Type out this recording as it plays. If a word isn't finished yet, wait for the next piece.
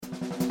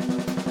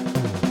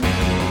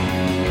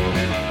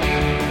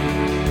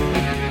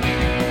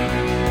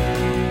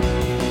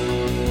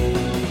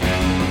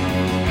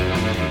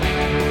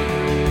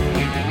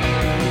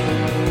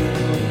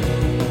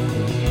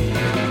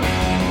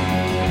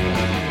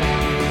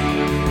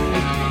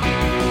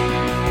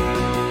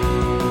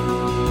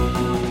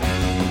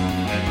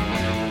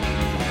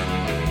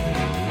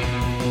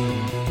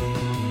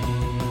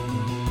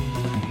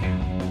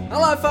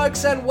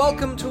folks, and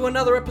welcome to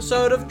another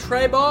episode of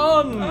Trey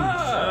Bond.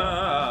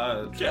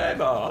 Trey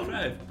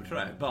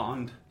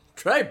Bond.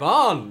 Trey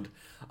Bond.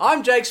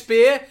 I'm Jake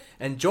Spear,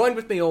 and joined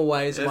with me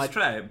always It's my...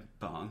 Trey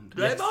Bond.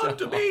 Yes, Trey Bond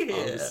to be I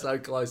here. was so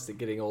close to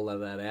getting all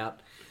of that out.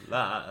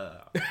 La.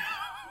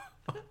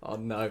 Oh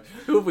no.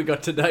 Who have we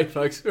got today,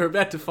 folks? We're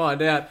about to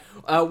find out.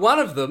 One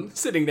of them,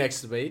 sitting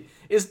next to me,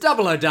 is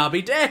Double O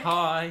Derby Deck.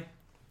 Hi.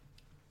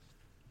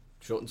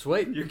 Short and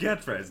sweet. Your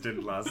catchphrase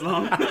didn't last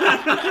long.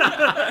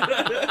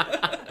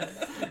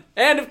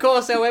 And of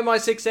course, our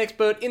MI6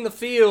 expert in the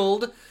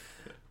field,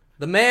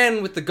 the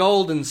man with the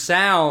golden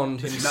sound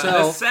The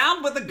himself.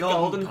 sound with the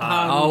golden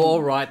pun. Oh,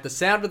 all right. The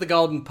sound with the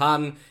golden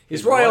pun.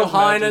 His Royal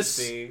Highness.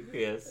 Majesty,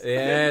 yes.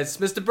 Yes,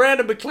 Mr.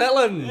 Brandon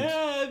McClellan.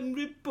 And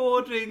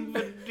reporting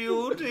for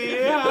duty.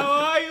 How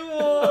are you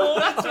all?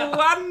 It's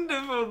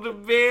wonderful to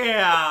be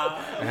here.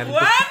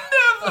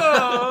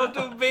 Wonderful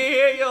to be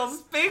here. You'll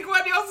speak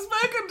when you're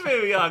spoken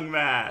to, young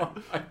man. Oh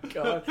my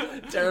God.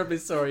 Terribly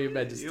sorry, Your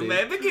Majesty. You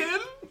may begin.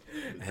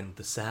 And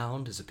the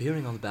sound is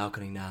appearing on the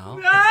balcony now,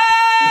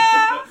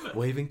 Ah!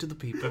 waving to the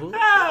people.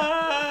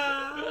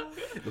 Ah!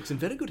 It looks in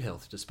very good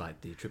health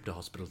despite the trip to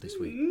hospital this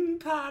week.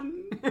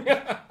 Pun.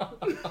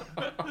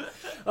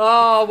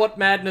 Oh, what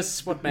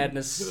madness, what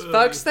madness.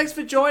 Folks, thanks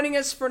for joining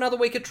us for another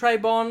week of Trey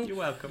Bond. You're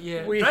welcome.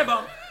 Yeah. Trey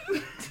Bond.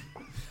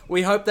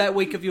 We hope that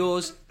week of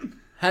yours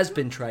has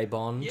been Trey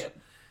Bond. Yep.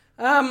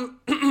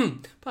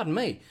 Pardon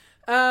me.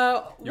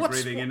 You're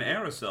breathing in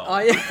aerosol.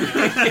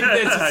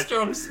 There's a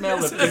strong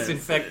smell of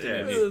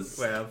disinfectant. Yes.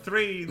 Well,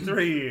 three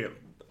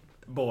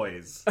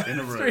boys in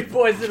a room. Three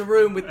boys in a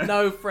room with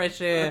no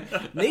fresh air.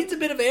 Needs a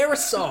bit of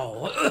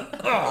aerosol.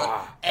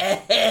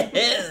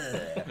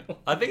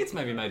 I think it's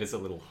maybe made us a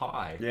little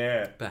high.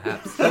 Yeah.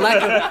 Perhaps. The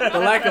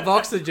lack of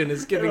oxygen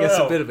is giving us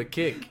a bit of a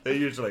kick. They're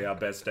usually our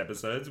best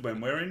episodes when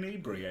we're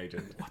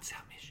inebriated. What's our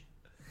mission?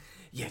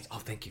 Yes. Oh,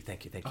 thank you.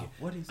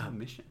 What is our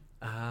mission?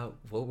 Well,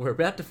 we're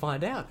about to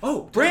find out.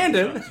 Oh,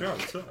 Brandon, Sorry.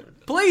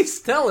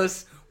 please tell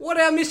us what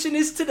our mission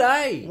is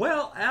today.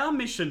 Well, our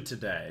mission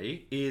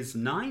today is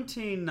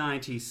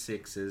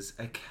 1996's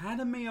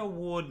Academy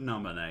Award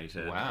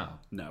nominated. Wow.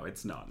 No,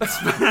 it's not.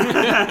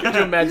 Could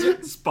you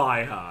imagine?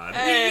 Spy Hard.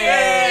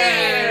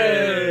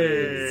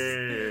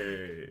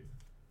 Yay!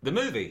 The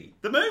movie.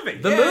 The movie.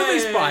 The movie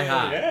Spy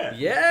Hard. Yeah.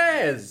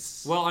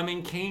 Yes. Well, I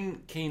mean,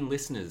 keen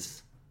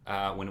listeners,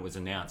 when it was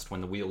announced,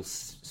 when the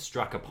wheels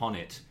struck upon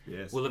it,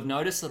 Yes. will have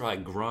noticed that I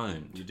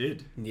groaned. You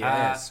did.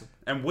 Yes.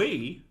 And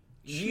we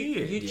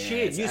cheered. You Yes,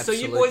 cheered. So you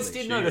absolutely. boys did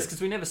Cheered. notice,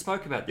 because we never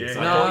spoke about this.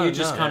 Yeah. I No, thought you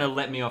just no. kind of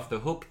let me off the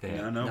hook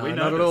there. No, No, we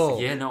not at noticed.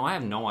 all. Yeah, no, I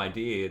have no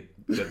idea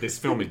that this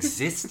film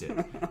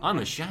existed. I'm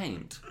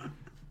ashamed.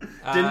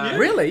 Didn't you?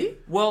 Really?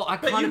 Well, I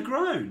But kind you of...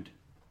 groaned.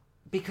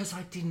 Because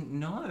I didn't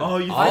know. Oh,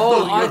 you I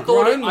Oh, thought- your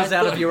groan was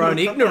out of your own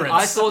ignorance.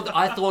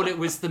 I thought it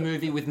was the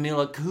movie with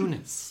Mila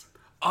Kunis.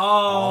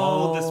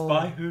 Oh, the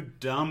spy who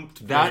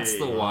dumped me. That's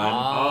the one.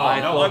 Oh,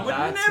 I no, thought I would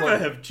that's never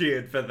what- have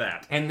cheered for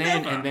that. And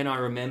Never. then I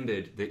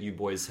remembered that you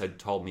boys had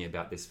told me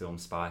about this film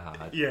Spy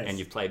Hard. Yes. And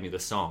you played me the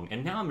song,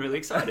 and now I'm really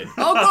excited.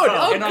 Oh, good.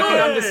 Oh, and I good.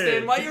 can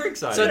understand why you're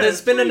excited. So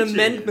there's been an Yes,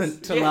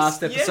 amendment to yes,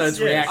 last yes, episode's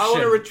yes. reaction. I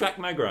want to retract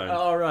my groan.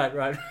 Oh,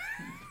 right.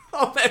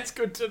 Oh, that's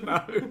good to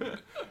know.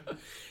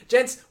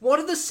 Gents, what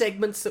are the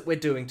segments that we're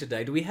doing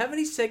today? Do we have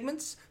any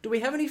segments? Do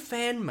we have any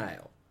fan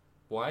mail?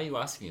 Why are you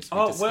asking us? We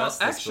Oh, well, discussed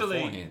this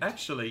beforehand.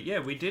 actually, yeah,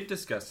 we did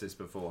discuss this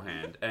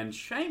beforehand, and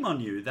shame on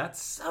you,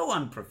 that's so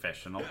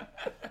unprofessional.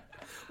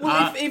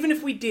 Well, even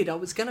if we did, I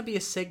was going to be a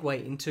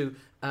segue into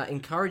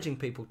encouraging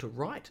people to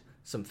write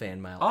some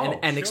fan mail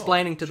and sure,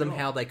 explaining to them sure.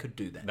 how they could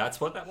do that.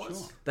 That's what that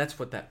was? That's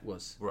what that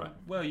was. Right.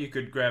 Well, you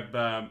could grab,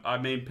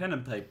 pen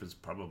and paper's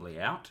probably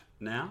out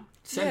now.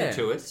 Send Yeah. it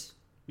to us.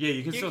 Yeah,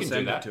 you can still can do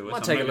send it that. to us. Might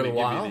I'm take not a little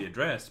gonna while. give you the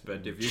address,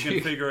 but if you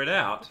can figure it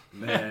out,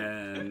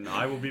 then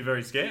I will be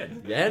very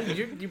scared. Yeah,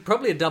 you're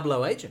probably a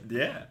 00 agent.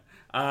 Yeah.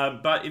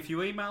 But if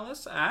you email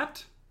us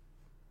at...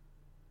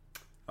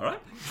 All right.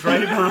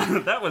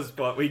 Trayvon, that was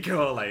what we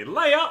call a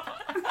layup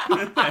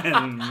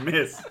and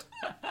missed.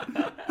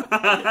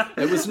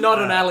 It was not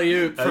an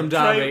alley-oop from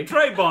Derby.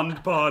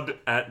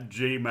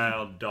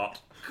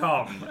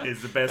 Traybondpod@gmail.com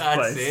is the best That's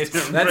place it.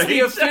 to That's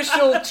the reach.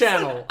 official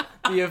channel.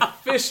 The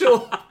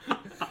official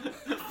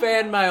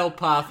fan mail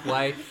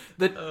pathway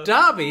that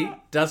Derby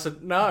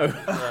doesn't know.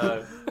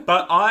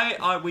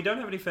 But we don't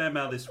have any fan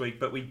mail this week,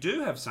 but we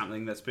do have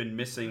something that's been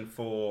missing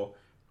for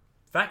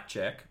fact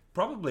check,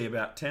 probably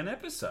about 10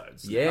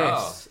 episodes.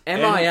 Yes.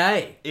 And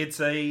MIA. It's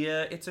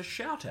a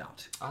shout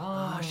out.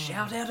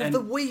 Shout out of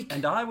the week.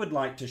 And I would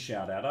like to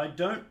shout out. I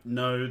don't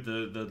know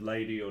the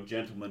lady or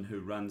gentleman who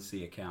runs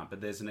the account, but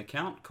there's an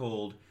account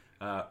called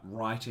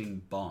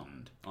Writing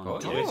Bond on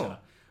Twitter.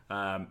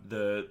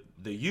 The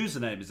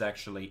username is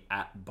actually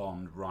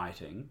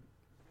 @BondWriting.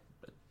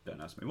 Don't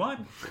ask me why,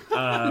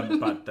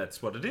 but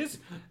that's what it is.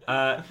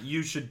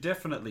 You should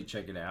definitely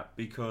check it out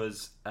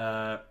because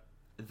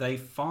they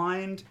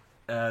find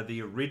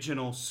the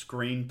original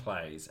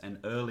screenplays and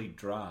early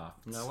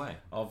drafts No way.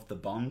 of the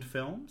Bond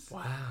films.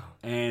 Wow.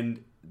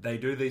 And they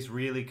do these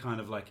really kind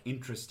of like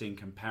interesting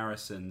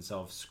comparisons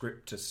of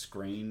script to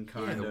screen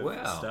kind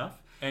of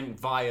stuff. And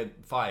via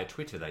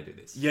Twitter they do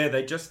this. Yeah,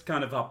 they just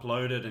kind of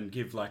upload it and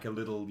give like a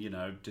little,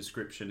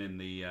 description in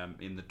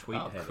the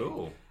tweet heading.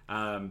 Cool.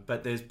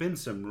 But there's been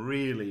some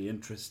really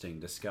interesting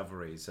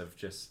discoveries of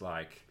just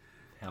like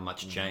how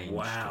much changed.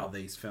 Wow,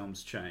 these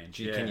films change.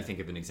 Can you think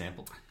of an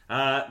example?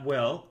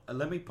 Well,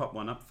 let me pop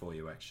one up for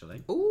you,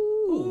 actually.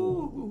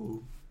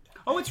 Ooh.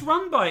 Oh, it's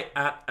run by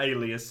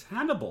 @alias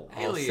Hannibal.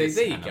 Alias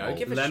there you Hannibal. go.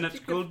 Give Leonard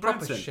a proper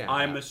Goldbranson. shout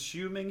I'm out.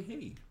 assuming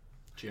he.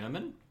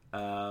 German?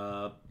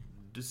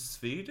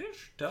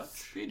 Swedish? Dutch?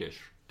 Swedish.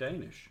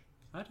 Danish?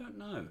 I don't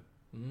know.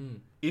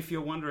 If you're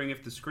wondering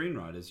if the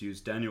screenwriters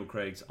used Daniel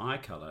Craig's eye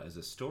colour as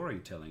a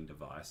storytelling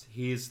device,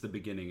 here's the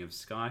beginning of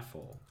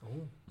Skyfall.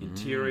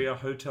 Interior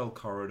hotel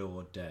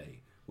corridor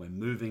day. We're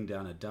moving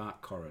down a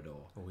dark corridor.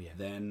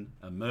 Then,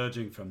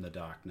 emerging from the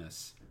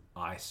darkness,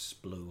 ice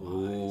blue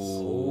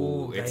eyes.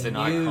 Ooh, it's an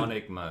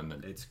iconic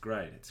moment. It's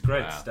great. It's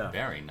great Wow, stuff.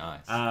 Very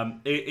nice.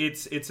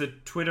 It's a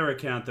Twitter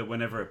account that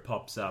whenever it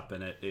pops up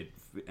and it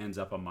ends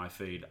up on my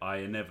feed, I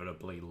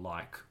inevitably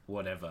like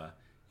whatever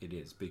it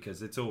is,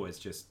 because it's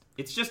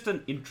just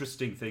an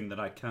interesting thing that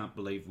I can't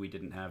believe we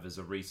didn't have as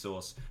a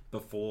resource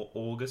before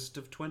August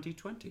of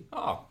 2020.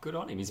 Oh, good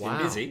on him. He's Wow.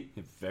 been busy.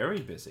 Very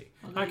busy.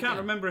 Well, I can't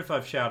remember if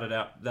I've shouted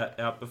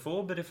out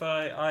before, but if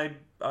I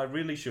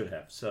really should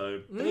have.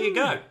 So there you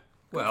go.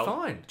 Well,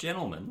 find.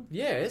 gentlemen,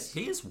 Yes.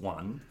 here's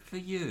one for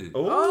you.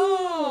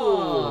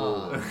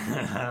 Oh.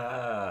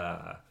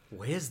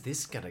 Where's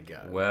this gonna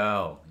go?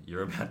 Well,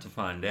 you're about to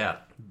find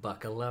out.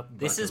 Buckle up.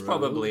 This is buckaroo.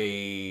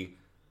 probably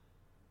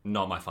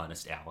not my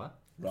finest hour.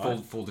 Right.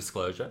 Full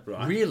disclosure.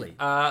 Right. Really?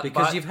 But-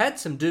 Because you've had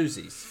some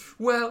doozies.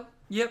 Well,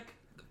 yep.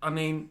 I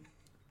mean,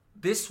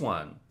 this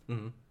one,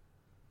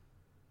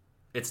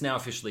 it's now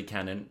officially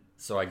canon,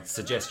 so I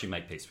suggest you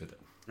make peace with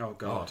it. Oh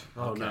God.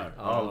 Oh okay. no.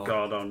 Oh. Oh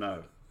God. Oh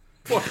no.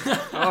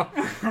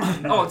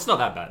 Oh, it's not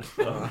that bad.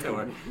 Don't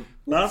worry.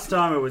 Last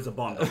time it was a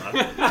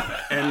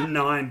Bondola and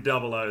 9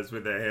 00s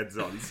with their heads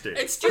on sticks.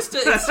 It's just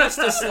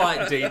a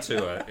slight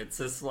detour. It's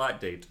a slight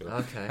detour.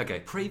 Okay. Okay,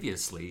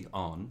 previously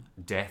on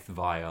Death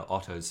via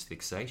Otto's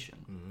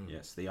Fixation.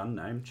 Yes, the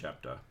unnamed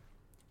chapter.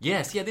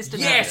 Yes, this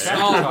didn't Yes!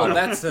 happen. Oh, well,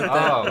 that's Oh, all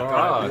right,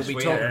 gosh. we'll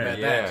be talking about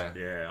yeah. that.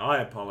 Yeah,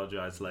 I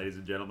apologise, ladies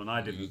and gentlemen.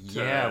 I didn't.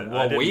 Yeah, I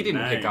well, we didn't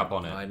name. pick up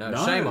on it. I know.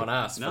 No. Shame on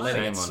us for No.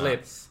 letting Shame it on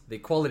slip. us. The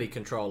quality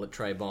control at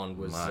Trey Bond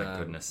was My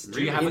goodness. Do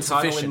really you have a title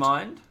in insufficient.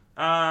 mind?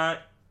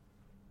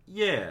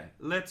 Yeah,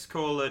 let's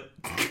call it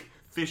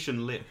Fish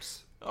and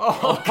Lips.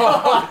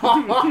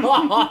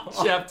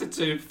 Chapter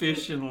 2,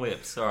 Fish and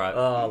Lips. All right.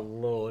 Oh,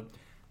 Lord.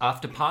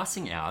 After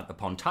passing out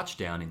upon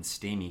touchdown in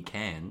steamy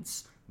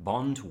Cairns,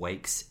 Bond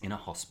wakes in a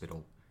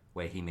hospital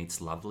where he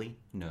meets lovely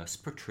nurse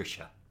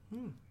Patricia.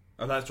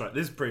 Oh, that's right.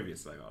 This is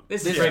previously on.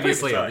 This is Yeah,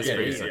 previously on. sorry, This yeah,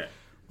 previously. yeah.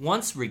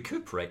 Once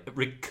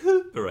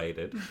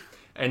recuperated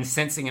and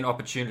sensing an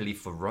opportunity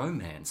for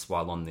romance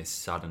while on this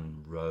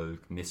sudden rogue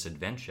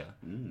misadventure,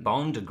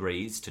 Bond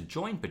agrees to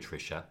join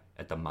Patricia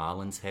at the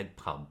Marlin's Head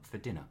pub for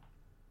dinner.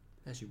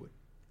 As you would.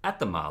 At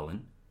the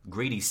Marlin,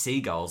 greedy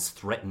seagulls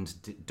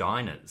threatened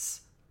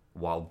diners,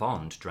 while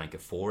Bond drank a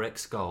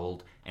 4X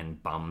Gold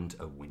and bummed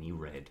a Winnie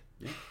Red,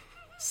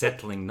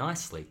 settling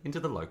nicely into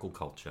the local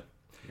culture.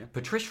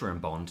 Patricia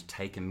and Bond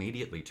take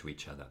immediately to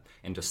each other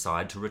and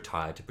decide to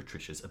retire to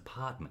Patricia's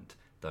apartment,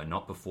 though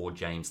not before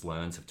James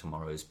learns of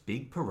tomorrow's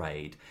big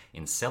parade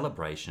in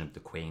celebration of the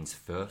Queen's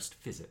first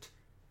visit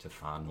to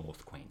far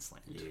north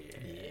Queensland.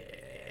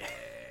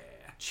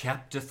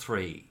 Chapter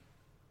 3,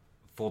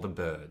 For the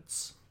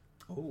Birds.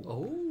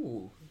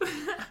 Oh.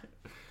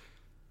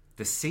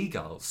 The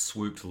seagulls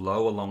swooped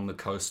low along the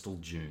coastal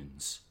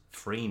dunes,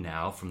 free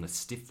now from the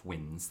stiff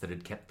winds that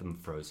had kept them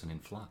frozen in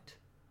flight.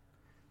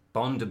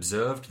 Bond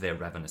observed their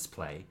ravenous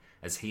play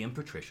as he and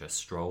Patricia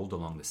strolled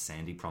along the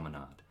sandy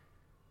promenade.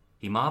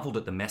 He marvelled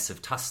at the mess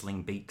of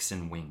tussling beaks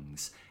and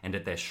wings, and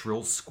at their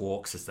shrill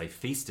squawks as they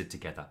feasted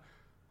together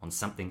on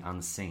something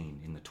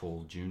unseen in the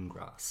tall dune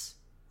grass.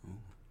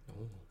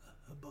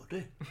 A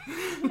body.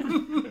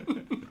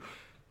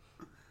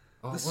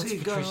 What's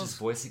seagulls. Patricia's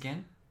voice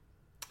again?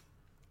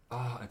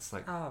 Oh, it's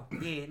like... Oh,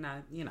 yeah,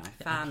 no,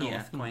 far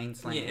north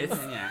Queensland. Yeah,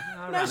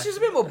 it's- No, she's a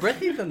bit more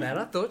breathy than that.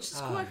 I thought she's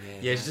quite.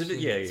 Yeah, she's a bit,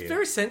 yeah. It's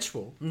very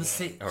sensual. All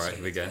right,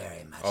 here we go.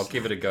 I'll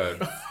give it a go.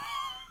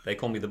 They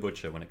call me the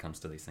butcher when it comes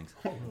to these things.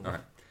 All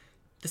right.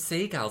 The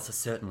seagulls are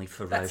certainly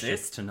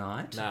ferocious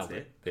tonight. No,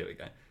 There we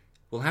go.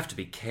 We'll have to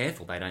be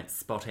careful they don't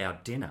spot our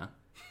dinner.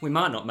 We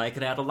might not make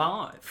it out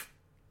alive.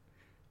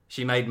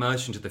 She made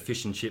motion to the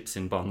fish and chips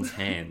in Bond's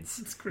hands.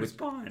 It's Chris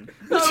Pine.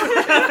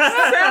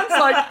 sounds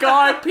like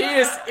Guy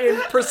Pearce in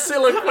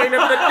Priscilla, Queen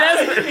of the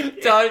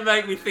Desert. Don't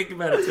make me think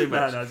about it too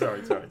much. No,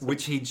 sorry.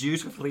 Which he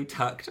dutifully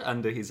tucked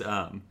under his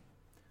arm.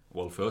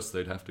 Well, first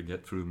they'd have to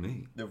get through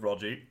me, The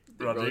Rogie.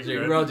 Roger's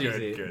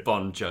here. Good.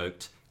 Bond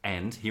joked,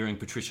 and, hearing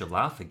Patricia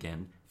laugh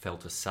again,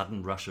 felt a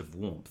sudden rush of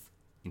warmth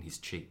in his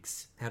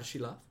cheeks. How does she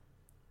laugh?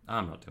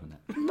 I'm not doing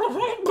that.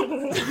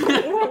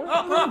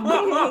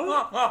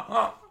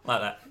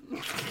 Like that.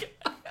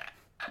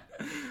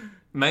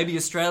 Maybe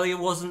Australia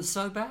wasn't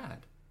so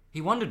bad.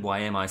 He wondered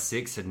why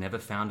MI6 had never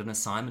found an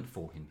assignment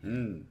for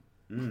him.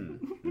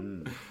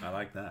 I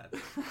like that.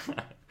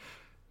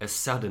 A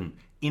sudden,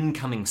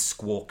 incoming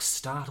squawk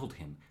startled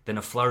him, then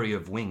a flurry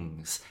of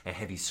wings, a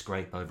heavy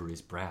scrape over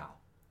his brow.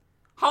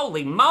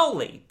 "Holy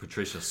moly!"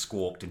 Patricia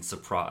squawked in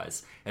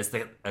surprise as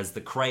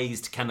the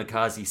crazed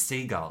kamikaze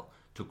seagull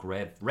took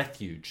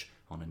refuge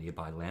on a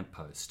nearby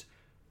lamppost.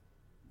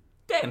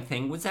 "Damn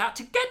thing was out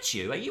to get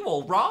you. Are you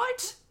all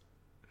right?"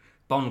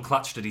 Bond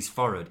clutched at his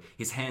forehead,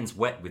 his hands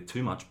wet with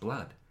too much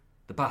blood.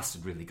 The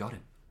bastard really got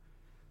him.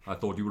 "I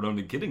thought you were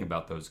only kidding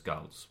about those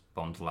gulls,"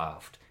 Bond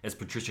laughed, as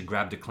Patricia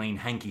grabbed a clean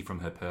hanky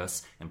from her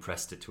purse and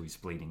pressed it to his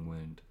bleeding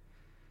wound.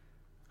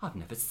 "I've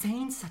never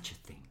seen such a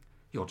thing.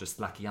 You're just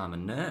lucky I'm a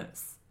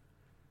nurse."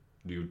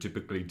 "Do you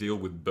typically deal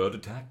with bird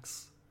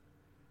attacks?"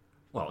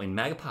 "Well, in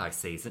magpie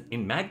season,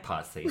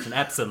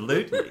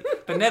 absolutely.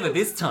 But never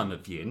this time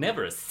of year,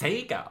 never a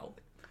seagull."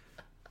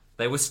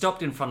 They were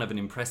stopped in front of an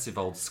impressive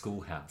old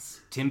schoolhouse,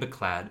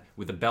 timber-clad,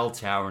 with a bell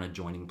tower and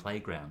adjoining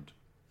playground.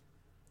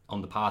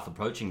 On the path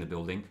approaching the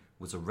building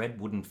was a red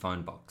wooden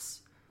phone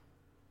box.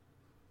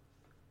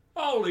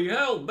 "Holy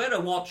hell, better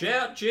watch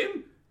out,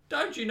 Jim.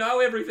 Don't you know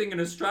everything in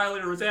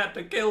Australia is out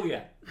to kill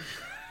you?"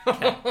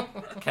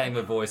 came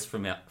a voice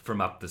from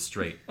up the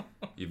street.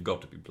 "You've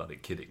got to be bloody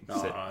kidding,"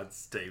 It's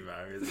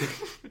Steve-O, isn't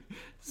it?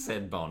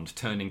 said Bond,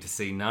 turning to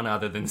see none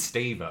other than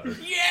Steve-O.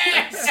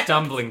 Yes!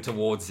 Stumbling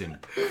towards him,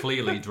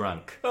 clearly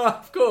drunk. Oh,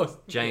 of course.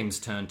 James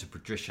turned to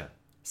Patricia,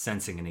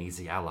 sensing an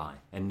easy ally,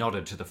 and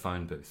nodded to the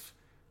phone booth.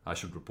 "I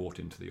should report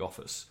into the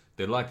office.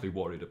 They're likely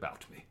worried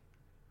about me.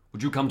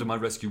 Would you come to my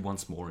rescue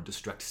once more and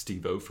distract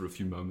Steve-O for a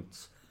few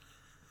moments?"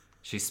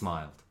 She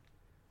smiled.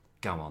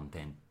 "Go on,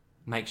 then.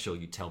 Make sure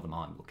you tell them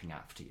I'm looking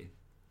after you."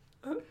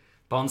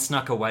 Bond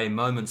snuck away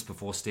moments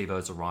before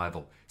Steve-O's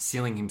arrival,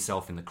 sealing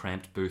himself in the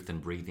cramped booth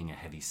and breathing a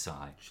heavy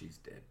sigh. She's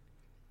dead.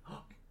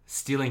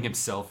 Steeling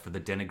himself for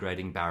the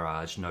denigrating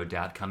barrage no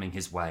doubt coming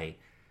his way,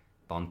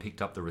 Bond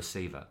picked up the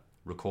receiver,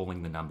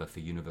 recalling the number for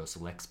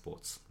Universal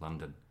Exports,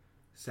 London.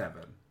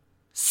 7.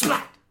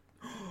 Splat!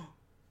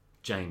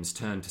 James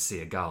turned to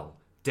see a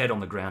gull, dead on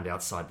the ground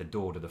outside the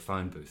door to the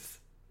phone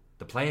booth.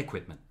 The play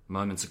equipment,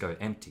 moments ago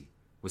empty,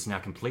 was now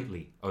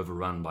completely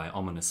overrun by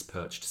ominous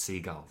perched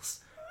seagulls,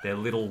 their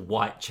little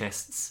white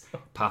chests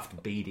puffed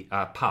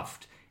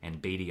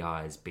and beady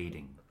eyes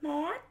beating.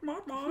 Splat,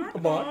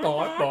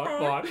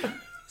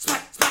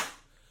 splat!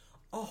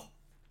 Oh,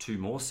 2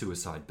 more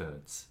suicide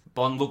birds.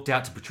 Bond looked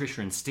out to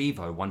Patricia and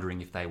Steve-O, wondering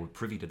if they were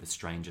privy to the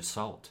strange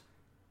assault.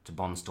 To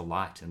Bond's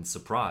delight and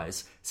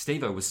surprise,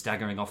 Steve-O was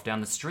staggering off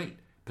down the street,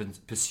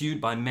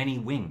 pursued by many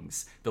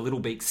wings, the little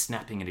beak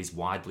snapping at his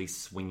widely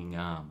swinging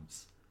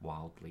arms.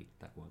 Wildly,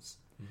 that was.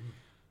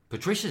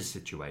 Patricia's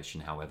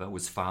situation, however,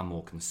 was far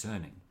more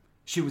concerning.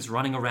 She was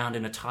running around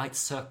in a tight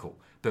circle,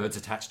 birds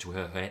attached to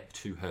her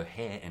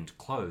hair and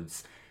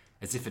clothes,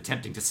 as if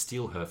attempting to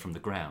steal her from the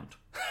ground.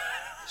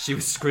 She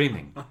was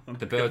screaming.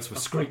 The birds were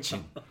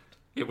screeching.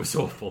 It was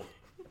awful.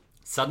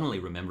 Suddenly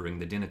remembering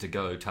the dinner to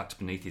go tucked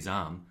beneath his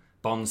arm,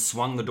 Bond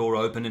swung the door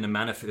open in a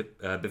manner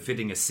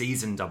befitting a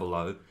seasoned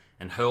 00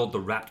 and hurled the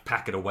wrapped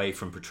packet away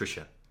from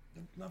Patricia.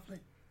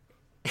 Lovely.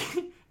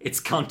 Its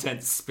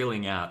contents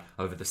spilling out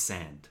over the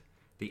sand.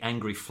 The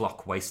angry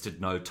flock wasted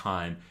no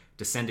time,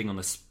 descending on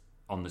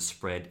the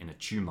spread in a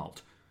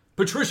tumult.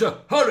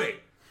 "Patricia,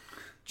 hurry!"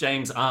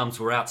 James' arms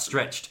were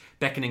outstretched,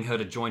 beckoning her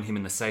to join him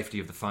in the safety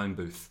of the phone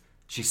booth.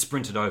 She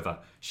sprinted over,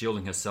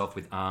 shielding herself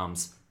with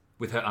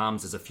her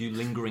arms as a few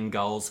lingering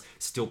gulls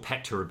still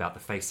pecked her about the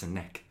face and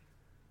neck.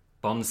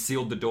 Bond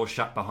sealed the door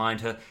shut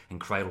behind her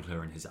and cradled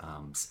her in his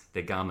arms,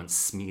 their garments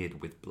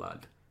smeared with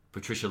blood.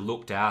 Patricia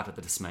looked out at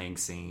the dismaying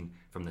scene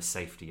from the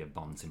safety of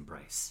Bond's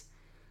embrace.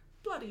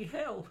 "Bloody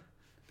hell!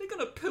 They're going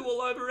to poo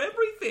all over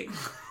everything!"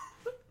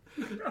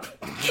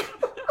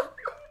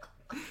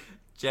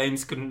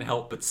 James couldn't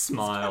help but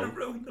smile. It's going to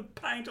ruin the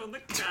paint on the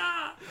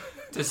car!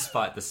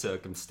 Despite the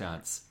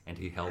circumstance, and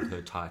he held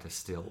her tighter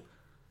still.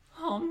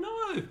 "Oh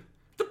no!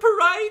 The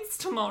parade's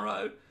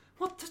tomorrow!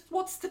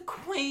 What's the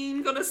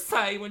Queen gonna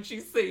say when she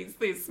sees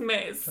this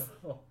mess?"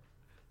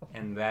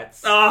 And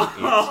that's it.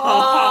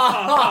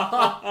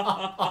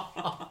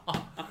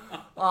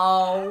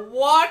 Oh,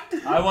 what?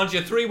 I want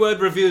your 3-word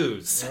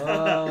reviews. 3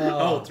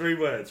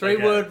 words.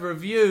 3-word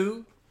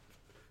review.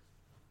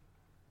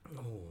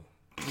 Oh,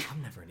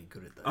 I'm never any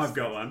good at this. I've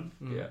got one.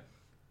 Yeah.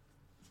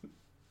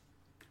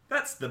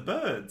 That's the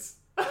birds.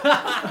 I've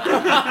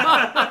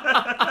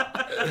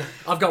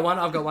got one.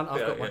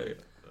 Yeah.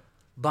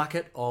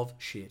 Bucket of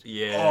shit.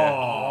 Yeah.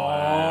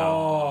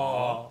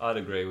 Wow. I'd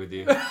agree with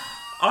you.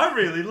 I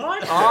really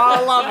like it.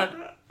 I love it.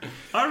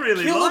 I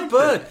really Killer like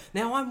bird. it.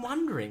 Now I'm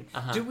wondering,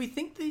 do we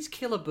think these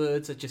killer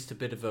birds are just a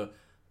bit of a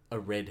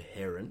red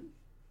heron?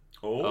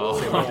 Oh.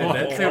 See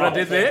what I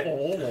did there?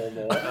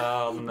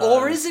 No.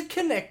 Or is it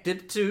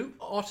connected to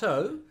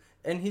Otto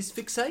and his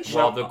fixation.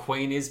 Well, the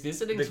Queen is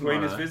visiting The tomorrow.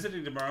 Queen is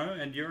visiting tomorrow,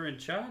 and you're in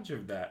charge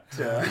of that.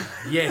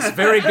 Yes,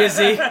 very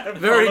busy.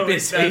 Very Following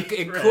busy. that.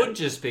 It could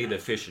just be the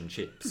fish and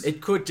chips.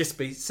 It could just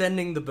be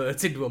sending the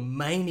birds into a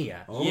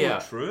mania. Oh, Yeah.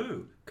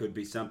 true. Could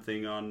be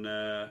something on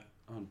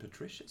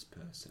Patricia's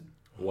person.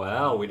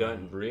 Wow, we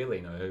don't really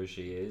know who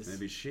she is.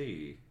 Maybe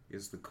she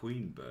is the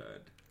queen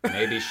bird.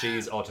 Maybe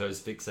she's Otto's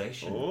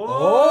fixation.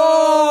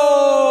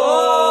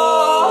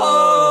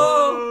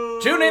 Oh!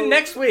 Tune in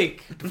next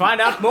week to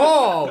find out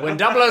more when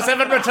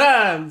 007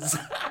 returns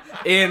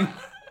in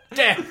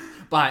Death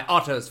by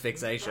Otto's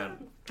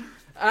Fixation.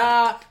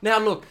 Now,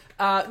 look,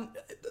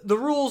 the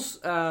rules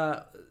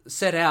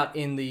set out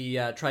in the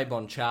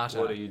Trebon Charter.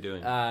 What are you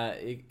doing?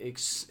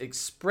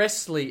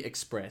 Expressly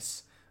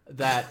express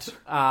that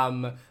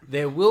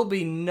there will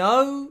be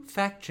no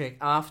fact check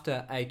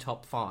after a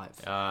top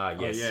 5.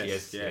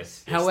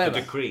 Yes. However,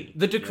 the decree.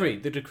 The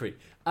decree.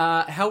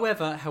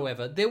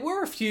 However, there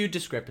were a few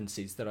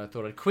discrepancies that I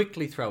thought I'd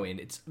quickly throw in.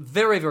 It's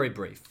very, very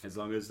brief. As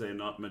long as they're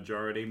not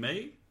majority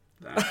me,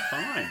 that's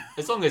fine.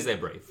 As long as they're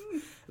brief.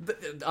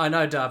 I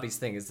know Darby's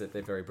thing is that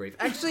they're very brief.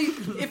 Actually,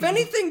 if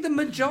anything, the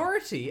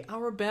majority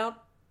are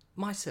about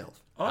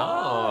myself.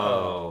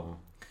 Oh.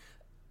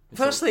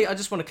 Firstly, I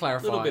just want to A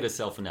clarify. little bit of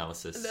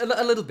self-analysis.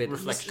 A little bit.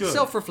 Reflection.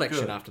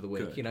 Self-reflection Good. after the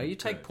week. Good. You know, you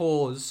take Good.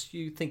 pause,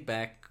 you think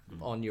back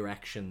on your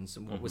actions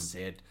and what was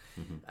said.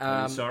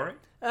 Are you sorry?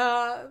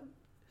 Uh,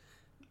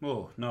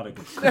 Oh, not a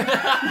good.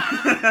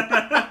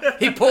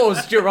 He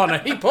paused, Your Honour.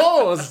 He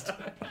paused.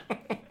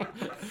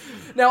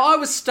 Now, I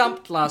was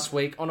stumped last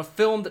week on a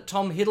film that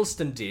Tom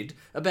Hiddleston did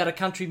about a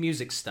country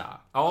music star.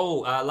 Oh,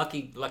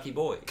 Lucky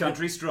Boy.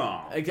 Country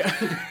strong.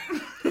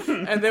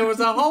 And there was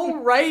a whole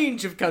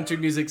range of country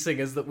music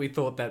singers that we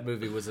thought that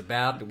movie was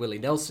about. Willie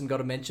Nelson got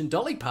a mention.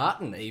 Dolly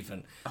Parton,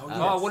 even.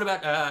 What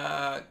about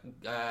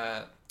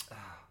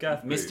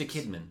Garth Mr. Brooks.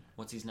 Kidman?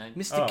 What's his name?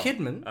 Mr.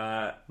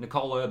 Kidman.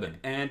 Nicole Urban.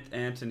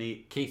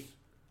 Anthony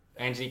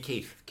Anthony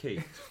Keith.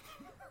 Keith.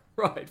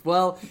 Right,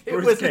 well,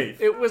 Bruce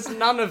Keith. it was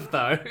none of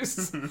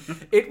those.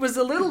 It was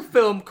a little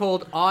film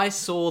called I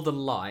Saw the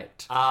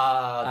Light.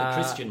 The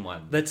Christian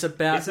one. That's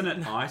about... Isn't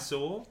it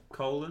eyesore,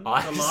 colon,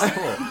 I the light?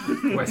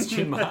 saw.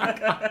 Question mark.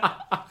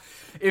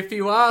 If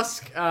you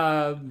ask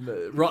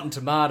Rotten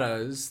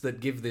Tomatoes that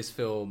give this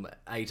film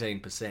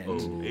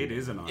 18%, It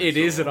is an eyesore. it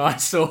is an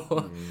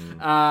eyesore.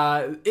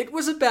 It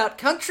was about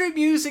country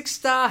music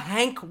star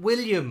Hank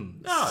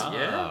Williams. Oh,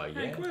 yeah. Oh, yeah.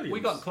 Hank Williams. We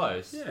got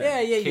close.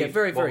 Yeah, Keith,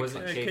 very, what very was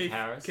close. it? Keith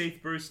Harris? Keith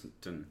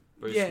Brewston.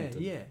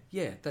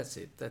 Yeah, that's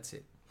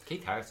it.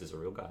 Keith Harris is a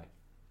real guy.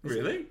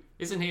 Really?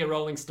 Isn't he a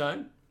Rolling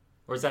Stone?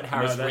 Or is that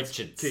Harris No, that's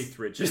Richards? Keith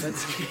Richards.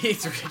 That's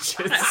Keith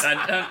Richards.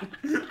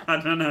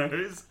 I don't know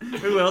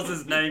who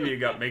else's name you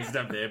got mixed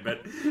up there,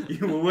 but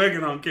you were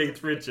working on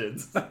Keith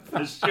Richards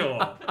for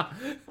sure.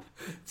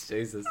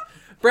 Jesus.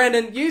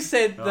 Brandon, you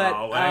said that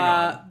Oh, hang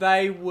on.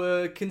 they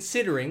were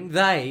considering,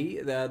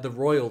 the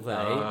royal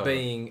they,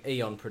 being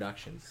Eon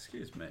Productions.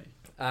 Excuse me.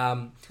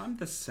 Um, I'm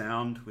the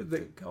sound with the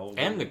gold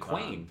And the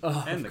Queen.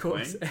 and the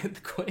course, Queen. and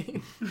the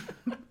Queen.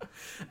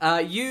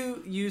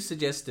 You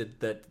suggested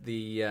that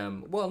the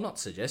not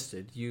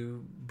suggested.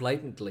 You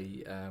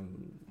blatantly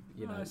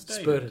I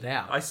stated. spurted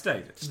out. I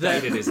stated.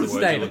 Stated is the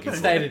word you're looking for.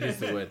 Stated is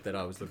the word that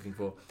I was looking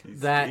for.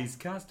 That He's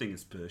casting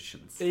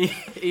aspersions.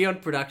 Eon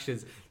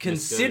Productions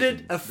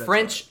considered a That's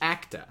French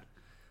actor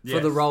for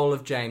Yes. the role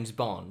of James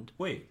Bond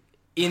Wait,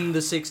 in the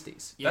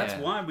 60s. Yeah.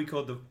 that's why we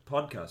called the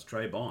podcast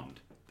Trey Bond.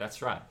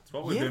 That's right. It's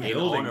what we've been Yeah.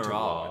 building In honor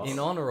towards. of- In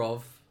honour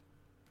of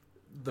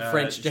the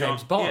French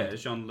James Jean- Bond. Yeah,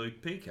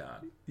 Jean-Luc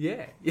Picard.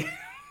 Yeah.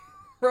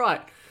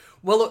 Right.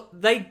 Well, look,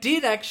 they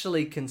did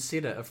actually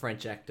consider a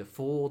French actor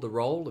for the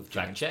role of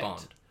James Fact-checked.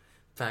 Bond.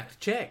 Fact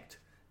checked.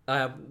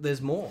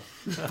 There's more.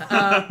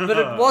 But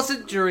it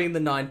wasn't during the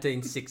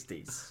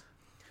 1960s.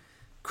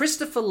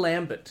 Christopher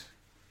Lambert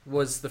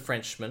was the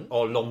Frenchman.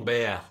 Or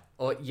Lambert.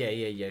 Oh,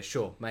 yeah,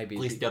 sure. Maybe.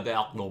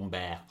 Christopher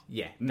Lambert.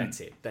 Yeah, that's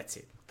it. That's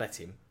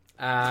him.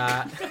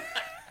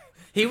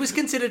 He was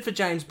considered for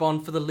James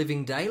Bond for The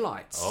Living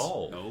Daylights.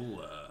 Oh.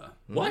 Oh,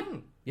 What?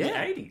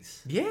 Yeah. The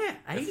 80s. Yeah,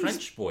 A 80s.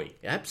 French boy.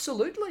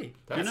 Absolutely.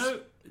 you know,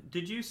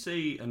 did you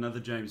see another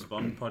James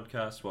Bond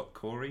podcast, what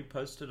Corey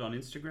posted on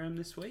Instagram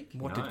this week?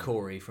 What No. did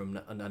Corey from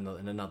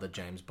another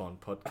James Bond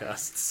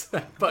podcast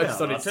post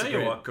Well, on I'll Instagram? tell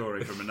you what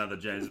Corey from another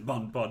James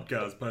Bond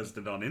podcast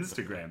posted on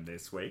Instagram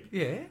this week.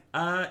 Yeah.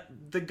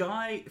 The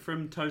guy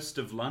from Toast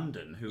of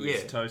London, who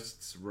is Yeah.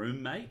 Toast's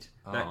roommate,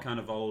 Oh. that kind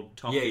of old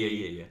toffee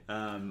Yeah.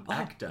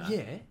 actor,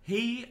 yeah.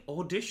 he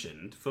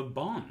auditioned for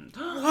Bond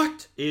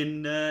What?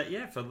 in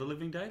for The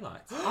Living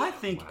Daylights. I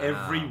think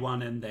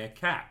everyone and their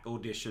cat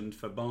auditioned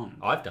for Bond.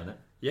 I've done it.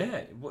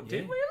 Yeah, what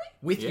did really?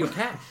 With Yeah. your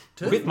cat,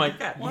 too. With my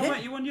cat. Why Yeah.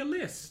 weren't you on your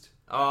list?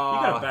 Oh,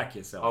 You got to back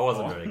yourself. I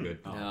wasn't Paul. very good.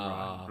 Oh,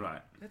 Ah.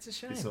 right. That's a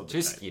shame. You saw the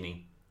Too tape.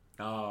 skinny.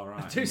 Oh,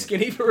 right. Too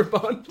skinny for a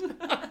Bond.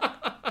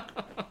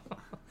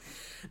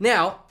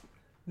 Now,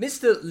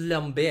 Mr.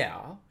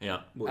 Lambert,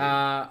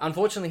 Yeah.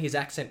 unfortunately, his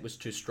accent was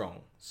too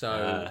strong.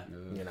 So,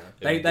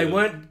 they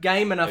weren't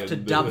game enough to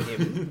dub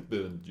him.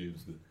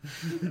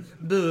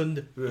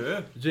 Burned.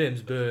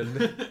 James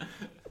Byrne.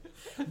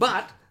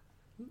 But,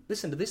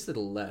 listen to this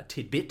little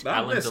tidbit.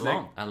 Alain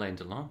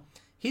Delon.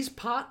 His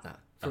partner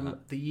from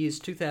the years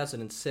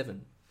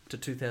 2007 to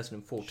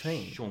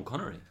 2014 Sean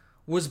Connery.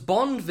 was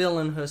Bond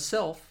villain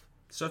herself,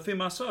 Sophie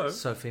Marceau.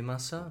 Sophie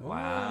Marceau.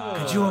 Wow.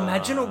 Could you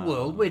imagine a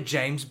world where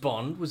James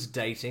Bond was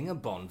dating a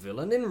Bond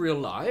villain in real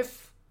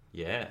life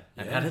Yeah.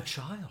 and had a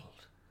child?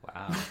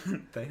 Wow.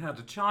 They had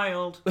a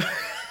child.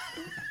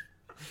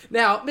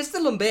 Now,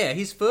 Mr. Lambert,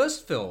 his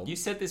first film... You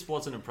said this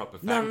wasn't a proper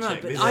fact No,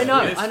 check. but This I is-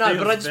 know, this but I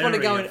feels just want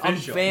to go very in. I'm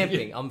official.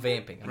 vamping. I'm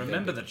vamping.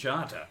 Remember the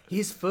charter.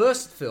 His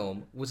first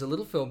film was a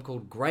little film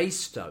called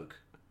Greystoke,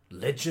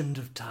 Legend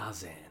of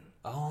Tarzan.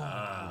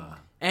 Oh.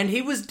 And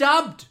he was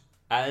dubbed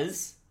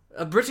As?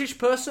 a British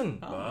person.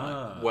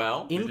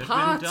 Well. In It had been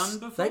parts. done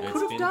before. They It's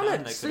could have been done done.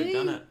 it. They could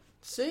have done it.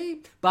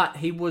 See? But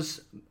he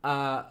was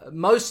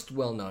most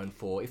well known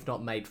for, if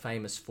not made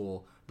famous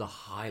for, the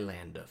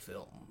Highlander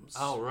films.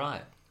 Oh,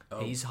 right.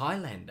 He's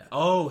Highlander.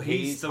 Oh, He's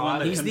he's the one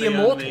that He's can the be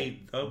immortal.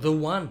 only- oh, The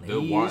one. The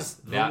He one. is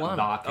the That one.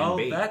 bar can oh,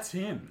 be. that's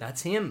him.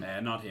 That's him.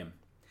 Not him.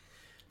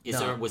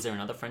 Was there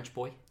another French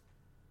boy?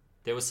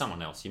 There was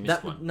someone else. You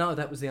missed one. No,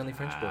 that was the only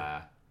French boy.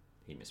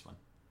 He missed one.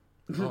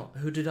 Oh,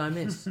 who did I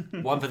miss?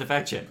 One for the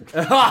fact check.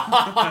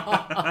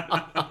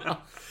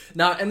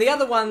 No, and the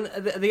other one,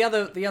 the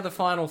other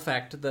final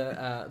fact,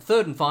 the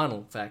third and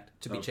final fact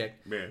to be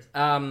checked,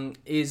 yes.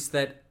 is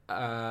that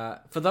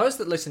for those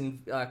that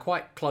listen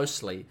quite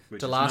closely Which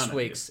to is last none of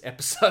week's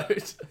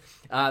episode,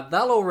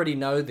 they'll already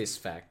know this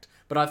fact.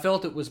 But I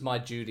felt it was my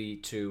duty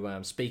to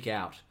speak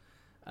out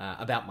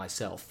about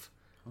myself.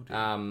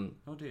 Oh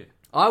dear.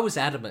 I was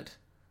adamant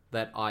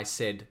that I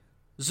said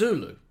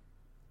Zulu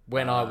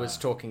when I was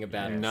talking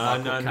about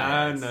Michael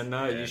Caine.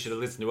 no. You should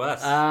have listened to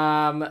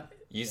us.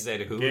 You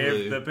said Hulu.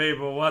 Give the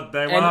people what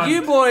they And want.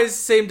 you boys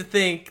seem to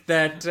think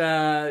that said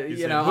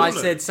I Hulu.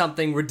 said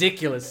something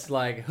ridiculous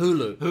like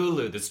Hulu.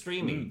 Hulu, the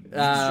streaming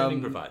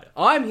provider.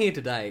 I'm here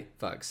today,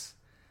 folks,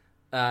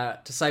 to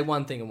say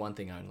one thing and one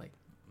thing only.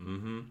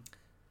 Mm-hmm.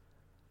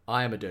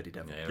 I am a dirty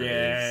devil. There it is.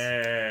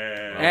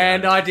 Yeah.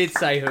 And I did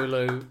say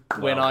Hulu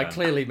when I done.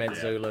 clearly meant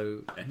Yeah.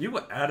 Zulu. And you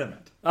were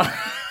adamant.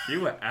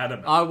 You were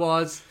adamant. I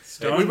was.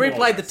 Stonewall We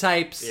replayed the us.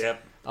 tapes.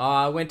 Yep.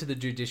 I went to the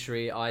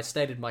judiciary. I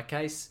stated my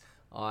case.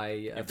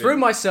 I been- threw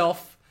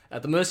myself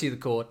at the mercy of the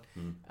court.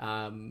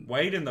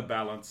 Weighed in the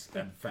balance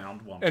and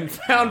found one. And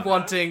found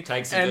wanting.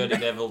 Takes a and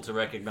dirty devil to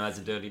recognise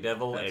a dirty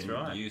devil, That's and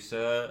right. you,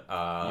 sir,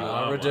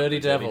 are one. a dirty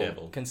devil.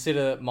 devil.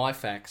 Consider my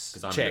facts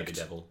because I'm a checked. dirty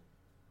devil.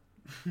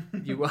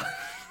 You are.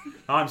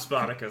 I'm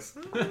Spartacus.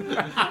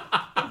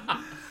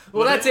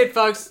 Well, that's it,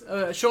 folks.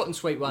 A short and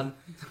sweet one.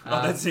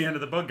 That's the end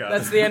of the podcast.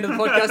 That's the end of the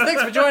podcast.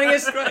 Thanks for joining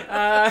us.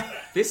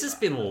 This has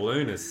been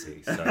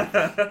lunacy.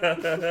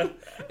 So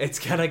It's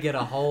gonna get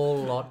a whole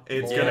lot.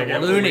 It's more gonna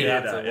get loony.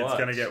 weirder. to It's watch.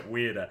 gonna get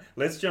weirder.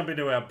 Let's jump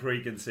into our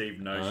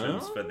preconceived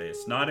notions for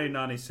this.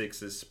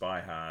 1996's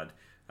Spy Hard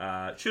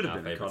should have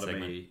Our been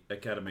favourite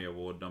Academy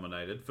Award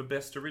nominated for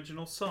Best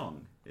Original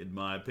Song, in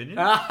my opinion.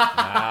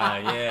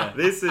 yeah.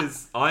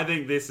 I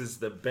think this is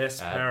the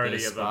best At parody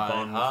the of a Spy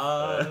Bond.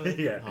 Hard.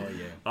 Yeah. Oh,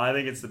 yeah. I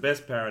think it's the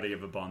best parody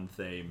of a Bond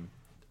theme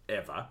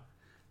ever.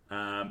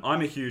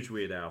 I'm a huge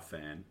Weird Al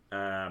fan.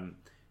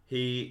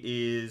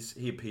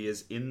 He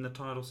appears in the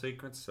title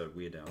sequence, so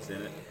Weird Al's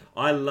in it.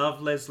 I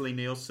love Leslie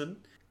Nielsen.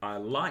 I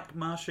like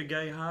Marcia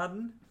Gay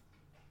Harden.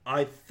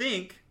 I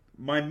think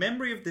my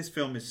memory of this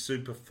film is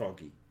super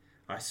foggy.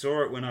 I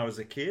saw it when I was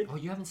a kid. Oh,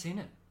 you haven't seen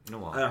it in a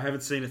while. I haven't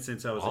seen it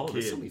since I was a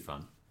kid. This will be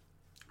fun.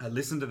 I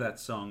listened to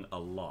that song a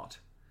lot.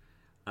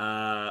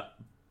 I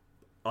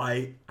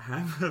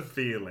have a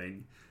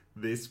feeling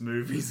this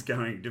movie's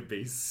going to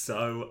be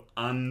so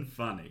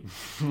unfunny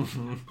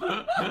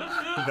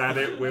that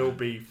it will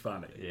be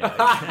funny. Yeah.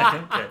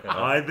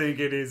 I think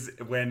it is.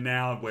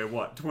 We're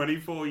what,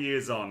 24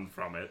 years on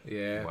from it.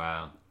 Yeah.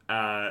 Wow.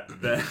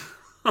 That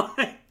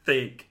I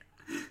think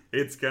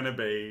it's going to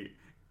be.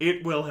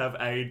 It will have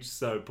aged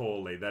so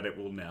poorly that it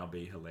will now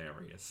be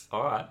hilarious.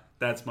 All right.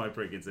 That's my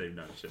preconceived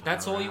notion.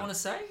 That's all you want to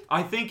say?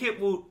 I think it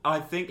will. I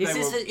think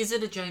Is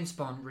it a James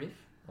Bond riff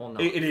or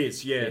not? It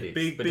is, yeah. It is.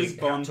 Big But big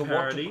Bond to what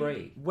parody.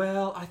 degree?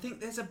 Well, I think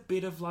there's a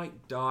bit of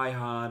like Die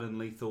Hard and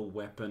Lethal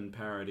Weapon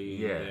parody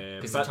in Yeah, there.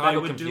 because but the they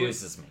title would do it-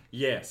 confuses me.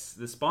 Yes,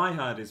 the Spy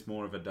Hard is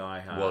more of a Die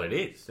Hard Well, it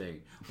is.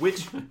 thing.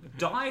 Which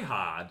Die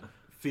Hard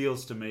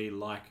feels to me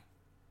like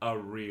a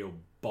real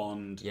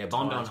Bond. Yeah,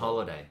 Bond on title.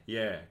 holiday.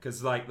 Yeah,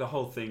 because like the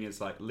whole thing is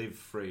like live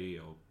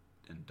free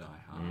and die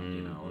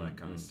hard, all that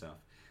kind of stuff.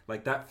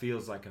 Like that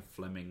feels like a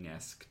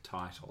Fleming-esque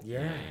title.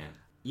 Yeah.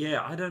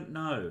 Yeah, I don't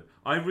know.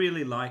 I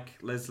really like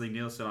Leslie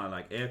Nielsen. I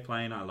like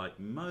Airplane. I like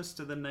most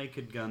of the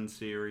Naked Gun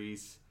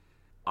series.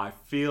 I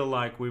feel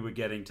like we were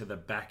getting to the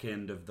back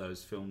end of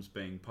those films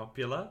being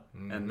popular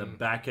and the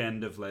back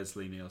end of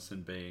Leslie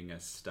Nielsen being a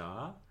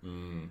star.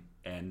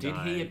 And Did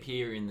he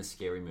appear in the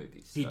Scary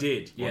Movies? He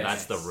did. Well,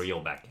 Yes. that's the real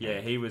back. Yeah,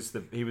 he was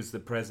the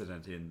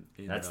president in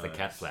That's the those.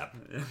 cat flap.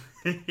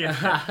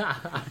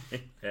 Yeah.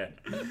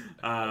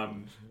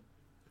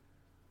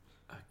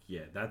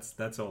 Yeah,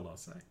 that's all I'll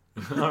say.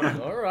 All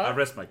I right.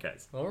 rest my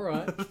case. All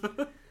right.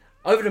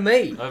 Over to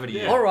me. Over to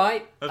you. All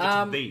right.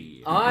 Over to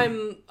thee.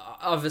 I'm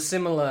of a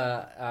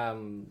similar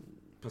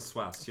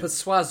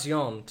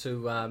Persuasion. to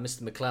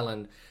Mr.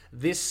 McClellan.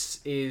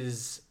 This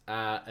is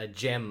a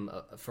gem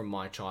from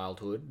my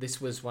childhood. This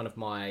was one of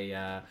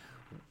my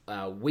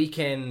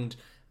weekend...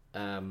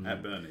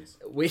 At Bernie's.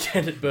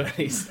 Weekend at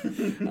Bernie's,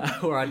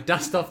 where I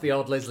dust off the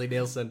old Leslie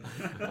Nielsen.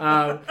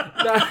 No.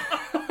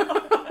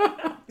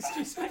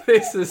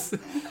 This is...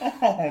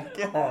 Oh,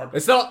 God.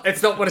 It's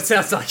not what it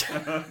sounds like.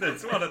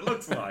 That's what it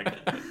looks like.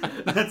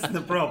 That's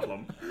the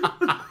problem.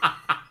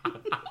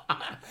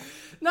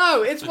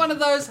 No, it's one of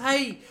those,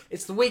 hey,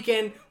 it's the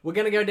weekend, we're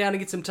going to go down and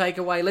get some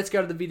takeaway, let's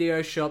go to the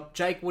video shop.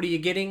 Jake, what are you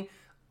getting?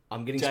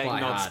 I'm getting Jake, Spy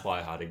not Hard.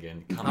 Spy Hard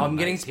again. Come I'm on,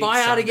 getting mate. Spy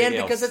Pick Hard again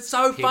something because else. it's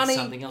so Pick funny.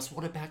 something else.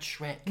 What about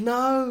Shrek?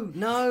 No.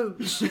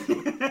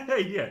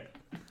 Yeah.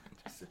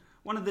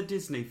 One of the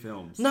Disney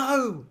films.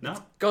 No. No?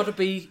 It's got to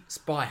be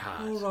Spy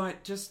Hard. All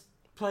right, just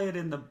play it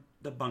in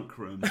the bunk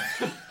room.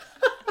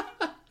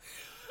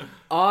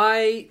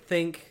 I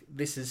think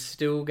this is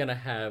still going to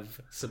have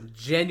some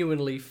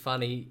genuinely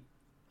funny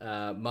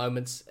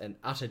moments and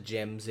utter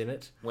gems in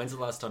it. When's the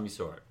last time you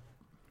saw it?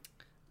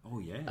 Oh,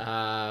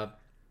 yeah.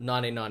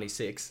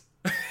 1996.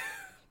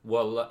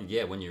 Well,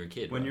 yeah, when you were a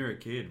kid. When right? you're a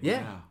kid.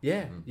 Yeah, Wow.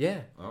 yeah.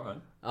 All right.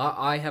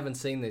 I haven't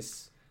seen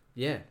this,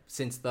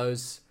 since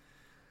those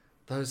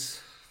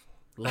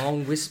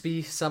long,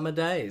 wispy summer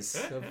days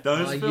of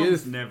Those my films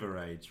youth. never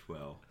age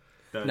well.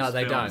 Those No,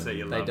 they films don't. that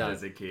you They loved don't.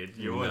 as a kid.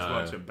 You always No.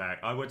 watch them back.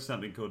 I watched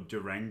something called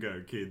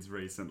Durango Kids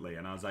recently,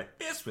 and I was like,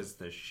 this was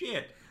the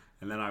shit.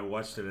 And then I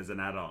watched it as an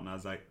adult, and I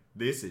was like,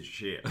 this is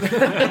shit.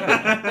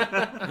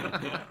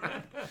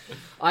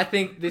 I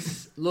think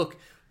this... Look.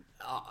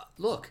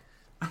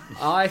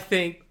 I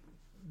think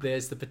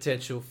there's the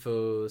potential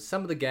for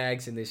some of the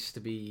gags in this to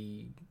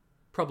be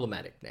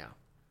problematic now.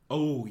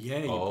 Oh, yeah,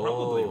 you're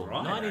probably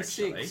right,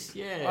 96,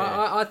 actually.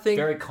 yeah. I think...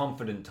 Very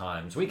confident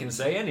times. We can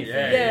say anything.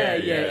 Yeah.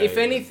 If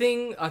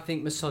anything, I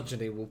think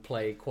misogyny will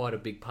play quite a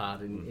big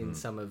part in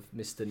some of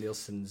Mr.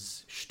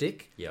 Nielsen's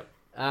shtick. Yep.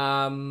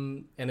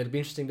 And it'd be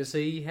interesting to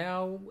see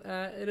how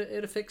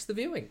it affects the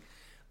viewing.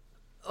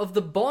 Of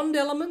the Bond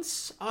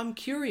elements, I'm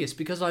curious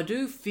because I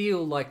do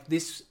feel like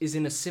this is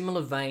in a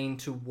similar vein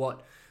to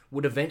what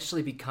would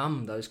eventually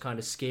become those kind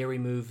of scary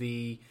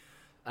movie,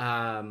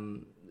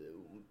 the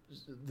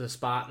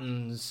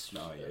Spartans,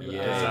 Oh,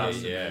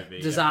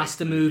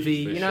 disaster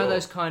movie, for you know, sure.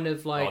 those kind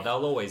of like Oh,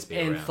 they'll always be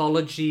around.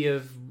 anthology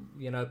of,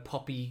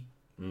 poppy,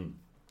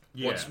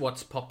 Yeah.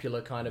 what's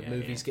popular kind of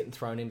movies getting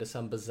thrown into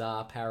some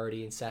bizarre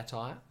parody and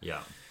satire. Yeah.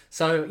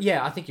 So,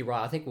 yeah, I think you're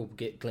right. I think we'll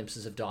get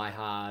glimpses of Die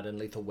Hard and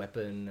Lethal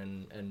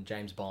Weapon and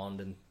James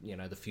Bond and,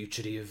 The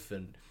Fugitive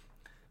and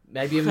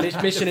maybe a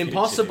Mission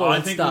Impossible I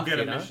and think stuff, we'll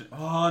get a mission.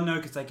 Oh, no,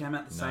 because they came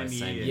out the same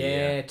year.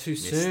 Yeah, too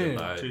Missed the soon.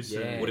 boat. Too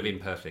soon. Yeah. Would have been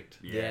perfect.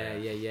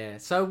 Yeah.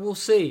 So we'll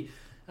see.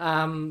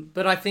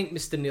 But I think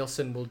Mr.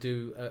 Nielsen will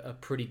do a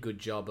pretty good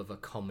job of a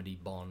comedy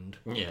Bond.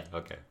 Yeah,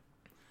 okay.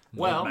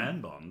 Well, Well,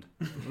 Man Bond.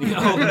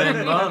 oh,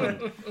 man,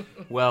 Bond.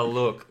 Well,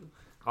 look,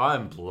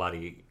 I'm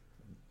bloody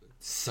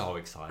so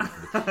excited.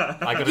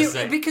 I gotta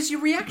say, Because your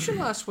reaction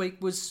last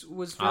week was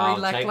very oh, Jake,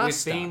 we've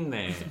lackluster. been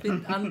there. A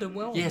bit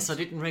underwhelmed. Yes, I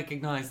didn't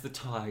recognise the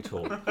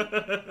title.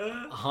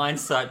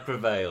 Hindsight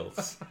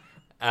prevails.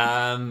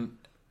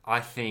 I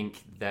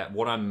think that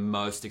what I'm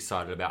most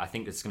excited about, I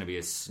think it's going to be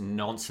a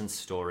nonsense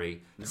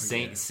story.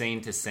 Scene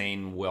to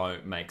scene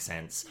won't make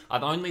sense.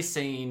 I've only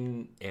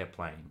seen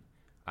Airplane.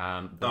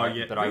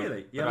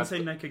 Really? You haven't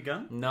seen Naked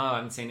Gun? No, I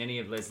haven't seen any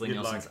of Leslie You'd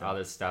Nielsen's like them.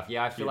 other stuff.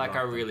 Yeah, I feel You'd like like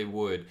I them. really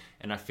would.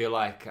 And I feel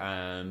like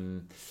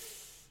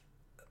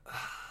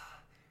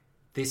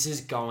this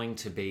is going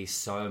to be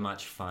so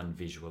much fun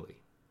visually.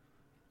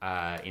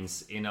 In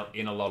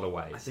a lot of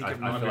ways. I think it I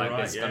might feel be like right,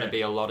 there's going to yeah.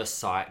 be a lot of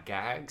sight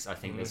gags. I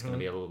think there's going to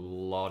be a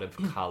lot of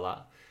colour.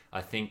 I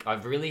think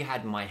I've really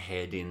had my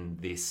head in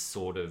this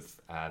sort of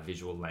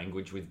visual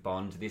language with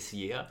Bond this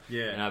year.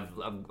 Yeah.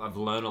 And I've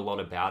learned a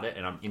lot about it,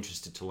 and I'm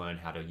interested to learn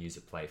how to use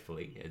it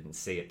playfully and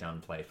see it done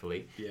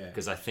playfully. Yeah.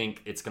 Because I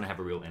think it's going to have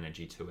a real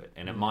energy to it.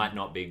 And it might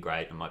not be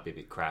great, it might be a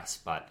bit crass,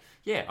 but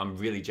yeah, I'm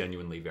really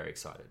genuinely very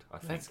excited, I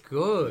think. That's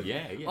good.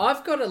 Yeah.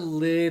 I've got a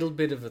little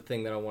bit of a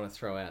thing that I want to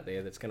throw out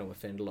there that's going to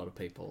offend a lot of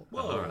people.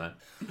 All right.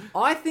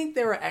 I think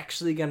there are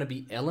actually going to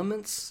be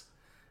elements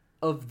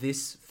of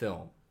this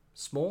film,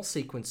 small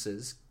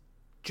sequences,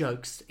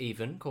 jokes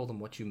even, call them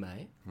what you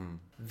may,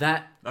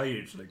 that I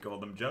usually call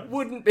them jokes.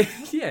 wouldn't be,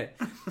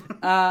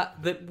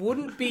 that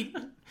wouldn't be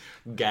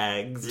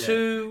Gags.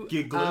 too...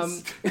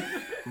 Gigglers.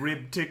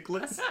 Rib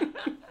ticklers.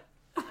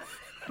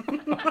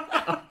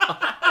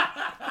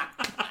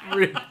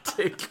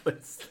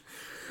 ridiculous.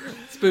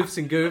 spoofs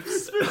and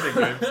goofs.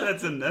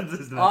 That's another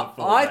I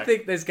fallback.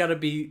 think there's going to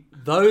be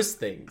those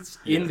things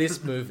in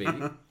this movie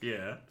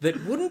Yeah.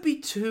 that wouldn't be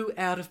too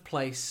out of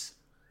place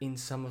in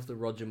some of the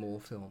Roger Moore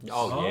films.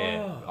 Oh,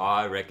 yeah.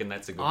 I reckon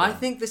that's a good one. I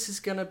think this is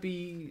going to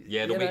be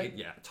Yeah,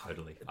 yeah,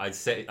 totally. I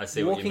see what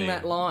you walking mean.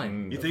 that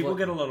line. You think we'll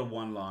get a lot of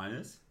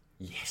one-liners?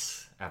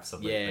 Yes,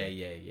 absolutely.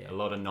 Yeah. A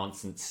lot of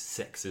nonsense,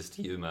 sexist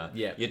humour.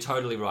 Yeah. You're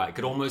totally right. It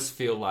could almost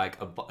feel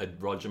like a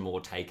Roger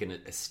Moore taken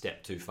it a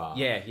step too far.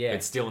 Yeah.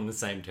 It's still in the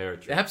same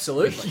territory.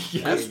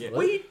 Absolutely. Absolutely.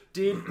 We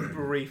did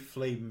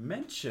briefly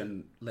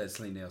mention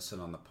Leslie Nielsen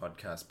on the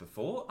podcast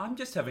before. I'm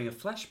just having a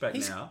flashback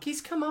now.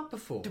 He's come up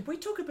before. Did we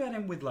talk about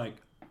him with, like,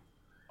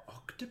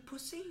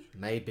 Octopussy?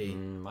 Maybe.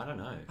 I don't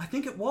know. I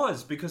think it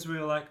was, because we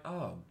were like,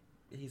 oh,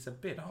 he's a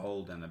bit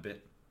old and a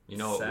bit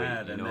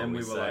sad. And then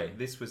we were like,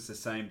 this was the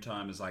same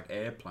time as, like,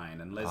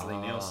 Airplane, and Leslie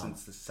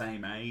Nielsen's the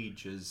same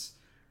age as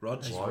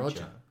Roger.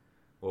 Roger.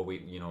 Well,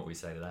 you know what we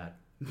say to that?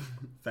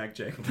 Fact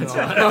check.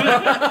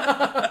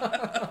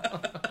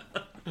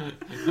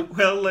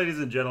 Well, ladies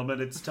and gentlemen,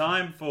 it's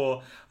time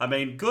for,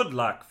 good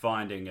luck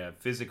finding a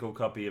physical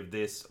copy of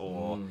this,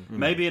 or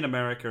maybe in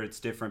America it's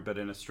different, but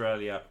in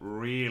Australia,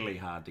 really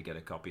hard to get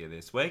a copy of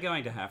this. We're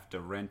going to have to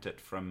rent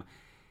it from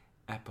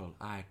Apple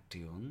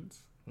iTunes.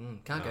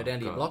 Can't go down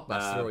to your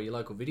Blockbuster or your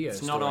local video It's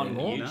store not on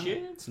anymore.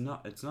 YouTube? No,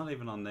 it's not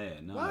even on there.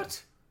 No.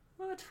 What?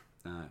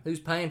 No. Who's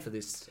paying for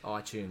this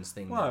iTunes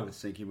thing? Well, I then? was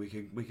thinking we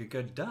could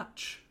go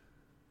Dutch.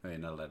 We're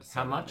not allowed to say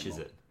How that much anymore.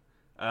 is it?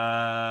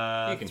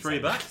 $3. You can say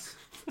that.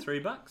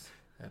 $3.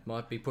 That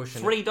might be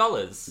pushing it.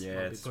 $3? Yeah,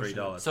 it's pushing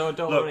 $3. So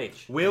 $1 Look,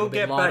 each. we'll bit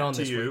get light back on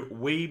to this you.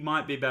 We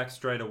might be back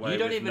straight away. You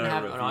don't with even no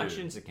have review. an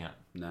iTunes account.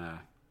 Nah,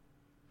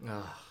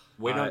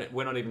 We're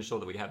not even sure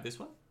that we have this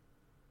one.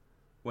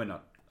 we're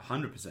not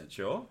 100%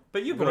 sure.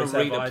 But you We're gonna boys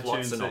have read a plot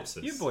iTunes.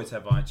 synopsis. You boys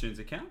have iTunes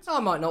accounts. I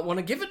might not want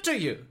to give it to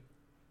you.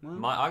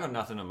 I got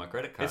nothing on my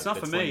credit card. It's not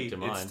for that's me. linked to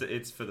mine.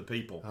 It's for the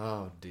people.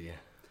 Oh dear.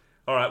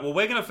 All right. Well,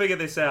 we're going to figure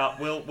this out.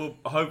 We'll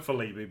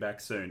hopefully be back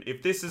soon.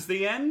 If this is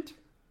the end,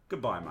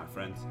 goodbye, my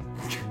friends.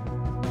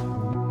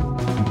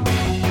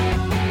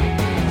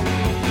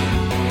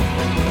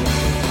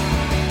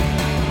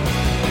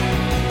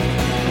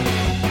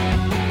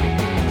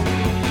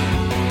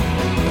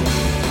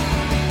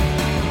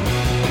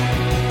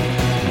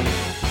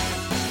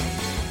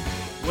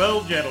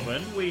 Well,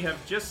 gentlemen, we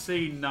have just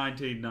seen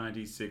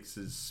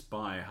 1996's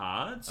Spy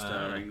Hard,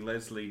 starring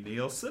Leslie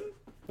Nielsen.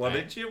 What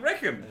did you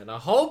reckon? And a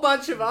whole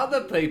bunch of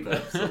other people.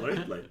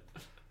 Absolutely.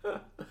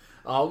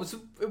 Oh,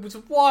 it was a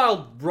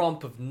wild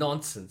romp of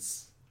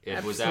nonsense.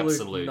 It was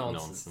absolute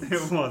nonsense.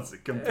 It was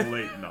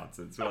complete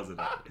nonsense,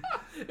 wasn't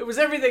it? It was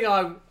everything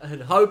I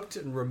had hoped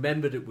and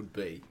remembered it would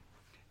be.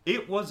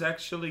 It was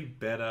actually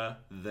better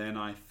than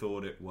I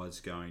thought it was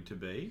going to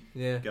be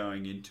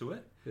going into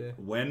it. Yeah.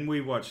 When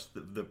we watched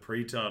the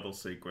pre-title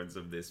sequence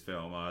of this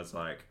film, I was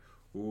like,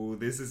 ooh,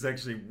 this is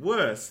actually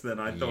worse than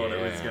I thought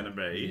it was going to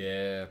be.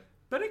 Yeah.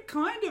 But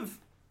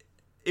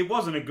it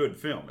wasn't a good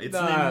film. It's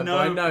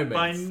No,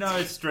 by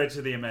no stretch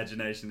of the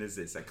imagination is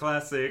this a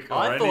classic or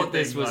I thought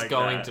this anything was like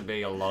going that. to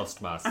be a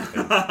lost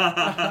masterpiece.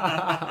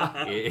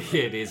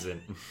 it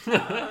isn't.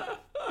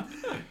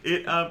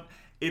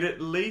 It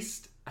at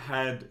least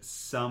had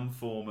some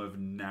form of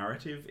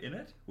narrative in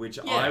it, which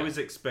Yeah. I was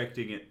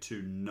expecting it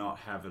to not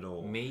have at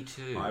all. Me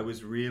too. I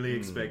was really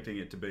expecting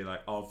it to be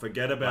like, oh,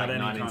 forget about like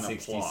any kind of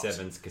plot.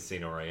 1967's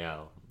Casino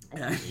Royale.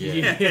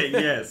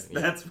 Yes,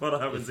 that's what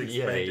I was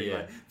Yeah, expecting. yeah.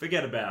 Like,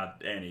 forget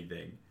about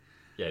anything.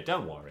 Yeah,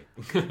 don't worry.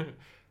 But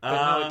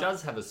no, it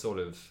does have a sort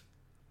of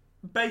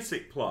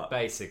Basic plot.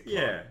 basic plot.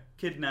 Yeah,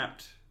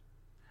 kidnapped.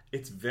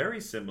 It's very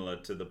similar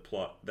to the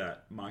plot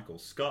that Michael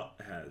Scott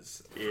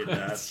has in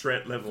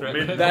Threat Level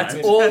Midnight. That's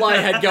all I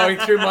had going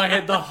through my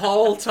head the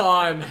whole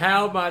time.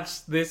 How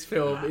much this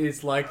film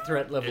is like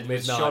Threat Level It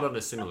was Midnight. shot on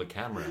a similar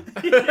camera.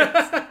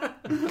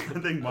 I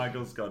think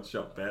Michael Scott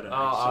shot better. Oh,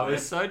 I actually.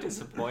 was so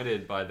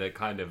disappointed by the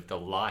kind of the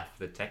life,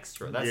 the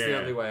texture. That's the Yeah.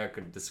 only way I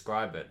could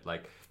describe it.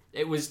 Like,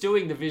 it was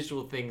doing the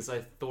visual things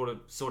I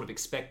sort of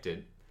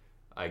expected,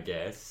 I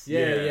guess.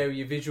 Yeah,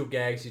 your visual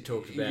gags you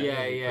talked about. Yeah,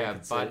 I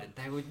could but see.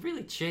 they were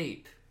really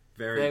cheap.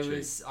 Very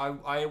cheap.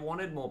 I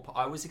wanted more.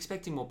 I was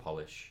expecting more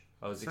polish.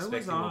 I was So expecting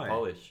was more I.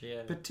 polish.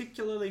 Yeah,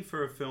 Particularly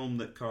for a film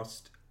that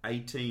cost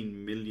 $18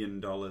 million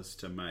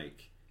to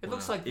make it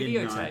looks like in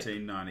videotape.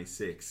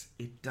 1996.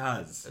 It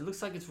does. It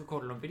looks like it's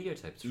recorded on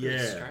videotape. It's really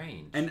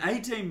strange. And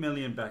 18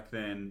 million back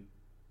then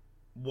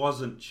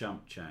wasn't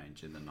chump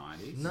change in the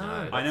 90s. No.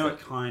 I know it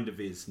kind of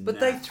is But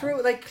now.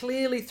 they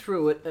clearly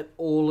threw it at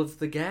all of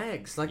the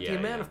gags. Like the Yeah,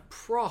 amount yeah. of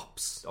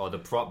props. Oh, the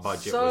prop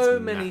budget was So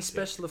many massive.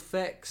 special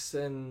effects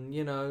and,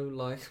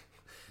 like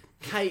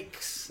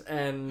cakes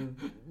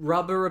and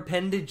rubber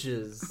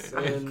appendages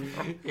and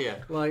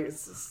Yeah. like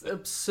it's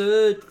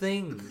absurd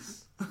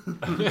things.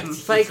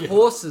 Fake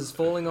horses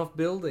falling off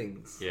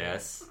buildings.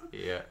 Yes.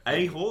 Yeah.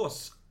 A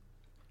horse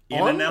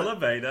in an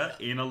elevator,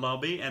 in a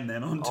lobby, and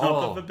then on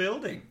top of a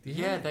building.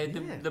 Yeah,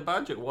 the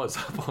budget was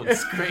up on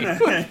screen.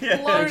 Blown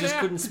They just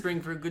out. couldn't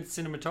spring for a good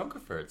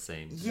cinematographer, it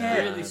seems. Yeah.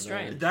 Really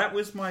strange. That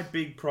was my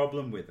big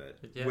problem with it,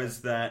 Yeah.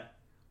 was that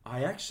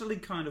I actually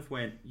kind of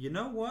went, you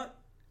know what?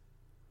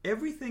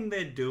 Everything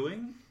they're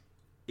doing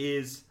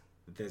is,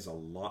 there's a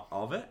lot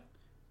of it,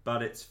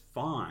 but it's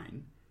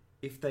fine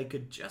if they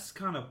could just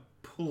kind of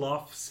pull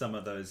off some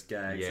of those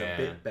gags Yeah. a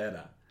bit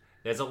better.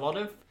 There's a lot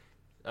of,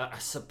 a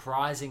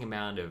surprising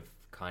amount of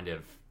kind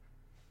of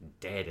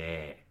dead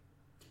air.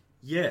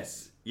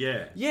 Yes,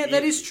 yeah. Yeah,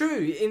 that is true.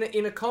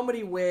 In a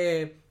comedy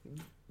where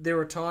there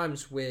are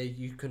times where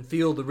you can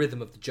feel the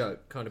rhythm of the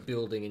joke kind of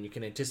building and you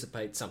can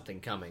anticipate something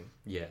coming.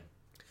 Yeah.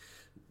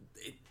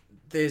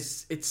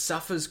 It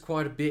suffers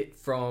quite a bit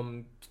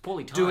from It's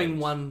poorly timed. doing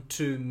one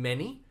too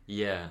many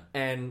Yeah.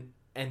 and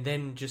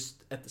then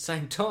just at the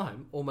same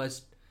time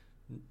almost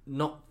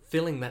not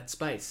filling that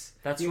space.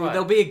 That's right.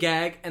 There'll be a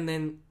gag and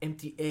then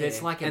empty air.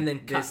 There's like a, and then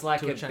cut there's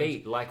like to a change.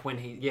 beat, like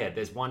when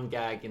there's one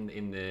gag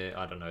in the,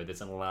 I don't know,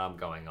 there's an alarm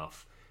going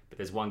off, but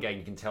there's one gag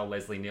you can tell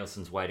Leslie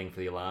Nielsen's waiting for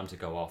the alarm to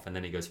go off, and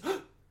then he goes,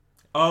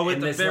 Oh, at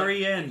And the there's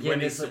very like- end, yeah, when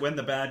there's like- when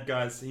the bad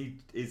guys, he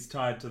is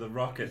tied to the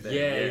rocket there.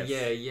 yeah,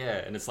 yes. yeah,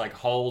 and it's like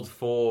hold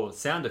for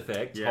sound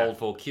effect, Yeah. hold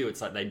for cue.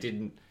 It's like they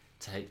didn't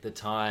take the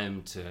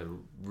time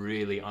to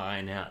really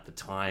iron out the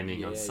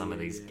timing on Yeah, some of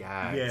yeah, these yeah.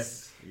 gags.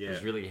 Yes, I yeah.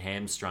 was really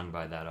hamstrung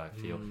by that, I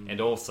feel. And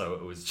also,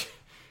 it was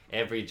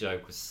every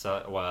joke was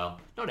so, well,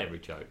 not every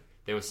joke.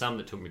 There were some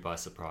that took me by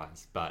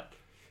surprise, but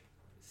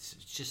it's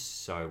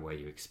just so where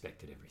you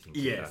expected everything to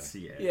Yes, go.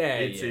 yeah. Yeah,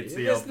 It's yeah.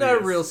 the There's no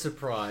obvious real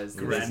surprise.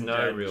 There's Granddad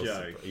no real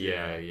joke.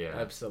 Yeah.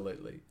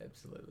 Absolutely.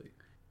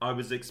 I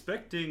was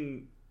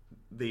expecting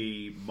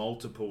the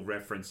multiple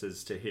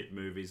references to hit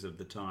movies of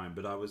the time,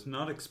 but I was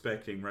not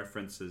expecting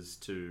references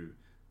to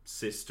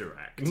Sister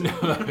Act.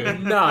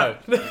 No.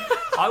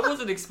 I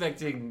wasn't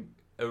expecting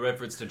a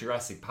reference to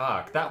Jurassic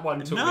Park. That one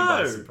took me No.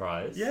 by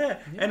surprise. Yeah,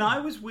 and I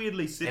was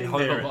weirdly sitting And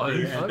Home there. Alone.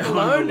 Yeah, Home Home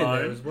Alone in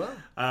Alone. there as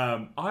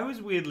well. I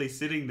was weirdly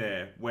sitting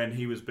there when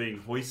he was being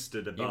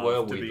hoisted above were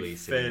to weirdly be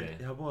sitting fed.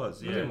 there. I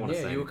was, I didn't yeah. want to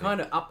Yeah, say you were anything.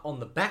 kind of up on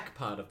the back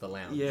part of the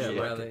lounge, Yeah,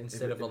 rather like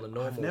instead of on the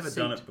normal I've never seat.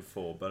 done it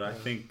before, but I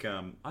think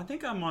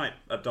I might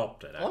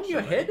adopt it. On your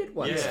actually. head at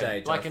one Yeah.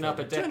 stage, like I an thought.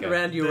 upper Turned decker.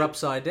 around, you were The-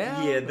 upside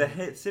down. Yeah, the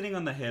head sitting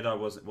on the head, I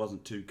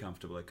wasn't too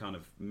comfortable. It kind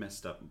of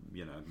messed up,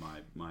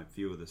 my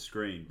view of the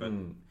screen. But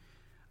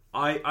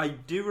I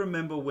do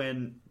remember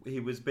when he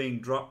was being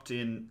dropped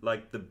in,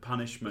 like the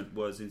punishment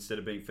was instead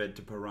of being fed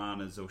to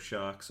piranhas or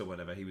sharks or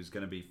whatever, he was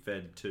going to be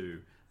fed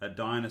to a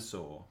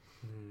dinosaur.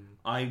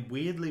 I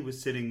weirdly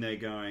was sitting there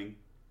going,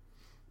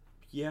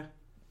 yeah,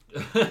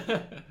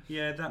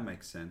 yeah, that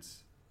makes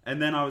sense.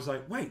 And then I was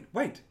like,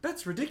 wait,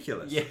 that's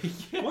ridiculous. Yeah.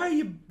 Why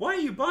are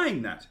you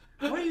buying that?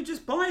 Why are you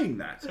just buying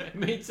that?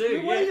 Me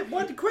too. Why, Yeah.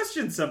 why to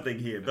question something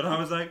here? But I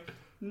was like,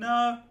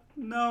 no,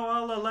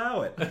 I'll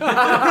allow it.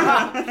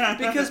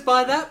 Because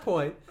by that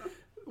point,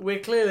 we're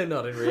clearly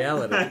not in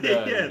reality.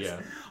 Yes.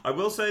 yeah. I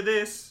will say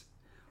this.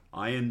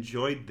 I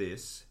enjoyed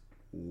this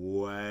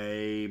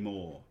way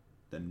more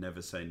than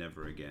Never Say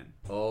Never Again.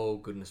 Oh,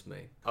 goodness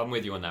me. I'm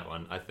with you on that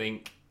one. I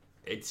think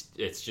it's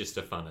just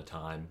a funner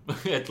time.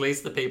 At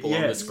least the people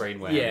on the Yes. screen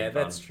were Yeah, having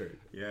fun. that's true.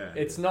 Yeah.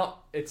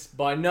 It's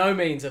by no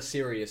means a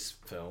serious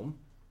film,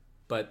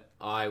 but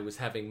I was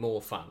having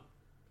more fun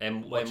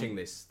And watching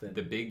this than...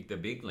 The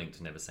big link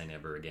to Never Say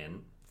Never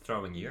Again,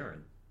 throwing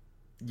urine.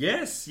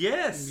 Yes.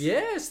 Yes,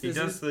 He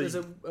there's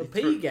a he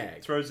pee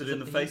gag. Throws it in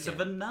the pee face gag.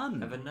 of a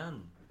nun. Have a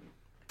nun.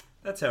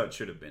 That's how it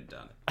should have been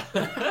done.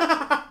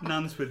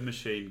 Nuns with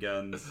machine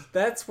guns.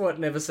 That's what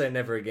Never Say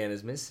Never Again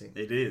is missing.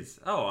 It is.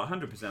 Oh,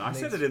 100%. I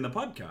said it in the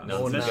podcast.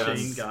 Nuns with Machine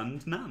guns.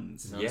 gunned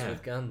nuns. Nuns Yeah.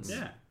 with guns.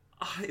 Yeah.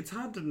 It's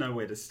hard to know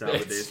where to start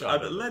with Let's this.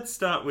 start with- Let's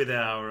start with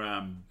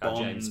our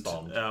James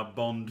Bond. Our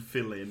Bond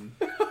fill-in.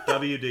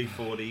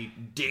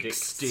 WD-40 Dick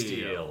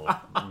Steele.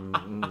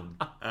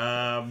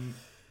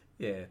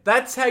 Yeah.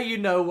 That's how you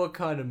know what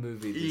kind of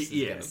movie this is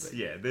Yes, going to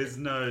be. yeah. There's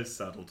no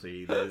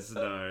subtlety. There's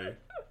no...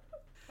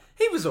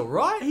 He was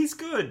alright. He's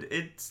good.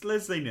 It's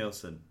Leslie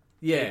Nielsen.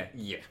 Yeah.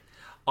 Yeah.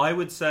 I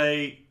would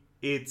say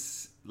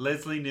it's...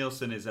 Leslie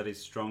Nielsen is at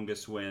his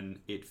strongest when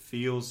it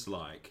feels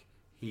like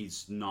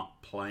he's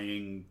not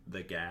playing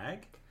the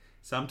gag.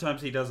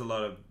 Sometimes he does a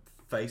lot of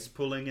face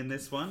pulling in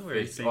this one, where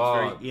he seems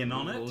very in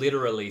on it.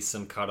 Literally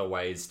some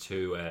cutaways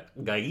to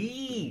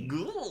Gaee.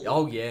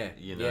 Oh, yeah.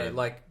 You know. Yeah,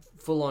 like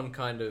full-on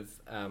kind of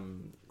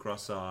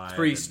Cross-eyed.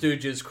 Three and-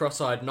 Stooges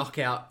cross-eyed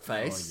knockout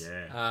face.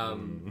 Oh,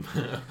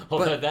 yeah.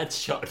 Although that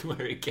shot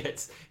where he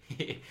gets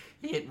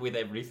hit with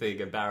everything,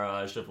 a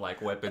barrage of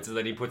like weapons, and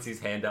then he puts his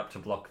hand up to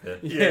block the.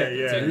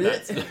 Yeah.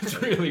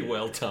 That's really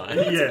well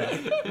timed.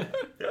 Yeah.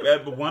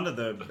 But one of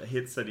the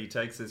hits that he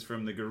takes is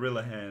from the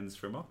gorilla hands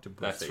from Octopussy.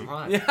 That's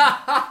right.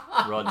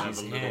 Have Roger's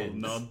a little hands.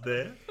 nod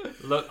there.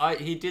 Look,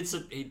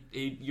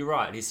 you're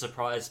right. He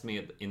surprised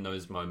me in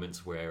those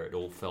moments where it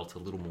all felt a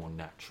little more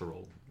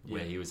natural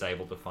where he was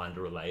able to find a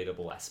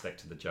relatable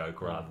aspect to the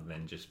joke rather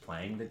than just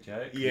playing the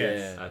joke.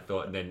 Yes. I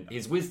thought, and then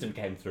his wisdom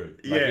came through.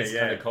 His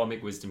kind of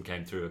comic wisdom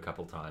came through a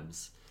couple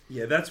times.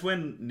 Yeah, that's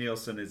when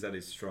Nielsen is at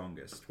his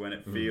strongest, when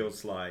it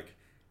feels like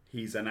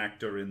he's an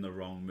actor in the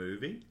wrong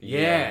movie.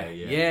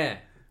 Yeah.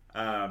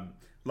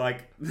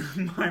 Like,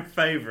 my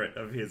favourite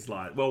of his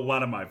lines, well,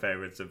 one of my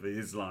favourites of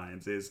his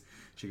lines is,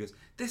 she goes,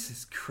 "This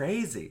is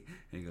crazy."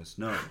 And he goes,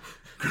 "No,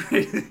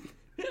 crazy."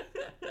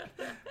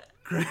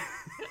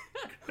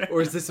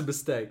 Or is this a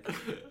mistake?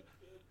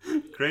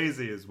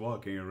 Crazy is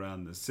walking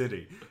around the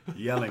city,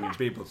 yelling in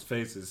people's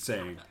faces,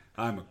 saying,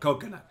 "I'm a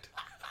coconut.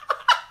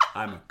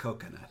 I'm a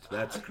coconut."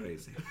 That's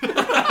crazy.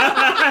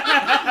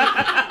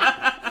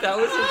 That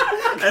was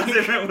As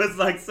if it was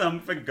like some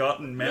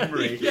forgotten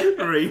memory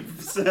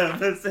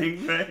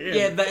resurfacing for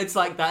him. it's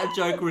like that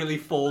joke really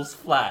falls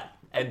flat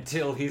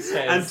until he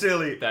says,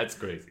 "That's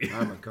crazy."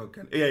 "I'm a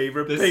coconut." Yeah, he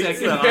repeats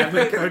second- that, "I'm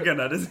a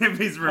coconut," as if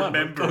he's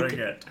remembering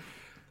it.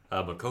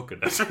 I'm a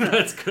coconut.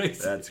 That's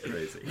crazy. That's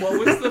crazy. What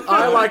was the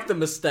I like the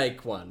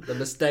mistake one. The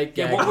mistake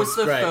gag. what was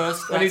the great.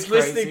 first? When he's That's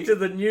listening crazy?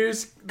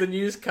 to the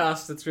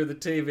newscaster through the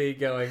TV,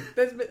 going,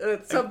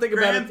 "There's something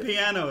about Grand it."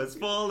 piano has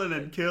fallen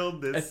and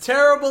killed A this.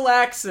 terrible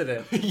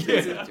accident.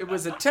 It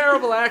was a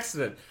terrible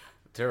accident.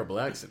 Terrible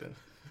accident.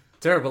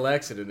 Terrible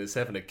accident is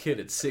having a kid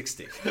at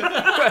 60.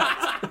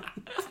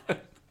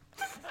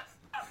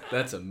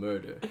 That's a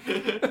murder.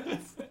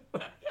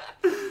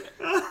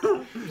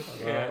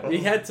 He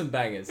had some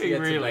bangers. He had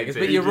some really bangers.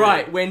 did. But He you're did.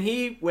 right. When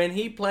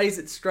he plays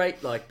it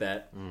straight like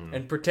that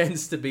and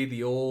pretends to be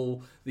the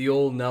all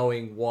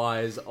knowing,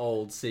 wise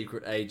old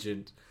secret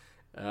agent,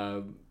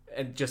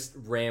 and just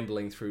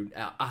rambling through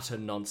our utter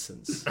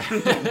nonsense,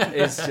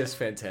 is just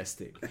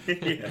fantastic.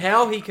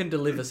 How he can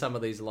deliver some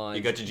of these lines.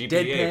 You got your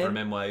GPA deadpan. from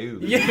NYU.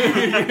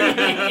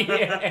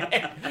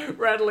 Yeah.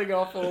 Rattling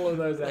off all of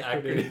those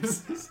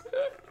acronyms.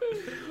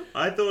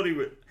 I thought he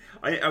would.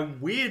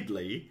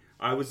 Weirdly,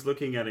 I was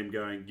looking at him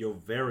going, "You're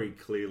very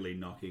clearly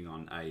knocking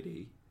on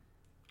 80,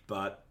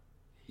 but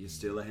you're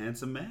still a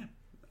handsome man."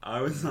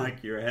 I was like,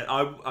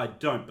 I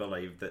don't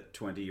believe that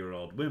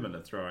 20-year-old women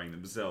are throwing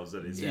themselves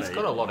at his feet. He's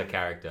got a lot of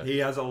character. He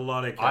has a lot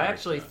of character. I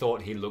actually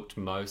thought he looked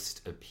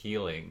most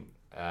appealing.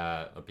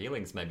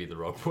 Appealing's maybe the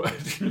wrong word.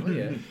 Yeah.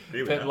 Here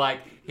we But are. like,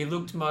 he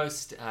looked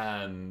most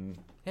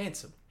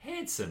Handsome.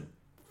 handsome.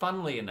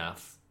 Funnily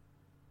enough,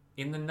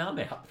 in the nun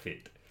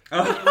outfit.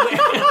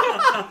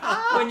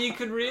 When you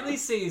could really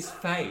see his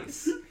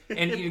face,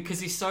 and because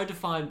he's so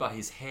defined by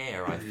his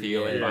hair, I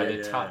feel, and by the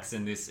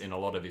tux in a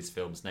lot of his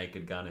films,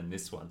 Naked Gun and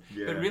this one.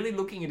 Yeah. But really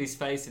looking at his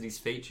face and his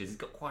features, he's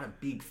got quite a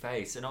big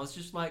face, and I was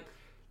just like,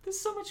 "There's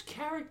so much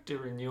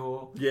character in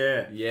your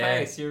Yeah.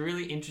 face. You're a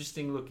really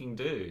interesting looking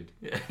dude."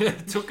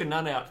 It took a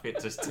nun outfit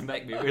just to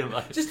make me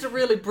realise. Just to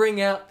really bring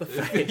out the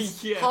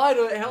face. Yeah.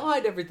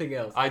 Hide everything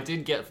else. I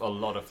did get a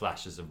lot of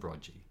flashes of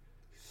Rogie.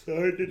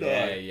 So did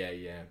I.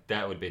 Yeah.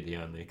 That would be the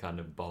only kind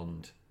of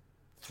Bond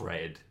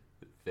thread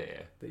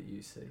there That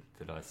you see.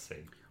 that I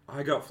see.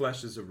 I got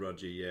flashes of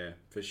Roger, yeah,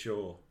 for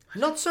sure.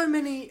 Not so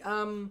many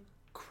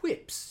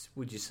quips,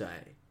 would you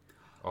say?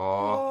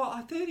 Oh,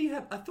 I thought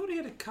he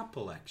had a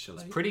couple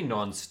actually. pretty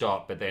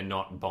non-stop, but they're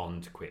not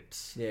Bond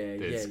quips. Yeah,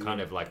 There's yeah, kind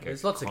yeah. of like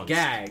There's lots of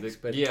gags,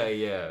 but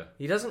yeah.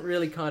 he doesn't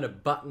really kind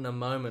of button a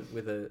moment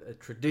with a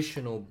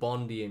traditional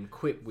Bondian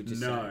quip, would you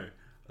say? No.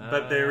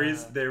 But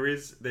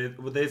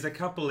there's a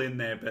couple in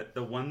there, but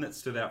the one that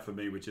stood out for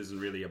me, which isn't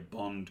really a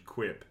Bond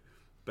quip,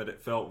 but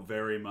it felt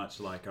very much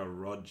like a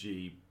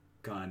Rogie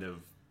kind of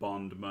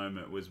Bond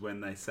moment, was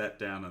when they sat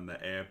down on the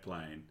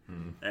airplane,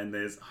 and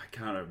I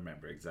can't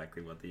remember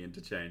exactly what the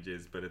interchange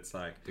is, but it's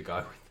like The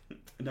guy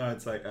no,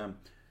 it's like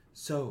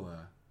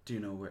do you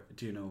know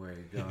where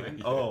you're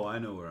going? Oh, I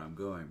know where I'm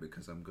going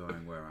because I'm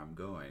going where I'm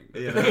going.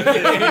 You know,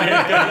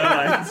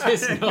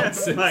 It's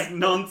nonsense. like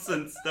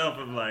nonsense stuff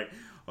of like,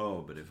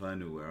 oh, but if I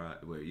knew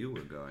where you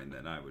were going,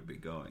 then I would be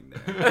going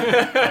there.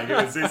 Like,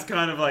 it was this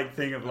kind of like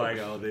thing of like,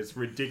 oh, this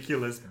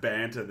ridiculous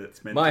banter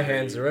that's meant. My to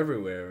hands be. are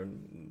everywhere,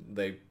 and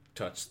they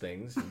touch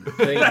things. And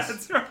things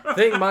That's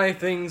right. my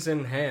things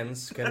and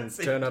hands can That's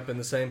it. turn up in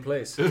the same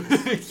place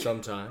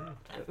sometime.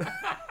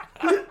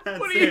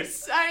 What are you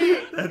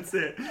saying? That's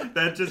it.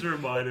 That just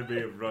reminded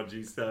me of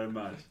Rogie so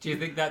much. Do you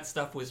think that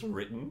stuff was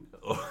written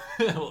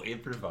or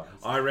improvised?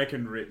 I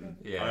reckon written.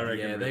 Yeah. I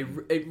reckon Yeah,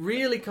 written. it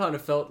really kind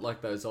of felt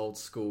like those old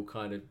school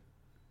kind of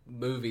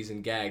movies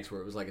and gags where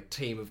it was like a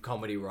team of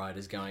comedy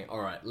writers going, "All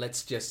right,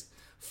 let's just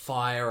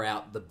fire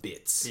out the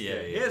bits." Yeah.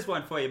 Here's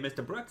one for you,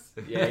 Mr. Brooks.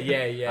 Yeah.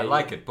 I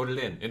like it. Put it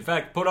in. In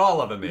fact, put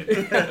all of them in.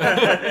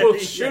 We'll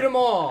shoot them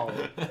all.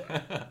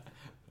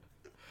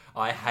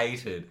 I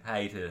hated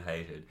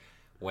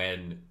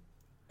when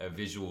a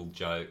visual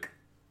joke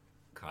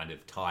kind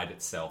of tied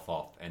itself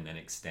off and then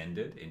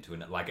extended into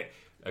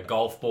a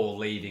golf ball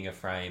leaving a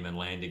frame and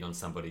landing on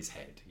somebody's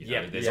head. You know,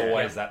 Yeah, there's yeah,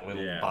 always that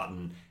little yeah.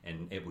 button,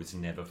 and it was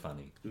never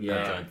funny.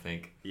 Yeah. I don't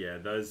think. Yeah,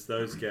 those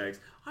gags.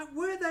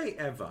 Were they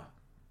ever?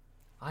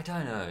 I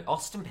don't know.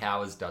 Austin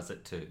Powers does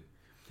it too.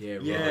 Yeah,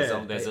 right.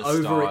 Yeah. There's They a style.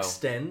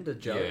 overextend a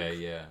joke.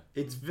 Yeah.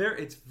 It's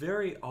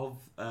very of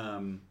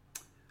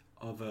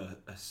a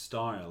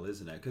style,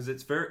 isn't it? Because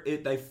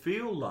they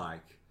feel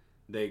like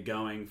they're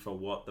going for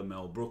what the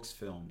Mel Brooks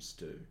films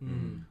do,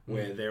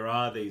 where there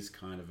are these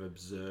kind of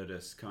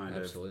absurdist kind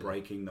Absolutely. of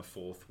breaking the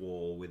fourth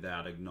wall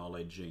without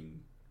acknowledging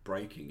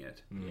breaking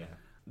it. Yeah.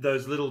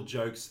 Those little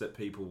jokes that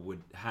people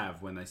would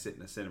have when they sit in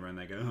the cinema and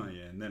they go, oh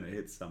yeah, and then it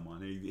hits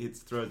someone. He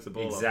throws the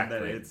ball off and then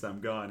Exactly. it hits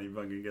some guy and he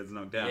fucking gets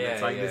knocked down. Yeah,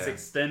 It's like yeah. this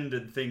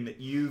extended thing that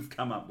you've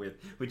come up with,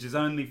 which is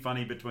only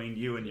funny between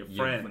you and your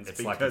friends It's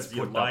because like it's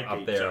you put like up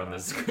each there other. on the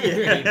screen.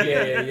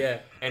 Yeah.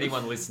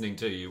 Anyone listening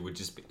to you would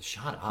just be,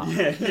 shut up.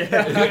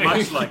 Yeah,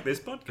 much like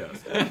this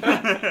podcast.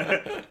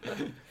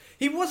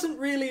 He wasn't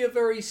really a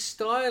very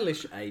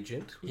stylish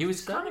agent. He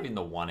was kind of in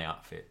the one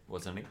outfit,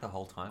 wasn't he, the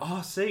whole time?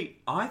 Oh, see,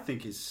 I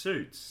think his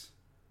suits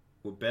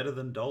were better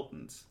than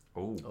Dalton's.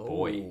 Oh,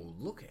 boy. Oh,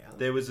 look out.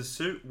 There was a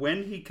suit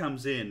when he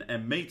comes in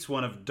and meets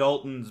one of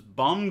Dalton's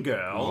Bond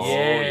girls,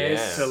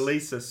 Yes.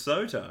 Talisa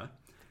Sota.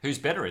 Who's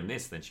better in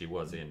this than she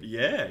was in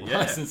Yeah.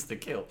 License to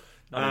Kill?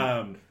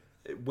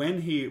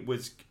 When he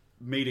was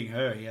meeting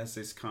her, he has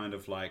this kind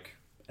of like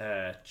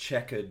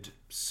checkered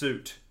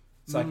suit.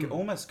 It's like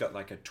almost got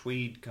like a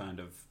tweed kind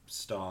of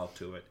style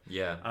to it.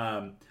 Yeah.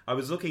 I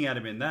was looking at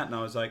him in that and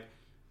I was like,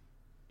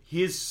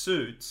 his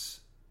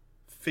suits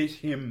fit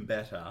him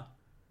better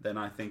than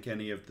I think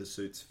any of the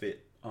suits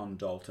fit on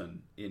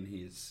Dalton in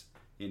his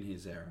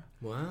era.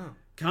 Wow.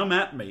 Come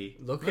at me,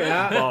 Look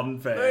out.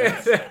 Bond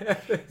fans.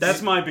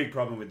 That's my big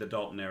problem with the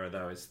Dalton era,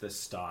 though, is the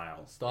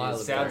style. Style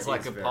It is sounds very-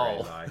 like a Very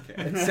poll. like it.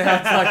 It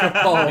sounds like a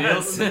poll.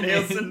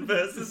 Nielsen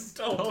versus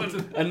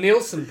Dalton. A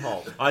Nielsen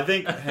poll. I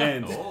think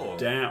hands Oh.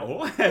 down.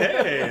 Oh,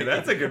 hey,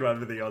 that's a good one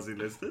for the Aussie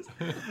listeners.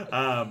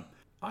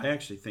 I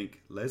actually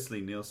think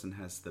Leslie Nielsen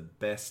has the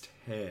best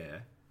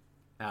hair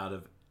out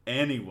of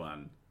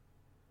anyone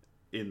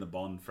in the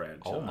Bond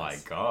franchise. Oh my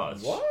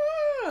gosh. What?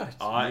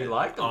 You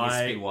like the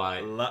wispy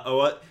white.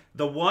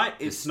 The white,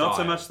 it's not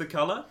so style. much the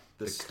colour,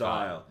 the The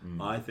style.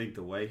 cut. I think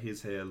the way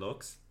his hair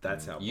looks,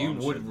 that's how You Bond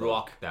would should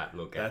rock look. that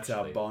look, That's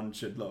actually. how Bond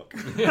should look.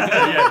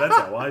 Yeah, that's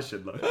how I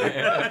should look.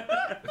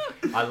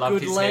 I loved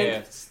Good his length,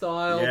 hair.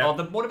 style. Yeah.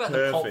 Oh, what about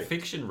the Pulp Perfect.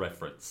 Fiction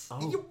reference?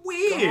 Oh,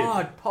 Weird.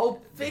 God,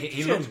 Pulp He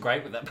Fiction. looked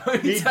great with that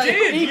ponytail. He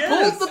did. He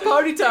Yes. pulled the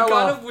ponytail Kind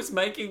off. of was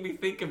making me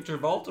think of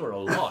Travolta a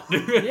lot.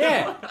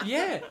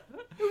 Yeah.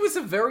 It was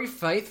a very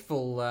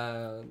faithful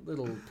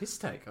little piss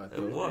take, I thought.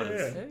 It was.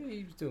 Yeah,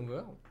 he was doing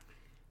well.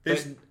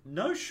 There's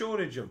no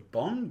shortage of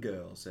Bond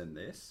girls in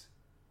this.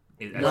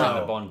 As No. in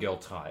the Bond girl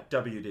type.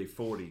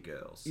 WD-40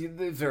 girls. Yeah,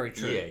 they're very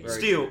true. Yeah,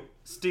 very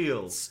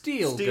Steals.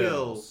 Steel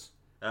girls.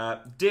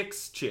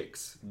 Dick's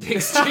chicks.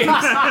 Dick's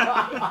chicks.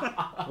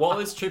 What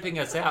was tripping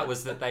us out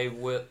was that they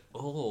were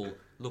all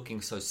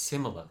looking so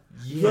similar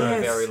for a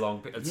Yes. very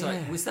long period. It's Yeah.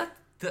 like, was that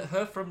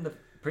her from the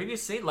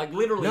previous scene? Like,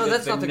 literally, No,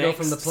 that's not the girl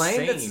from the next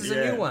plane. That's scene. is a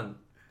Yeah. new one.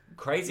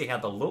 Crazy how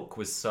the look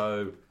was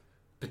so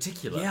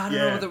particular. Yeah, I don't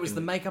Yeah. know whether it was the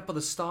makeup or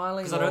the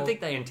styling. Because I don't or-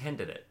 think they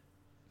intended it.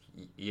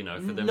 You know,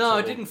 for them No, to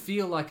it didn't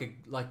feel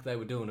like they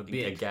were doing a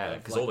bit. a gag. of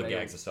Because like all the they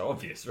gags were- are so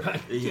obvious,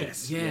 right?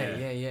 Yes.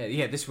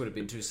 Yeah. This would have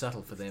been too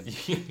subtle for them.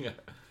 Yeah.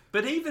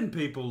 But even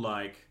people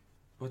like,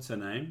 what's her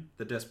name?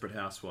 The Desperate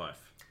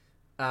Housewife.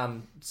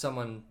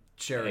 Someone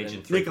Sheridan.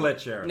 Agent 3.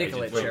 Nicolette Sheridan.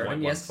 Nicolette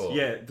Sheridan, yes. 3.14.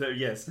 Yeah,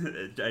 yes,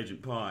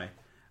 Agent Pie.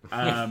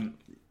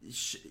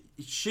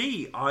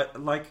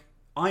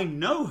 I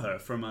know her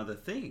from other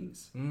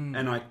things,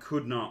 and I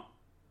could not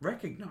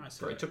recognize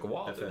her. It took a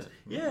while, at didn't first.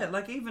 it? Yeah,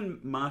 like even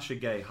Marcia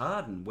Gay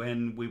Harden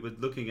when we were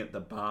looking at the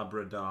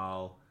Barbara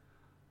doll,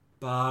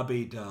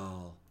 Barbie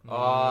doll. Oh,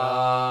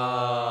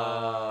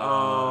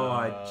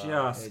 I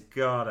just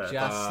got it.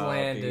 Just Barbie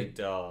landed.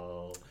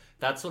 doll.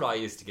 That's what I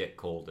used to get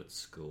called at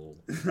school.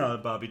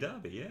 Barbie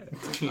Darby, yeah.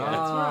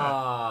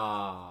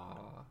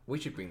 We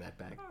should bring that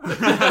back.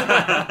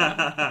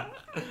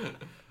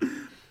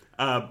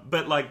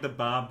 But like the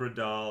Barbara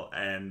doll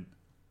and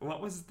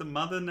what was the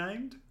mother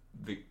named?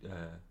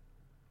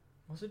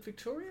 Was it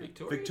Victoria?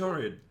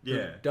 Victoria,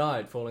 yeah.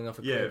 Died falling off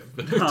a Yeah.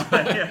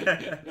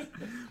 cliff.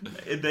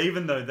 And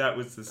even though that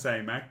was the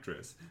same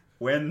actress,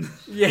 when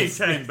Yes.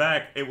 he came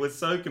back, it was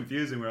so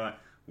confusing. We're like,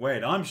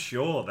 wait, I'm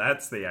sure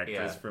that's the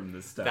actress Yeah. from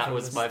the start. That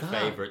was the my start.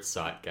 favourite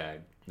sight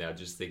gag. Now,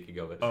 just thinking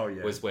of it. Oh,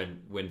 yeah. Was when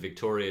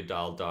Victoria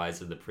Dahl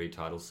dies in the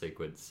pre-title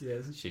sequence.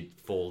 Yes. She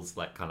falls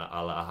like kind of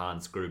a la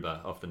Hans Gruber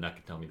off the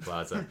Nakatomi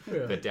Plaza,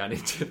 Yeah. but down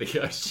into the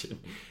ocean.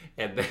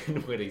 And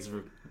then when he's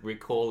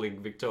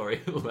recalling Victoria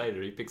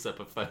later, he picks up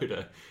a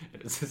photo,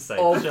 and it's the same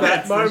Oh, shot.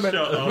 that the moment.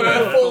 shot of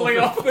Her her. falling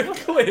off the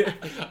cliff.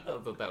 I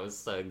thought that was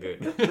so good.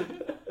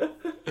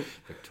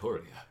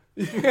 Victoria.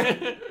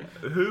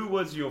 Who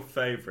was your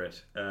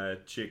favourite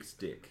chick's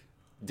dick?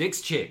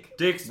 Dick's chick.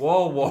 Dick's.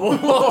 Whoa, whoa,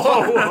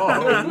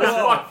 Whoa.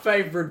 My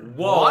favourite.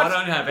 whoa! I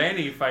don't have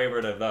any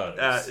favourite of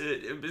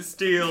those.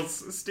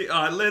 Steals.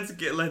 Let's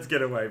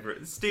get away from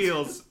it.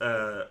 Steals.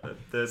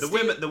 The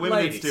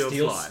women in Steel's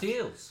life.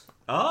 Steals.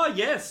 Oh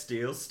yes,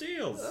 Steals.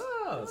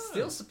 Oh,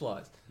 steel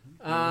supplies.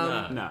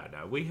 No.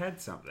 No, we had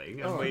something,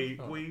 and Oh, we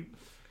oh. we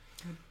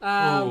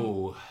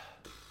Ooh.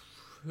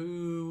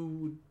 Who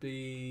would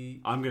be...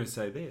 I'm going to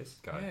say this.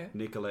 Go. Yeah.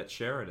 Nicolette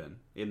Sheridan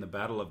in the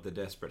Battle of the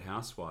Desperate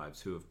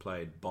Housewives, who have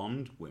played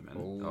Bond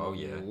women. Oh,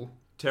 yeah.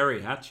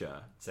 Terry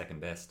Hatcher,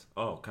 Second best.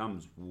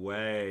 comes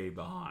way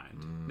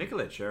behind.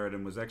 Nicolette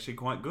Sheridan was actually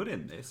quite good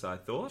in this, I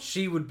thought.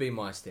 She would be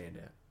my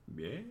standout.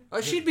 Yeah.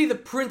 Oh, she'd be the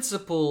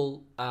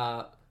principal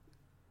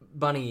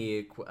bunny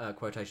ear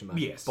quotation mark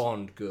Yes.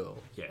 Bond girl.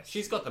 Yes.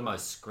 She's got the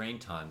most screen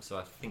time, so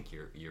I think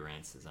your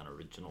answer's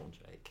unoriginal,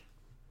 Jake.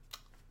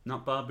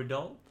 Not Barbara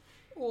Doll?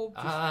 Or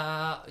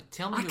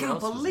Tell me I who can't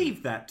else was in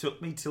believe that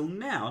took me till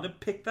now to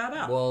pick that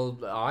up. well,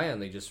 I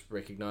only just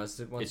recognised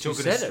it it. once It took you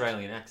an said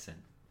Australian accent.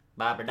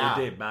 Barbara It Doll.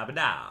 did, Barbara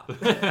Doll.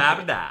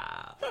 Barbara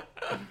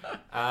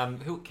Doll.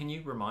 Who can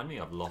you remind me?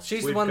 I've lost.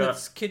 She's We've the one got-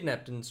 that's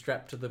kidnapped and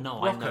strapped to the No,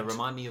 I rocket. know.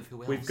 Remind me of who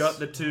else. We've got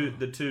the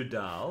two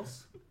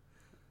dolls.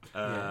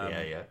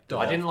 yeah. Doll.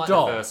 I didn't like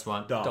Doll. the first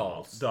one.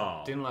 Dolls.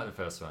 Doll. Didn't like the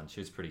first one.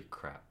 She was pretty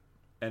crap.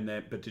 And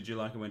then, but did you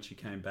like it when she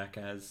came back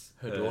as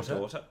Her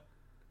daughter?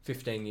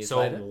 15 years So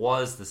later. it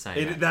was the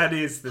same. actor. That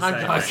is the same.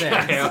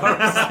 100%. Okay, all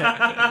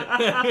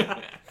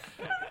right.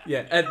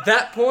 Yeah, at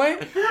that point,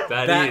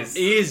 that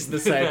is the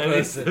same That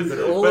is person. the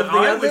But all But of the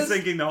I others... was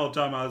thinking the whole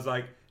time, I was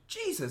like,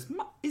 Jesus,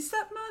 is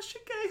that Marcia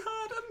Gay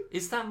Harden?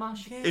 Is that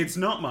Marcia Gay? It's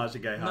not Marcia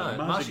Gay Harden.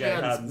 No, Marcia Marcia Gay Gay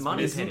Harden's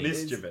Harden's Moneypenny.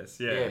 mischievous.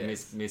 Yeah. Yeah,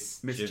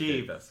 mischievous.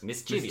 Mischievous.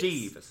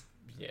 Mischievous.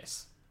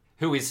 Yes.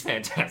 Who is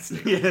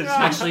fantastic. Yeah, she's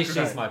Actually, she's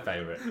great. my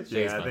favourite. She's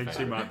Yeah, I my think she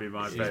favourite. might be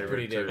my She's favourite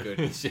pretty damn too.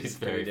 good. She's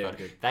very damn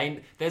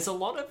funny. There's a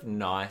lot of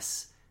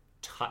nice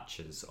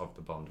touches of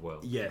the Bond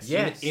world. Yes.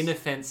 Yes.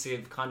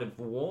 Inoffensive, kind of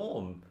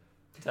warm.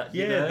 You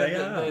Yeah, know, they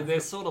are. They're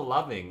sort of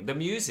loving. The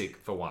music,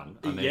 for one.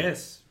 I mean,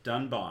 Yes,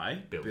 done by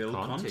Bill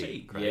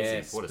Conti. Crazy.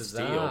 Yes, What a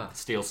bizarre.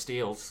 steal.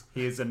 Steals.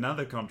 Here's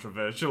another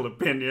controversial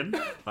opinion.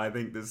 I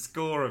think the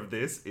score of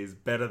this is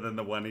better than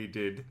the one he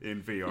did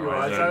in VR. You're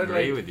right. I Totally.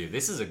 agree with you.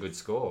 This is a good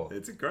score.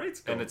 It's a great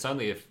score. And it's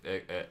only a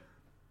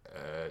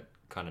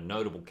kind of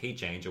notable key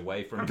change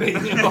away from being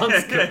a Bond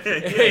score.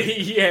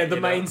 Yeah, the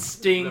You main know,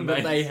 sting the that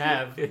main- they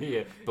have.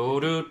 Yeah.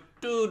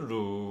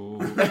 Boo-doo-doo-doo.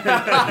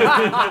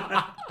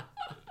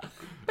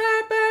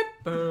 Bap, bap,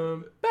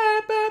 boom,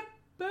 bap, bap,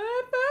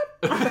 bap,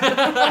 bap.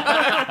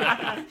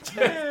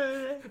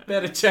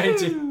 Better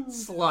change it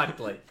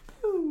slightly.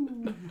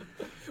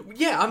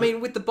 Yeah, I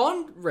mean, with the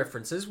Bond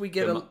references, we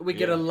get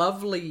a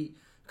lovely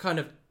kind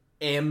of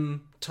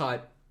M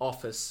type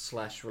office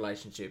 /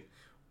 relationship.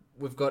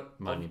 We've got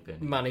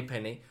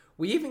Moneypenny.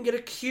 We even get a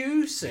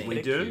Q scene.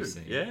 We do.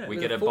 Yeah. We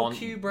With get a a full Bond.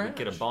 Q We branch.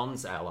 get a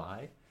Bond's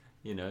ally.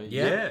 You know.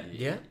 Yeah.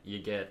 You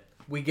get.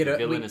 We get a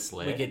villainous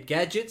we lair. get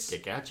gadgets.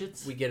 Get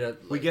gadgets. We get a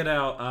We get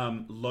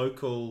our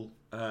local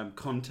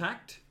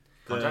contact.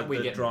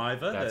 The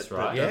driver That's that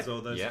right. does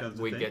all those kinds of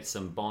we things. get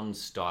some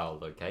Bond-style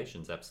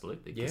locations,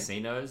 absolutely. Yeah.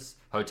 Casinos,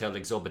 Hotel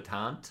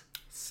Exorbitant.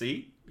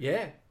 See?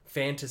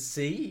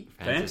 fantasy.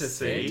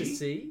 Fantasy.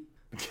 Fantasy.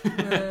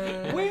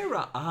 Where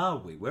are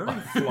we? We're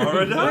in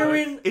Florida. We're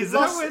in Is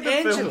Los that where the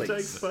Angeles. film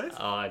takes place?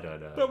 I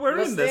don't know. But we're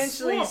Los in the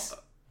Angeles.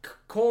 swamp.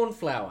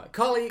 Cornflower.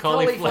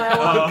 Cauliflower.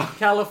 Cauliflower.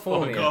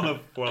 California.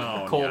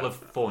 California.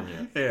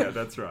 California. Yeah,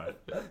 that's right.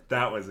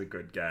 That was a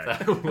good game.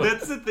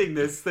 That's the thing.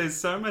 There's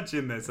so much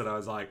in this that I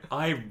was like,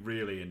 I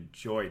really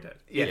enjoyed it.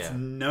 It's Yeah.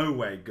 no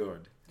way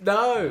good.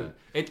 No.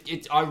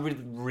 I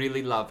would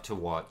really love to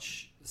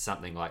watch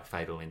something like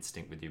Fatal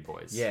Instinct with you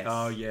boys. Yes.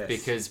 Oh yes.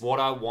 Because what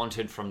I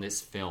wanted from this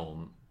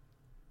film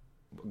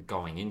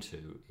going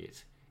into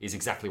it is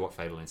exactly what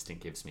Fatal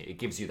Instinct gives me. It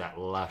gives you that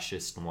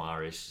luscious,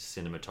 noirish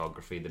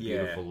cinematography, the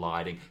beautiful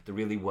lighting, the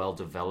really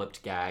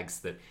well-developed gags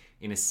that,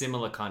 in a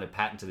similar kind of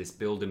pattern to this,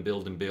 build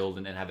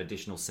and have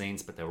additional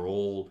scenes, but they're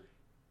all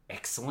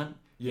excellent.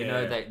 You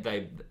know,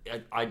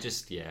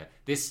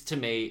 this to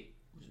me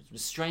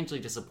was strangely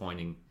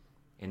disappointing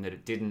in that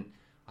it didn't.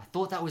 I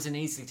thought that was an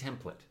easy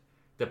template.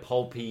 The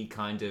pulpy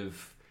kind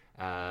of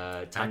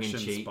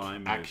tongue-in-cheek spy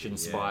movie, action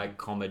spy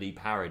comedy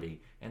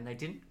parody, and they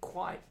didn't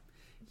quite.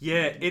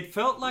 Yeah, it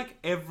felt like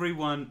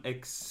everyone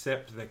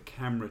except the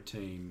camera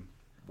team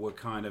were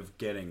kind of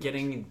getting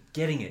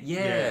it.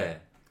 Yeah.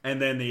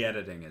 And then the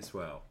editing as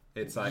well.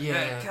 It's like,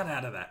 Yeah. cut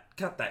out of that.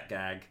 Cut that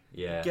gag.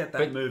 Yeah. Get that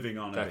But moving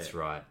on a bit. That's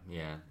right.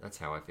 Yeah, that's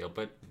how I feel.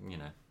 But, you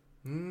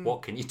know,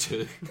 what can you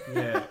do?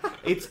 Yeah.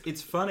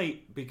 It's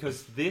funny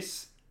because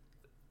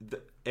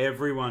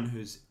everyone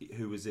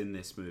who was in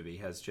this movie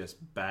has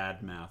just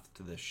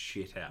bad-mouthed the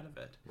shit out of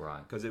it.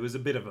 Right. Because it was a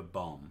bit of a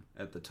bomb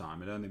at the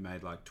time. It only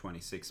made like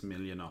 26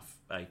 million off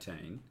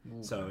 18.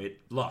 So it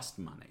lost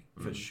money,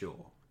 for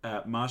sure.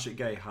 Marcia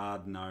Gay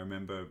Harden, I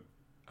remember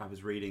I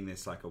was reading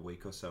this like a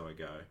week or so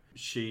ago.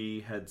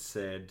 She had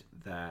said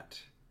that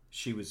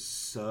she was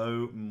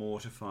so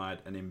mortified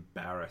and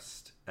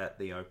embarrassed at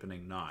the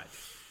opening night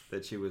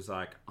that she was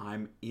like,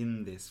 I'm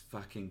in this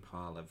fucking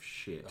pile of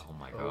shit. Oh,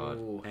 my God.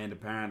 Oh. And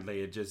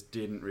apparently it just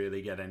didn't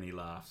really get any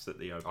laughs at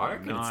the opening I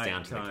reckon it's night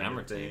down to the kind of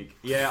camera thing. team.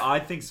 Yeah, I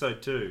think so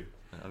too.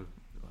 I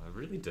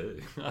really do.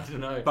 I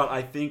don't know. But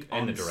I think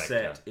And on the director.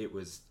 set it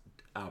was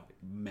a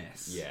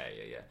mess. Yeah.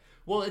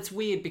 Well, it's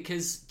weird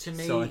because to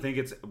me, So I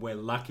think we're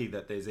lucky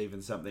that there's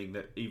even something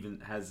that even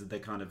has the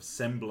kind of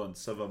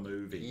semblance of a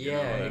movie. You know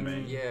what I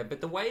mean? yeah.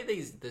 But the way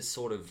the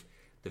sort of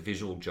the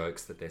visual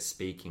jokes that they're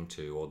speaking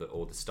to,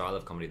 or the style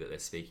of comedy that they're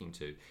speaking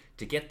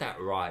to get that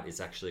right is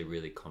actually a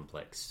really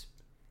complex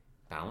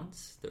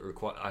balance that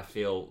require. I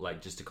feel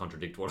like, just to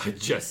contradict what I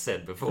just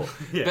said before,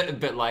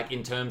 but like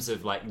in terms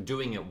of like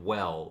doing it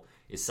well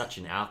is such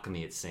an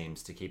alchemy, it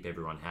seems, to keep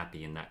everyone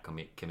happy in that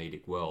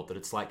comedic world, that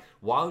it's like,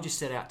 why would you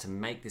set out to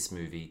make this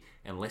movie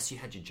unless you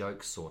had your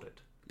jokes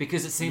sorted?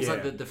 Because it seems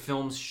like the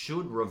films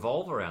should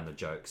revolve around the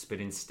jokes, but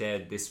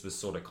instead this was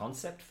sort of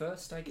concept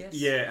first, I guess.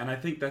 Yeah, and I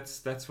think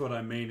that's what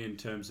I mean in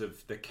terms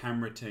of the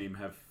camera team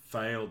have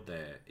failed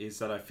there, is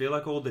that I feel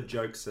like all the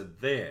jokes are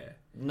there.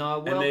 No,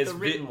 well, the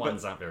written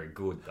ones aren't very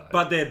good, though.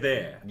 But they're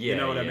there. Yeah, you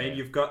know what I yeah. mean?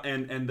 You've got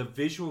and the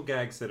visual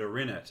gags that are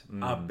in it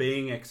are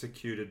being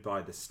executed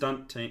by the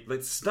stunt team.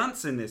 Like,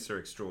 stunts in this are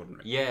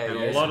extraordinary. Yeah, and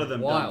yeah. a lot of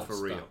them done Wild for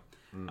stuff.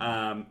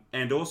 real.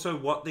 And also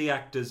what the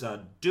actors are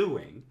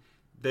doing.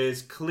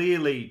 There's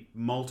clearly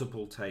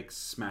multiple takes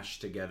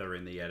smashed together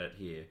in the edit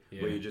here,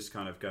 where you just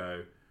kind of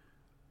go,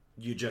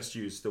 you just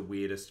use the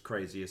weirdest,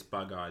 craziest,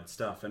 bug-eyed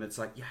stuff, and it's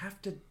like you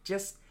have to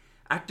just.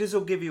 Actors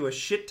will give you a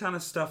shit ton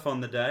of stuff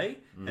on the day,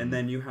 and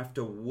then you have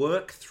to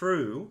work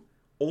through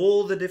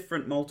all the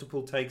different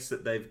multiple takes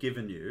that they've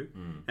given you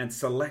and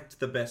select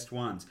the best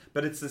ones.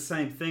 But it's the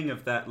same thing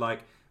of that,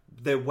 like,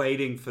 they're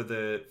waiting for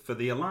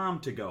the alarm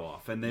to go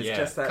off, and there's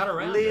just that cut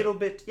around little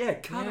it.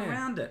 bit, cut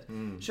around it.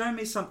 Show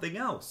me something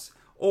else,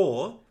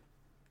 or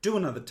do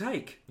another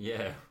take.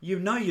 Yeah. You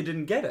know you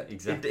didn't get it.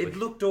 Exactly. It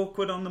looked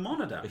awkward on the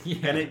monitor,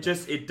 Yeah. and it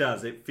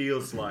does. It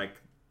feels like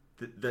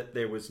that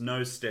there was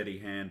no steady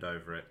hand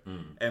over it.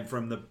 And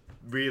from the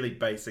really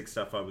basic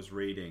stuff I was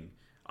reading,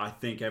 I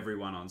think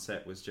everyone on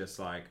set was just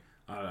like,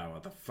 I don't know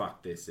what the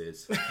fuck this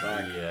is.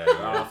 Like,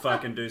 I'll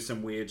fucking do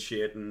some weird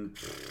shit and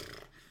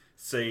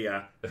see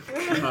ya.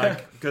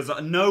 Because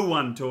no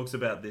one talks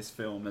about this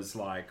film as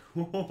like,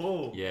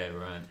 Yeah,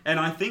 right.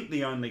 And I think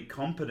the only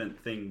competent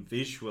thing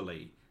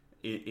visually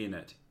in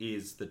it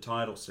is the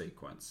title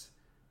sequence.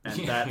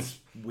 And that's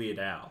Weird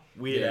Al.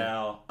 Weird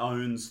Al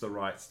owns the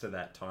rights to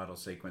that title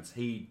sequence.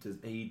 He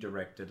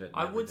directed it.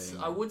 I would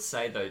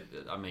say though.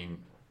 I mean,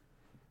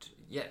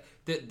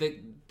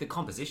 the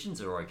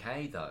compositions are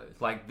okay though.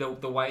 Like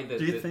the way that.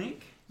 Do you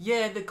think?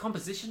 Yeah, the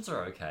compositions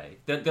are okay.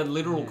 The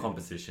literal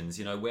compositions,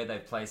 you know, where they're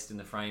placed in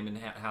the frame and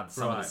how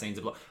some of the scenes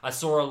are. I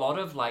saw a lot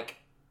of like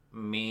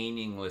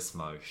meaningless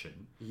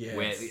motion,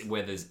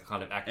 where there's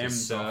kind of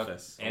actors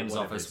M's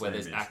office, where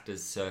there's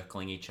actors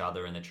circling each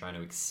other and they're trying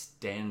to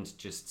extend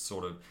just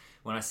sort of.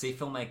 When I see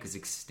filmmakers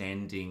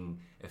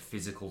extending a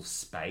physical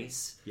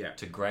space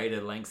to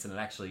greater lengths than it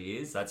actually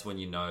is, that's when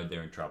you know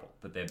they're in trouble.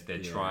 That they're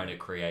trying to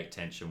create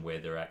tension where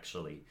there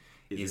actually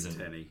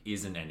isn't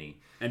any,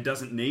 and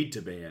doesn't need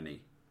to be any.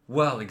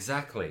 Well,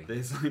 exactly.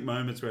 There's like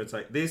moments where it's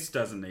like, this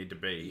doesn't need to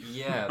be.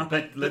 Yeah,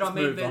 but I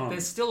mean,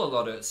 there's still a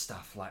lot of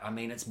stuff. Like, I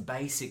mean, it's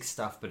basic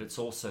stuff, but it's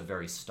also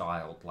very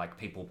styled. Like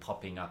people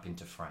popping up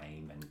into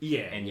frame and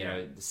you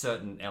know,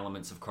 certain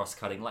elements of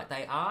cross-cutting. Like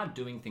they are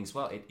doing things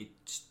well.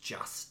 It's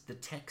just the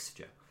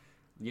texture.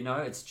 You know,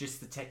 it's just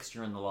the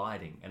texture and the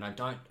lighting. And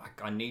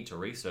I need to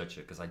research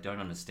it because I don't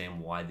understand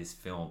why this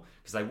film,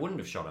 because they wouldn't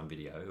have shot on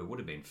video, it would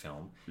have been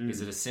film. Is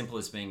it as simple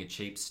as being a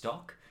cheap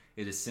stock?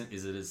 Is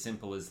it as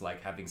simple as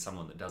like having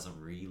someone that doesn't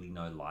really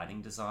know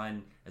lighting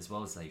design as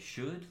well as they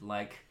should?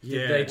 Like,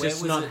 did they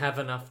just not have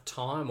enough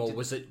time, or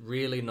was it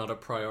really not a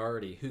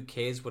priority? Who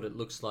cares what it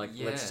looks like?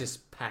 Yeah. Let's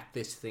just pack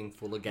this thing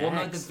full of gags. Well,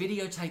 no, the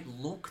videotape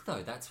look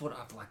though. That's what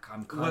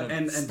I'm kind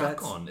of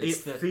stuck on. It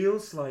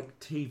feels like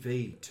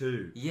TV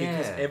too. Yeah,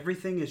 because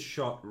everything is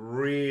shot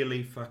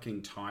really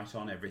fucking tight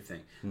on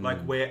everything.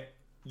 Like where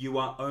you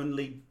are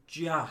only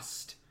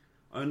just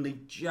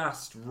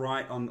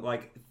right on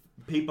like.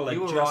 People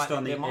are just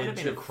on the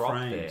edge of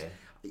frames.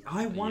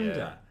 I wonder.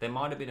 Yeah, there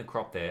might have been a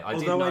crop there. I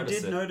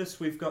did notice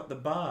we've got the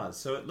bars,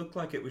 so it looked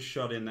like it was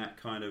shot in that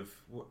kind of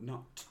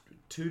not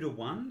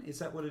 2:1. Is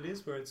that what it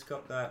is? Where it's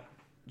got the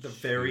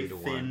very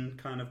thin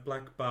kind of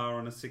black bar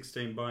on a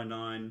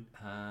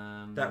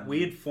 16:9. That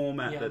weird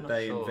format that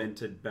they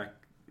invented back.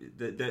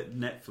 That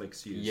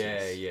Netflix uses.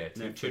 Yeah.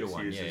 Netflix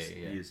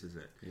 2:1. Uses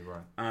it.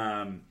 You're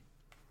right.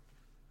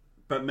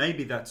 But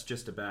maybe that's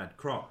just a bad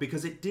crop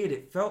because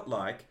it felt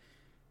like.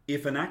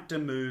 If an actor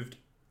moved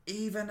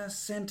even a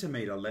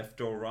centimetre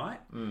left or right,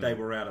 they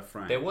were out of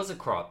frame. There was a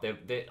crop.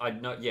 I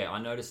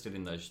noticed it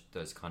in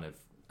those kind of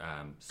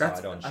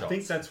side-on shots. I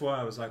think that's why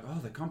I was like,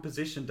 the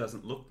composition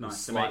doesn't look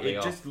nice to me.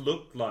 It just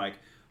looked like,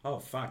 oh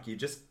fuck, you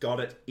just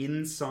got it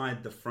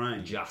inside the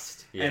frame.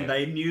 And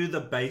they knew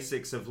the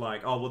basics of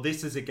like,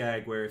 this is a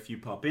gag where if you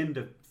pop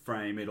into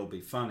frame, it'll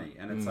be funny.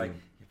 And it's like,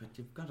 but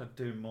you've got to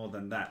do more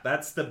than that.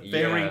 That's the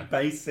very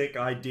basic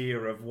idea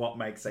of what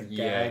makes a gag.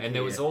 Yeah, and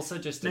there was also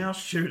just now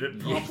shoot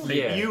it properly.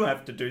 Yeah. You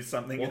have to do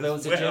something. Well, there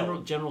was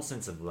a general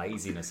sense of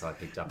laziness I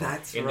picked up.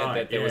 That's on.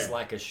 right. There was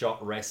like a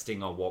shot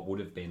resting on what would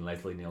have been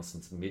Leslie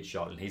Nielsen's mid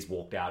shot, and he's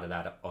walked out of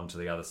that onto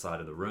the other side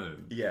of the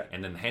room. Yeah,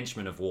 and then the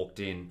henchmen have walked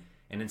in.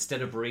 and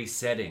instead of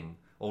resetting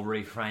or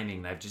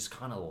reframing, they've just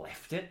kind of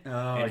left it Oh,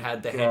 and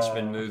had the God.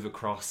 henchman move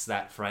across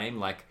that frame,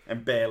 like,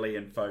 And barely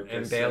in focus.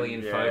 and barely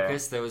in yeah.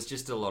 focus. There was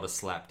just a lot of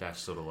slapdash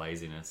sort of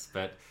laziness,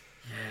 but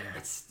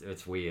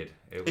it's weird.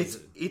 It was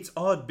It's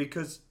odd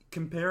because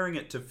comparing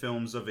it to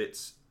films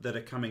that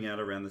are coming out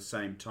around the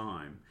same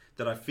time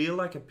that I feel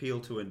like appeal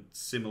to a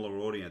similar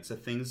audience are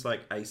things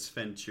like Ace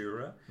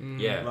Ventura.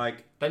 yeah,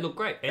 Like, they look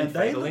great, and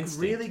they Fatal look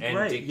Instinct, really and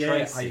great. Dick Yeah,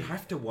 Tracy. I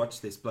have to watch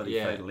this bloody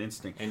Yeah. Fatal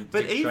Instinct. And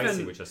but Dick even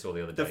Tracy, which I saw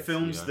the other day. the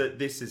films you know. that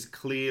this is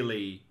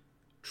clearly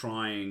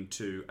trying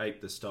to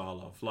ape the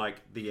style of, like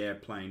the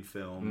Airplane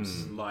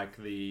films, like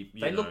the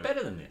They look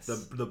better than this.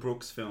 the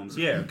Brooks films,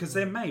 yeah, because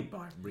they're made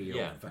by real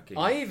Yeah. fucking.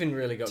 I even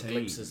really got Teams.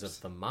 glimpses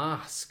of The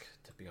Mask,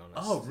 to be honest.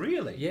 Oh,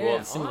 really?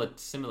 Yeah. Well, I-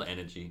 similar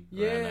energy.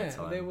 around Yeah, that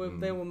time.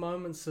 there were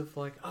moments of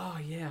like, oh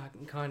yeah, I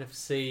can kind of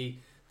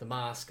see The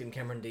Mask and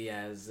Cameron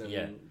Diaz and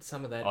Yeah.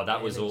 some of that. Oh,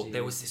 that was all. energy.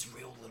 There was this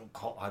real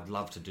little. I'd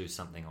love to do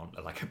something on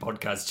like a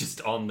podcast just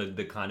on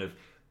the kind of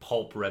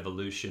pulp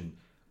revolution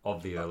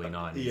of the early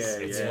 90s. Yeah,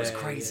 It was yeah,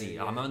 crazy.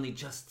 yeah. I'm only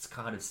just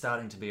kind of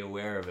starting to be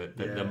aware of it.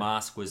 But Yeah. The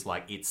Mask was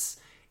like its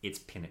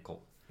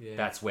pinnacle. Yeah.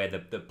 That's where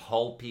the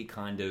pulpy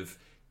kind of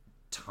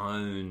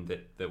tone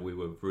that we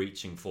were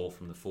reaching for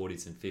from the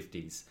 40s and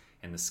 50s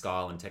and the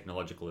style and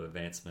technological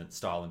advancement,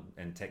 style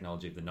and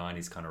technology of the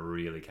 90s kind of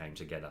really came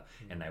together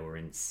and they were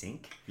in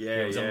sync.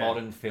 Yeah, It was a yeah.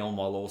 modern film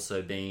while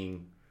also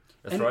being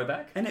a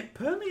throwback. And it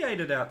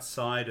permeated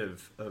outside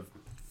of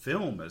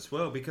film as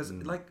well, because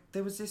like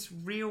there was this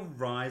real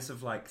rise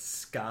of like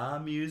ska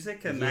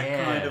music and that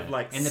Yeah. kind of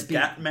like And the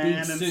Scatman big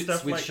and suits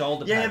stuff with like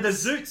shoulder yeah, the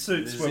pads. zoot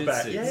suits The were zoot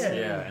back. suits,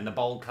 Yeah. and the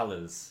bold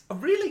colours.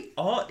 Really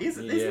odd,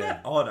 isn't Yeah.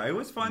 that odd? I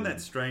always find that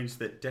strange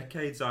that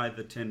decades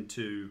either tend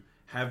to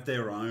have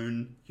their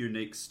own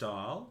unique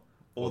style,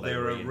 or Or they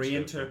they're a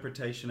reinterpret.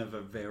 reinterpretation of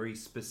a very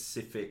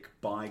specific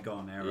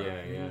bygone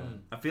era. Yeah.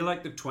 I feel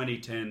like the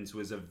 2010s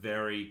was a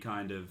very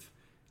kind of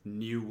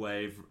new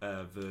wave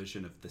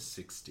version of the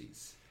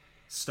 60s,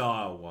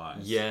 style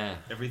wise. Yeah.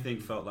 everything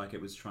felt like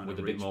it was trying With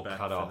to a bit reach more back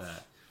cut for off.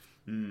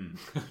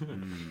 that.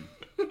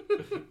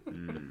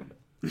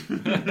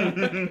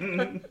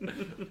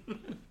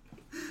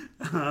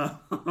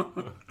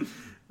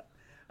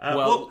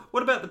 Well-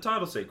 what about the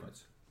title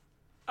sequence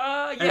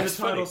Yeah, and the it's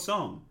title funny.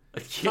 song?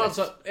 Yes.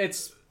 So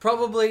it's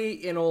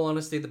probably, in all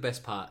honesty, the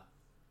best part.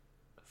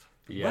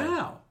 Yeah.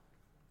 Wow,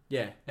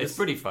 Yeah, It's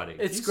pretty funny.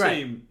 It's you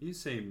great. You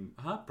seem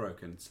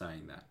heartbroken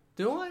saying that.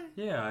 Do I?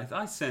 Yeah,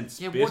 I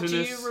sense Yeah, what bitterness. do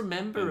you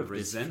remember and of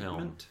this film?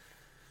 resentment.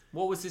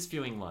 What was this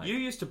viewing like? You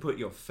used to put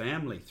your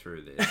family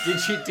through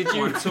this did you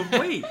once a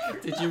week.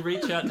 did you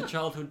reach out to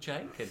Childhood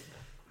Jake? And,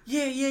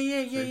 Yeah.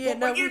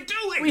 What were you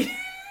doing? We...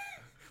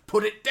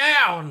 Put it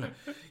down.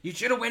 You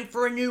should have went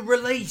for a new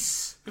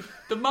release.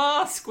 the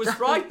mask was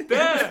right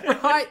there.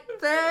 Right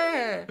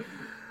there.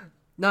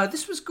 No,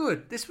 this was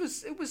good.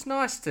 It was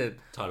nice to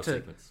Title to,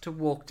 sequence. to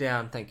walk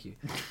down. Thank you.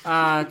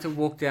 To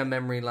walk down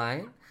memory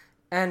lane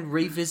and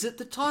revisit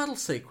the title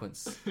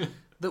sequence.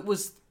 That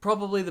was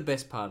probably the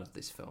best part of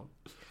this film.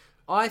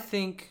 I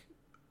think.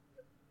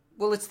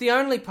 Well, it's the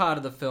only part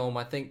of the film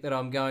I think that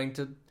I'm going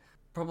to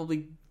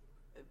probably,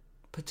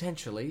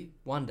 potentially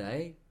one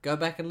day go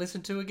back and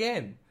listen to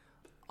again.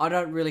 I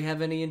don't really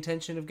have any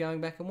intention of going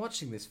back and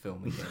watching this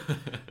film again.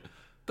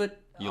 But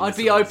You'll I'd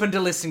be listen to open to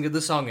listening to the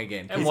song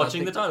again. and 'cause I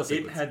watching the think title It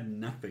sequence. had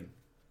nothing.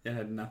 It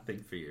had nothing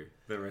for you.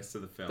 The rest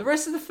of the film. the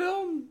rest of the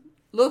film,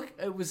 look,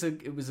 it was a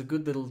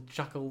good little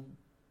chuckle.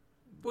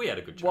 We had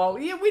a good job. Well,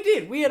 yeah, we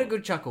did. We had a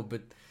good chuckle,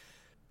 but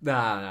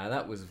nah,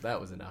 that was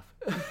enough.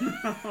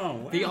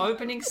 Oh, wow. The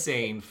opening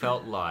scene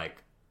felt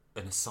like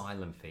an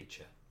Asylum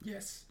feature.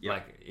 Yes.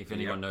 Like, if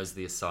anyone knows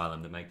the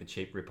Asylum that make the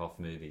cheap rip-off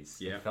movies,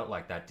 Yeah. it felt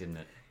like that, didn't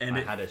it? And I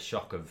it- had a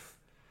shock of,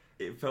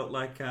 It felt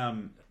like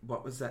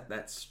what was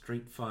that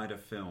Street Fighter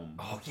film?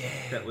 oh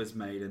yeah, that was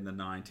made in the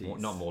 90s.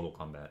 not Mortal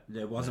Kombat.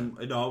 There wasn't.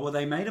 No, well,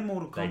 they made a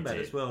Mortal They Kombat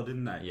did. as well,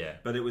 didn't they? Yeah.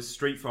 But it was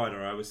Street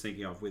Fighter I was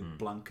thinking of with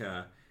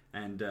Blanca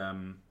and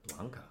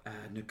Blanca.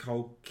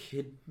 Nicole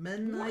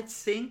Kidman. I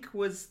think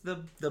was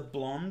the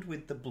blonde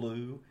with the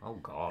blue Oh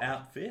god.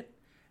 outfit,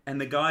 and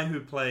the guy who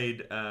played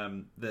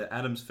the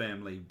Addams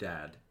Family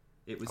dad.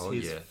 It was Oh,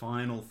 his yeah.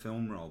 final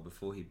film role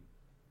before he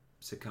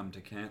succumbed to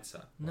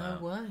cancer. No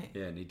way.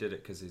 Yeah, and he did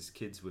it because his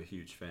kids were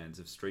huge fans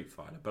of Street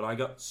Fighter. But I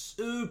got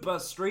super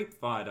Street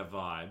Fighter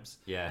vibes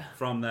Yeah.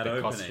 from that The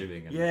opening.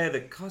 costuming and yeah,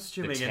 the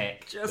costuming the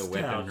tech, and just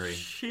the how weaponry.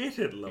 shit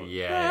it looked.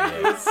 Yeah,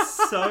 It yeah.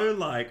 was so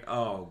like,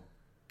 oh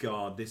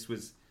god, this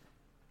was.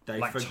 They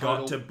Like forgot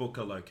total- to book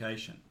a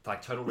location.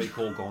 Like Total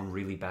Recall gone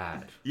really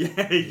bad.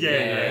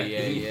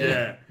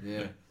 Yeah.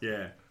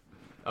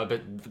 But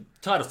the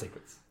title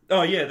sequence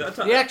Oh yeah,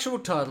 The actual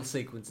title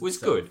sequence was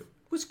itself good.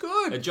 Was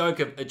good. A joke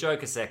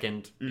a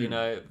second. You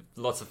know,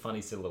 lots of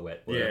funny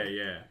silhouette work.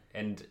 yeah.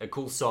 And a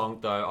cool song,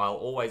 though. I'll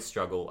always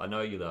struggle. I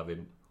know you love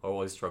him. I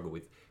always struggle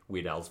with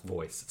Weird Al's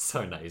voice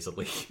so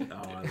nasally. Oh,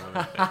 I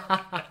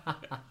love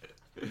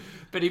it.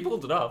 But he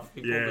pulled it off.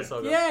 He Yeah. pulled the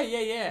song off.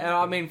 Yeah.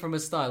 I mean, from a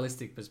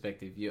stylistic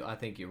perspective, I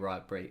think you're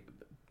right, Brie.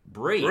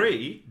 Brie.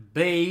 Brie.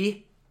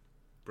 B.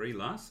 Brie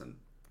Larson.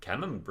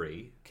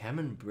 Camembert.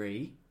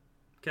 Camembert.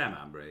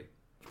 Camembert.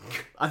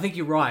 I think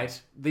you're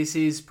right. This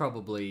is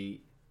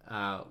probably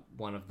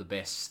one of the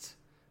best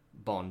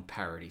Bond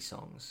parody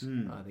songs.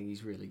 I think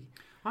he's really...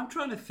 I'm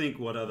trying to think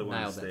what other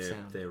ones Nailed that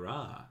sound. there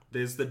are.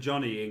 There's the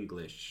Johnny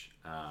English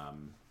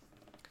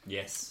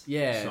Yes.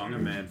 Yeah. song, A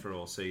Man for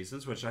All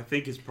Seasons, which I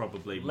think is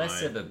probably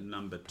Less my of a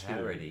number 2.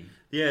 parody.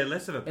 Yeah,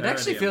 less of a parody.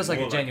 actually feels and like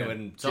a more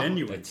genuine song.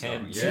 genuine song.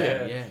 Attempt.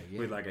 Yeah. Yeah.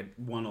 With like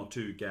one or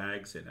two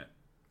gags in it.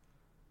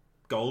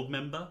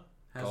 Goldmember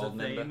has a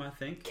theme, I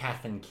think.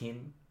 Kath and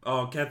Kim.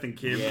 Oh, Kath and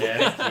Kim.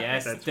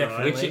 Yes, That's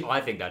definitely. right. Which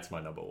I think that's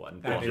my number one.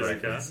 That is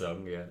Bond okay.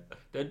 song, yeah.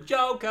 The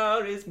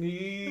Joker is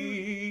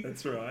me.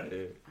 That's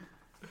right.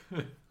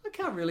 I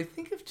can't really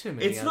think of too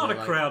many. It's not a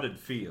other, crowded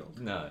field.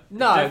 No.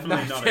 No,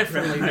 Definitely no, not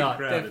definitely a not.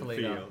 crowded Definitely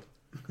field.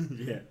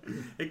 Yeah.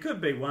 It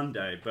could be one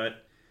day,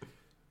 but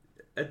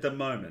at the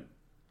moment,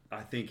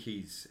 I think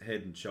he's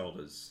head and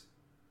shoulders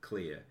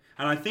clear.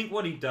 And I think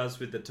what he does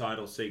with the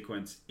title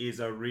sequence is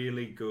a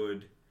really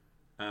good,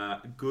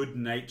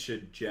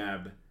 good-natured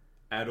jab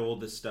at all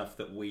the stuff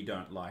that we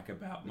don't like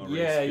about Maurice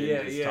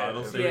Binder's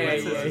title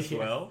sequences as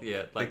well.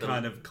 Yeah, like the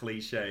kind of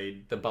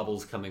cliched. the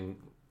bubbles coming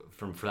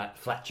from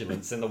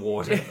flatulence in the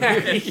water.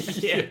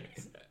 yeah.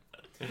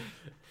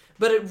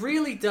 But it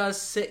really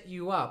does set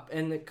you up,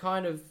 and it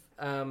kind of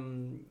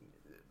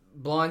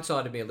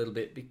blindsided me a little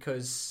bit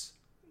because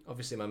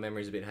obviously my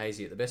memory's a bit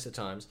hazy at the best of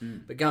times.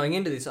 But going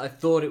into this, I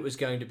thought it was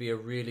going to be a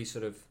really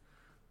sort of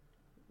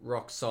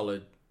rock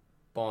solid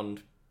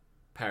Bond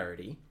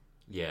parody.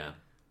 Yeah.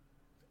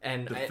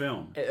 And The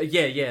film. the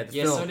Yeah,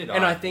 film. so did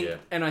and I, I think, yeah.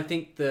 and I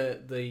think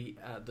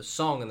the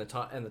song and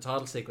the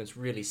title sequence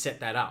really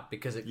set that up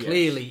because it Yes.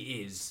 clearly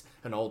is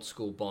an old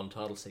school Bond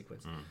title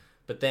sequence.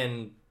 But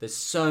then there's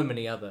so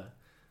many other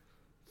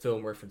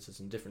film references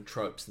and different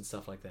tropes and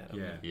stuff like that. I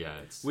mean, Yeah. Yeah,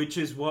 it's... Which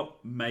is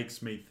what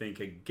makes me think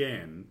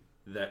again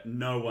that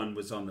no one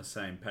was on the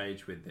same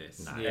page with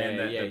this. No. And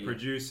that Yeah, the yeah.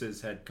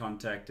 producers had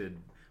contacted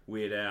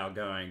Weird Al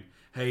going,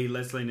 hey,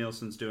 Leslie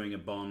Nielsen's doing a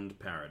Bond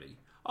parody.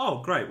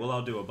 Oh, great. Well,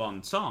 I'll do a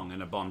Bond song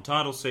and a Bond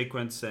title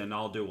sequence and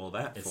I'll do all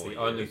that It's for the you.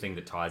 only thing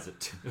that ties it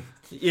to...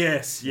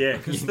 Yes, yeah.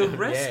 Because the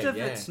rest Yeah, of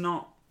yeah. it's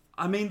not...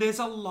 I mean, there's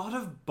a lot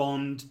of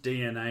Bond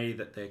DNA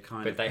that they're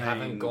kind But of they paying-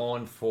 haven't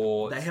gone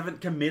for... They haven't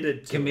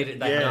committed to committed. it.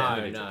 They Yeah. haven't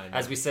committed No, to it. no.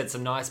 As we said,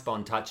 some nice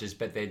Bond touches,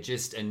 but they're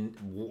just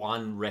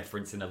one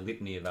reference in a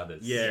litany of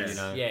others. Yes. You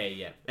know?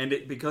 yeah. And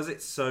because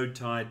it's so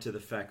tied to the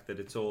fact that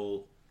it's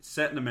all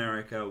set in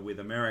America with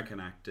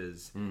American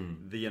actors,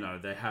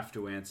 they have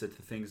to answer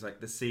to things like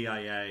the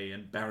CIA,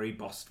 and Barry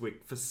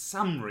Bostwick, for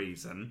some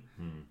reason,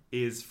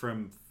 is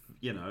from,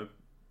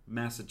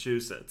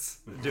 Massachusetts,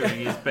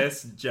 doing his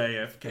best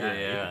JFK.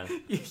 Yeah.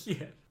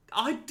 yeah.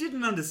 I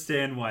didn't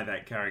understand why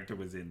that character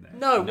was in there.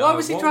 No, No, why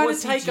was he what trying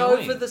was to he take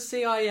doing? over the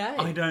CIA?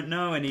 I don't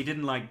know, and he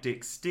didn't like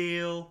Dick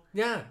Steele,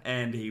 Yeah.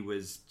 and he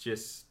was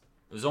just...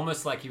 It was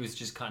almost like he was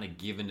just kind of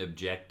given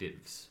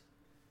objectives.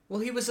 Well,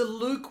 he was a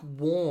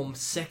lukewarm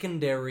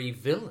secondary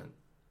villain.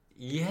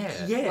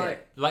 Yeah. Yeah.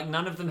 Like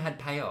none of them had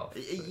payoff.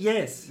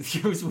 Yes.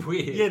 It was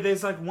weird. Yeah,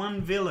 there's like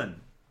one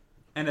villain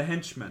and a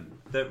henchman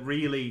that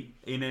really,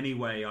 in any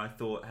way, I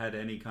thought had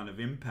any kind of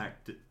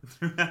impact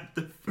throughout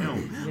the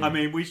film. I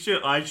mean,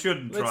 I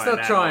shouldn't try. Let's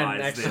not try and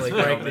analyze actually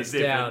this break film this as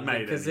if it down made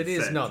because any it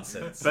is sense.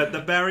 nonsense. But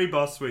the Barry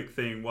Bostwick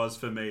thing was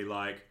for me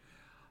like,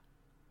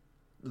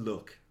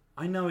 look,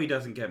 I know he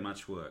doesn't get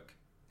much work,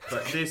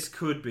 but this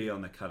could be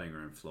on the cutting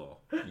room floor.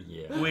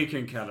 Yeah. We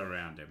can cut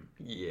around him.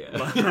 Yeah.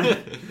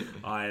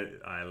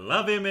 I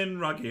love him in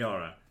Rocky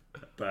Horror,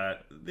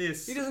 but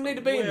this... He doesn't need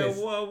to be in this.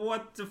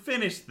 What to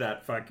finish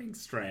that fucking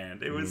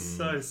strand? It was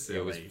so silly.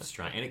 It was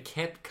strange. And it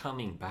kept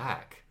coming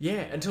back.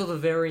 Yeah, until the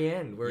very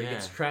end, where he Yeah.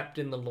 gets trapped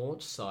in the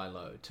launch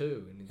silo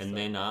too, and, he's And like-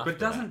 then after but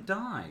doesn't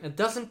die. it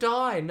doesn't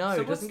die. No,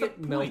 So it what's doesn't the get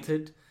point?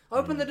 melted.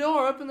 Open the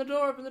door! Open the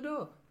door! Open the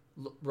door!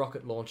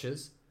 Rocket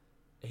launches.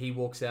 He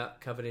walks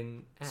out covered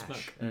in ash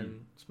Smoke.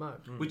 and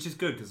smoke. Which is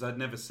good, because I'd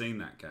never seen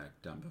that gag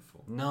done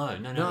before. No,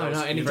 No, that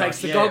was and he fresh.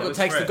 takes the Yeah, goggle, it was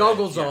takes the fresh.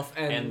 goggles Yeah. off,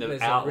 and, And the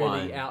there's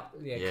outline. a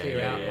really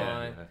clear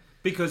outline.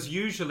 Because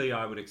usually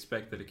I would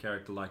expect that a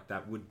character like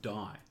that would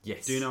die.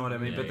 Yes. Do you know what I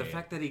mean? Yeah, but the yeah.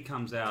 fact that he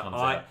comes out, Comes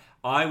out.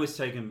 I was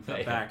taken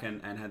Yeah. back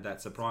and had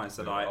that surprise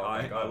that Oh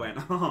my I God. went,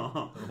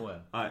 oh. Well.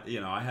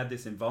 I had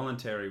this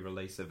involuntary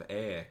release of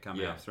air come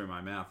Yeah. out through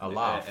my mouth. A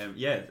laugh. With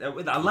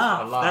a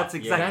laugh. A laugh. That's Yeah.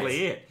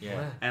 exactly it. Yeah.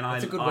 Wow. And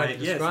That's I, a good way to yes,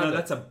 describe no, it.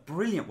 that's a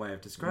brilliant way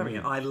of describing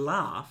it. I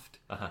laughed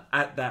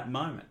at that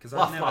moment because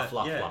Laugh, I've never, laugh,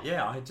 laugh, yeah, laugh.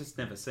 yeah, I had just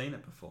never seen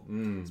it before.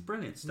 It's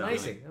brilliant stuff.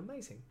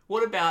 Amazing.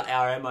 What about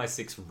our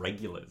MI6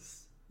 regulars?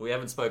 We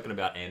haven't spoken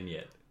about M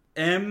yet.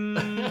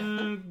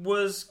 M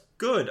was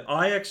good.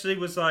 I actually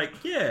was like,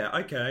 yeah,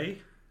 okay,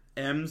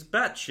 M's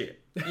batshit.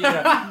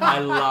 Yeah. I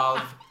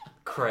love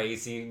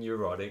crazy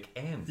neurotic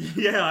M.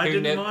 Yeah, I Who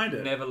didn't mind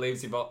it. Never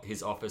leaves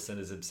his office and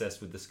is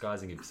obsessed with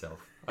disguising himself.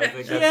 I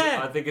think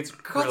Yeah. I think it's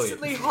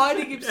Constantly brilliant.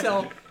 hiding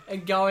himself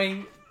and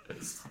going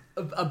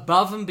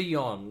above and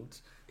beyond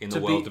In to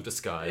the world be- of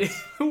disguise.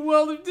 the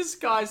world of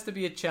disguise to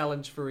be a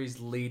challenge for his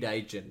lead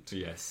agent.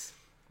 Yes.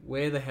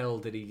 Where the hell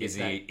did he get Is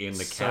that? he in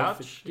the sofa-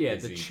 couch? Yeah,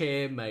 Is the he-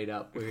 chair made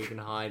up where he can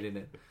hide in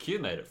it. Q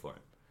made it for him.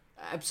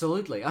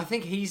 Absolutely. I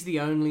think he's the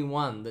only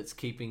one that's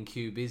keeping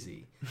Q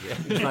busy. Yeah.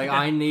 It's like,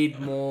 I need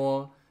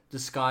more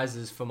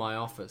disguises for my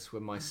office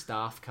when my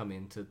staff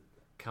come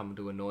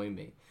to annoy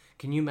me.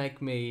 Can you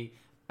make me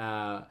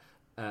a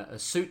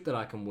suit that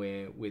I can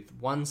wear with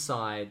one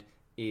side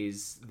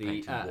is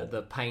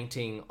the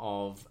painting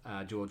of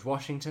George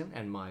Washington,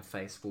 and my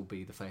face will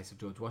be the face of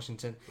George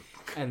Washington,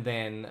 and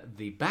then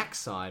the back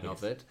side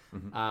of it,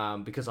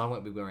 because I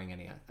won't be wearing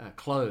any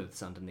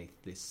clothes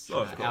underneath this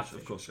outfit.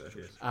 Of course,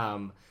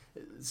 yes.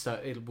 So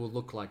it will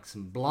look like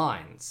some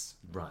blinds,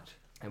 Right.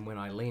 and when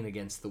I lean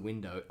against the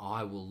window,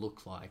 I will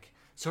look like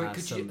Sorry,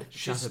 could some you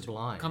shuttered just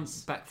blinds. come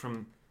back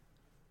from...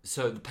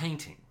 So, the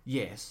painting.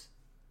 Yes,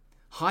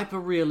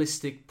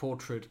 hyper-realistic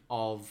portrait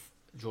of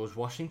George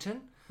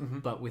Washington,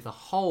 but with a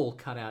hole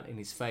cut out in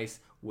his face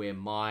where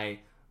my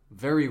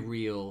very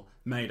real,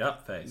 Made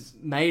up face.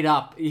 made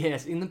up,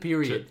 yes, in the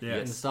period, Yes.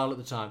 in the style at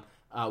the time,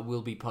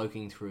 will be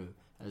poking through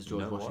as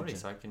George No Washington.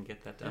 worries, I can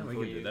get that done we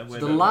for can do you. that. The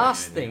We're not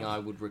last doing thing anything I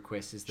else. would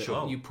request is that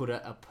Sure. you put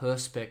a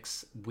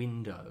perspex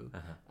window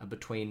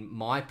between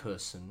my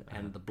person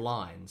and the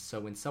blinds. So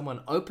when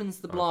someone opens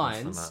the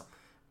blinds,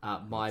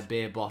 my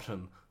bare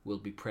bottom will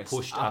be pressed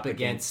Pushed up up against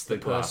against the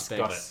the glass. perspex.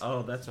 Got it.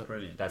 Oh, that's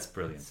brilliant. That's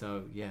brilliant.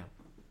 So yeah,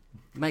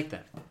 make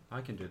that.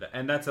 I can do that.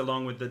 And that's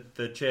along with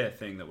the chair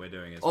thing that we're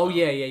doing as Oh well.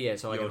 yeah.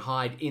 So I can Your-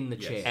 hide in the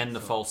Yes. chair. And the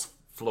So- false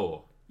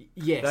floor.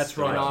 Yes, That's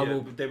right. And I yeah.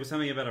 will. There was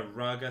something about a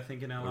rug, I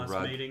think, in our last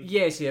rug. meeting.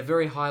 Yes, yeah,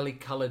 very highly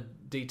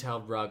coloured,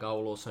 detailed rug. I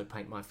will also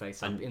paint my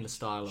face up And in the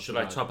style of. Should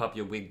the I rug. top up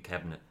your wig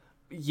cabinet?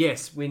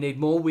 Yes, we need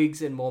more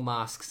wigs and more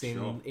masks in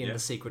Sure, in yeah. the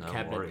secret No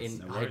cabinet worries,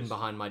 hidden worries.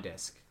 behind my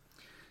desk.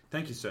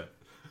 Thank you, sir.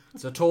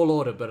 It's a tall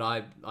order, but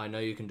I know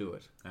you can do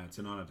it. It's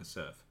an honour to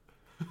serve.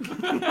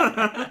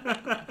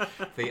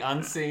 The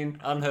unseen,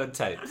 unheard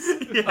tapes.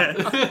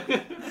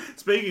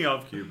 Speaking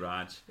of Q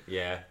Branch,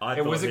 Yeah. I it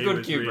thought was a he good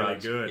was cue really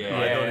branch. good. Yeah,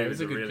 I thought it he was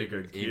was a a good really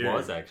Q. good he Q.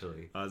 was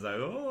actually. I was like,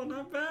 oh,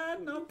 not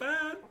bad, not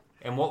bad.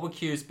 And what were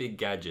Q's big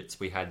gadgets?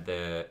 We had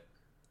the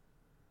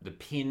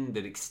pin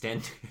that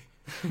extended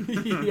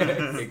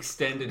Yes.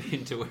 extended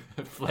into a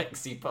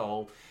flexi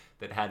pole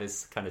that had a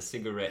kind of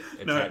cigarette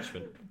No,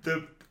 attachment.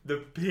 the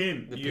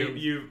pin. The You pin.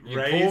 you You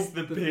raise pull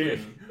the the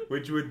pin,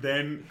 which would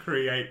then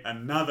create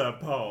another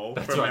pole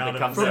That's from right, out that of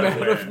comes From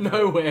out out of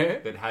nowhere.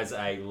 That has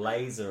a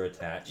laser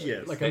attached.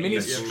 Yes. Like a that mini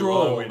you straw.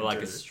 blow into.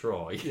 like a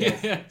straw.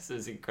 Yes. Yes,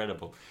 it's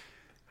incredible.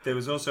 There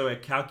was also a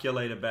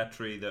calculator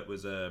battery that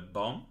was a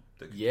bomb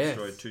that could Yes.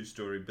 destroy a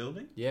two-story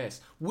building.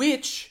 Yes,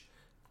 which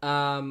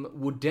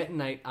would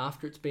detonate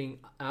after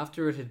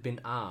it had been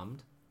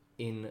armed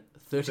in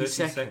 30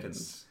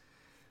 seconds.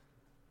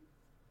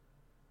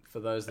 For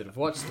those that have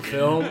watched the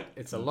film,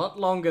 it's a lot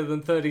longer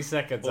than 30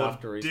 seconds Or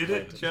after he's did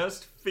it planted.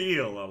 just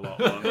feel a lot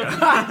longer?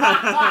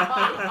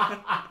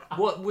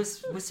 What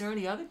was there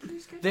any other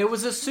clues? There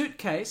was a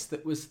suitcase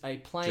that was a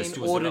plain, Just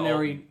was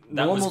ordinary,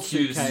 that normal was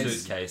Q's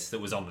suitcase. suitcase that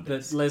was on the That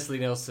desk. Leslie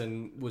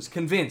Nielsen was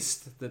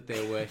convinced that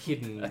there were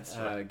hidden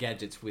right.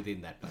 gadgets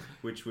within that.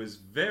 which was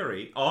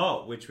very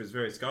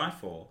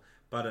Skyfall.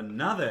 But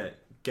another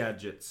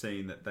gadget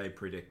scene that they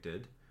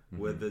predicted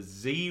were the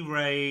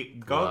Z-ray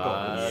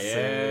goggles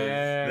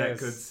Yes. that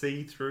could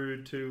see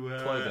through to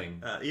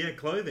Clothing.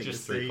 Clothing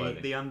Just to through see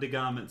clothing. the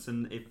undergarments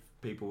and if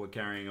people were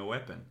carrying a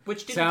weapon.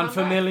 Which didn't Sound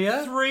come back.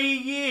 familiar? 3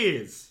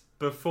 years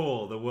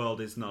before The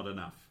World Is Not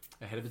Enough.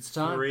 Ahead of its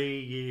time. 3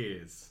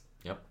 years.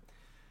 Yep.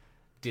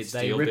 Did they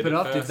Steel rip did it it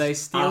off? Did first. they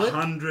steal it?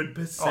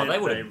 100%. Oh, they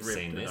would have ripped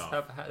seen it this.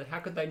 off. How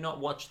could they not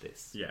watch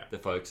this? Yeah. The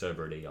folks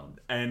over at Eon.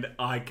 And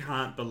I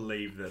can't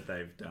believe that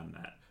they've done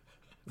that.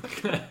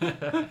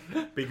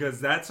 Because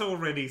that's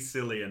already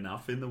silly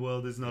enough in The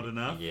World Is Not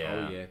Enough.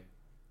 Yeah. Oh yeah,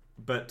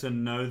 But to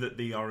know that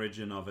the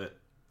origin of it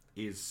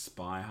is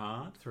Spy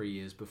Hard, 3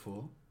 years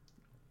before.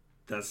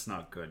 that's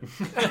not good.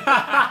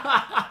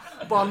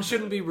 Bond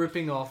shouldn't be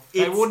ripping off.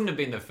 They wouldn't have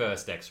been the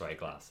first X-ray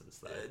glasses,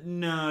 though.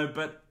 No,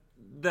 but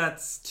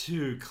that's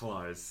too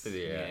close.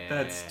 Yeah.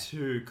 That's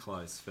too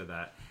close for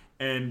that.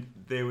 And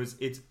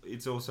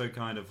it's also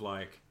kind of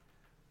like,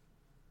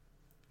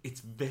 it's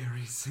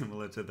very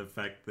similar to the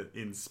fact that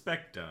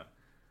Inspector,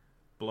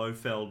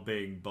 Blofeld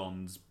being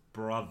Bond's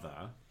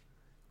brother,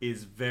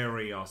 is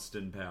very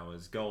Austin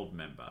Powers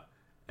Goldmember.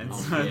 And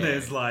so yeah.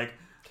 there's like,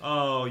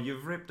 oh,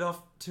 you've ripped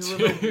off two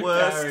of the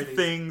worst parodies.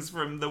 things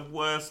from the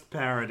worst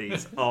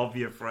parodies of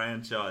your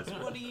franchise.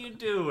 What are you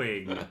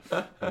doing?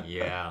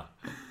 Yeah.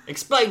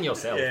 Explain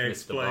yourself, Yeah, Mr.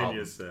 explain Bob.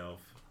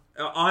 yourself.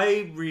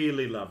 I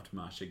really loved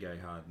Marcia Gay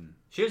Harden.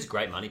 She was a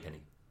great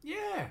Moneypenny.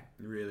 Yeah.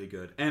 Really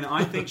good. And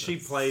I think she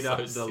played So up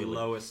the silly.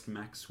 Lois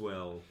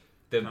Maxwell.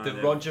 The kind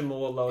of Roger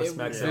Moore, Lois It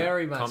Maxwell.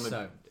 very much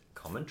so.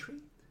 Commentary?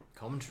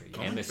 Commentary.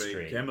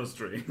 Chemistry.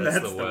 Chemistry. That's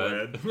That's the the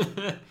word.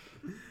 word.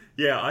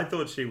 Yeah, I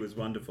thought she was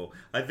wonderful.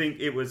 I think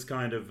it was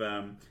kind of...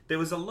 there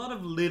was a lot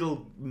of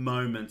little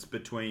moments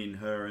between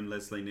her and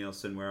Leslie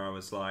Nielsen where I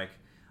was like,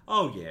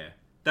 oh yeah,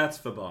 that's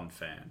for Bond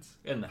fans.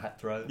 And the hat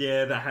throw.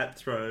 Yeah, the hat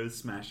throws,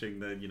 smashing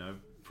the,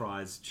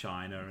 prize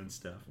china and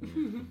stuff.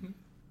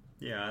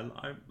 Yeah,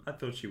 I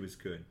thought she was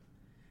good.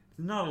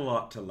 There's not a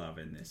lot to love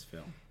in this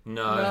film.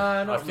 No,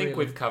 No, not I think really.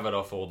 we've covered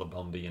off all the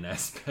Bondian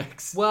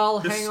aspects. Well,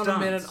 The hang on a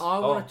minute. stunts. I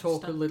want to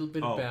talk a stunt. little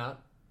bit Oh.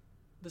 about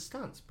the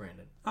stunts,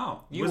 Brandon.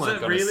 Oh, You was weren't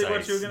that gonna really say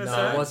what you were going to no,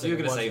 say? it wasn't. You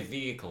were going to say wasn't.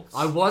 vehicles.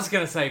 I was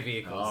going to say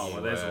vehicles. Oh,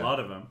 well, there's a were. lot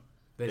of them.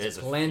 There's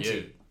a plenty.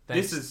 few.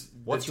 This is...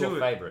 What's the your two-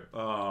 favourite?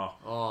 Oh,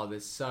 Oh,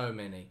 there's so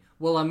many.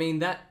 Well, I mean,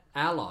 that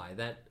ally,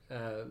 that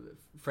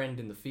friend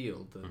in the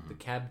field, the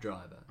cab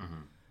driver,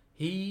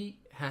 he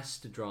has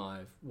to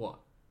drive, what,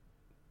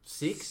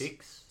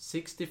 six?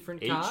 Six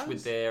different Each cars?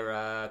 with their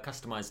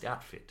customised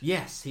outfit.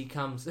 Yes, he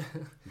comes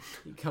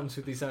he comes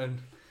with his own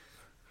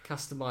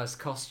customized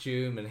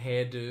costume and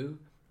hairdo.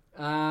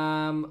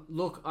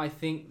 Look, I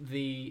think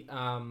the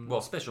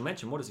Well, special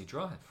mention, what does he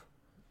drive?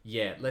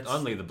 yeah, let's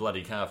Only the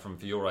bloody car from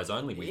For Your Eyes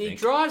Only, we he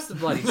think. drives the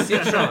bloody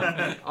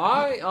Citroen.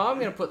 I'm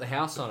going to put the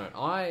house on it.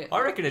 I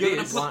reckon it you're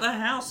going is. to put the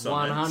house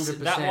on it? 100%.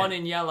 That one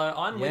in yellow,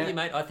 I'm Yeah. with you,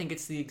 mate. I think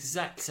it's the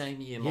exact same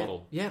year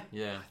model. Yeah.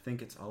 Yeah. I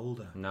think it's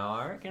older. No,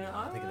 I reckon.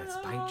 I think that's a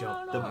paint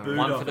job. The boot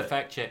One of for the it.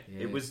 fact check.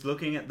 Yeah. It was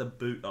looking at the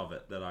boot of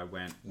it that I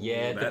went,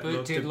 Yeah, "Ooh, the that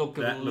boot did look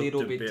a that looked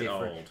little bit bit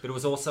different, old." but it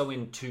was also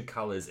in two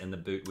colours, and the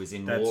boot was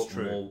in That's more,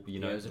 true. you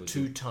know, Yeah, it was a it was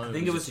two-tone. I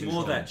think it was a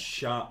more two-tone. that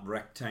sharp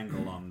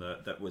rectangle on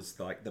that was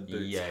like the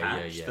boot's Yeah,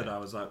 hatch yeah. that I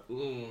was like,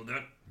 ooh,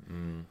 that...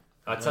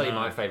 I'll tell you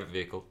my favourite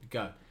vehicle,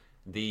 Go.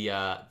 the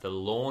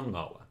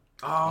lawnmower.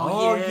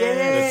 Oh, yeah.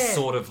 It's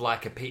sort of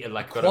like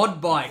got Quad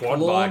bike quad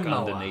bike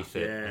lawnmower. underneath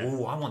it. Yeah.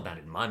 Ooh, I want that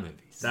in my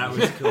movies. That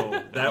was cool.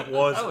 That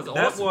was That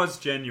was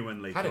awesome.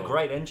 genuinely Had cool. a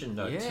great engine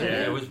though Yeah. too.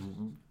 Yeah. It was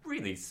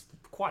really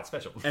quite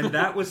special. And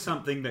that was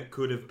something that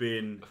could have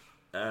been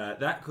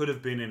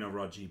in a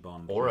Roger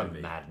Bond or a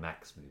movie. Mad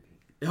Max movie.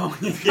 Oh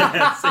yes,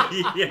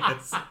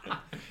 yes.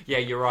 Yeah,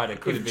 you're right. It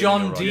could have If been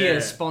John in a Deere Yeah.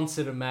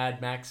 sponsored a Mad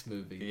Max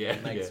movie, Yeah,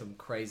 and make yeah. some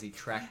crazy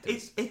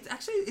tractors. It's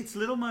actually it's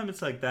little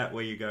moments like that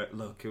where you go,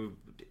 look,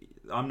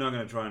 I'm not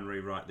going to try and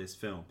rewrite this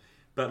film,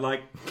 but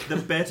like the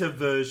better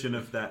version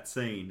of that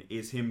scene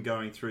is him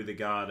going through the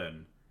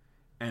garden,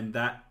 and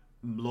that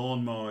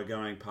lawnmower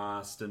going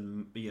past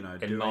and doing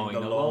mowing the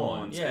the lawn,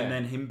 lawns, yeah. and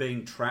then him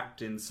being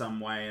trapped in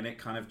some way and it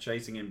kind of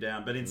chasing him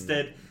down. But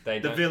instead, They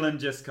the don't- villain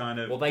just kind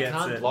of Well, they gets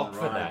can't it block and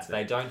for that. rides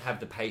They it. don't have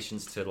the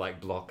patience to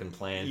like block and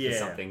plan Yeah. for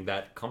something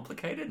that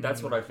complicated.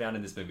 That's what I found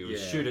in this movie.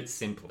 Was Yeah. shoot it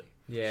simply.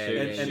 Yeah, shoot,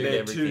 yeah, And shoot they're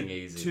everything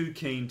easy. too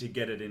keen to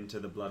get it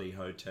into the bloody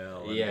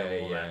hotel and Yeah,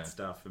 all yeah. that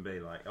stuff and be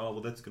like, oh,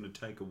 well, that's going to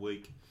take a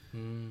week.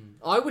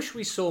 I wish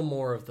we saw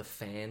more of the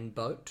fan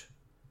boat.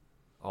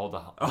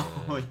 Oh,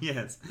 Oh,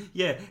 yes.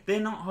 Yeah,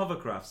 they're not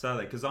hovercrafts, are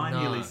they? Because I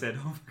No. nearly said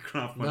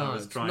hovercraft when I No,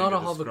 was it's trying not to a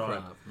describe.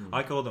 hovercraft.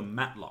 I call them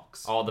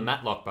matlocks. oh, the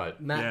Matlock boat.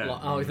 Yeah.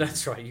 Oh,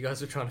 that's right. You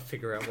guys were trying to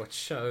figure out what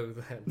show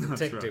that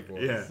detective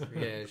right. was.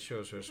 Yeah. Yeah,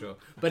 sure.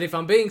 But if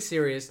I'm being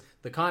serious,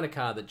 the kind of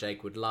car that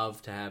Jake would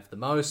love to have the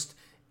most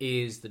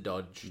is the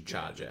Dodge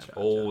Charger.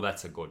 Oh,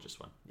 that's a gorgeous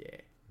one. Yeah.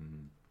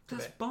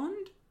 Does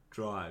Bond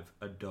drive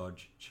a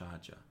Dodge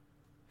Charger?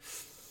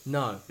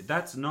 No.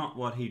 That's not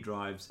what he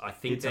drives. I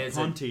think it's a there's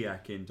a-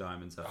 Pontiac in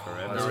Diamonds Are I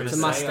Forever. was No, gonna it's a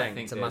say, I Mustang.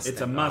 think It's a there's- Mustang.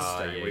 It's a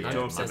Mustang. yeah, We yeah,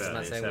 talked Mustang, about this.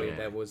 Mustang, haven't we?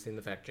 that was in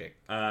the fact check.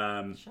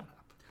 Shut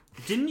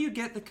up. Didn't you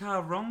get the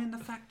car wrong in the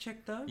fact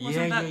check though? Wasn't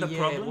Yeah, that yeah, the yeah.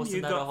 problem? Wasn't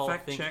You that a got whole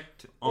fact thing?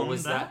 checked Or on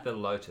was that? that the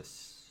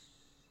Lotus?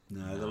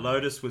 No, the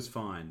Lotus was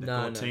fine. The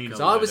No, Cortina because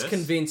I was Lotus-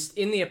 convinced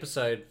in the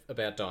episode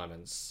about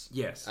diamonds.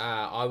 Yes.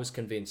 I was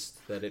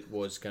convinced that it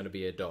was going to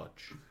be a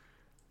Dodge,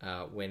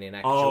 when in Oh.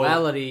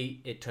 actuality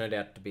it turned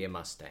out to be a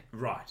Mustang.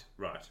 Right.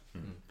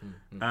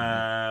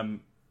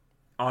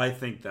 I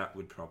think that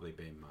would probably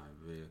be my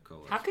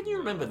vehicle. How as can you well.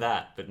 remember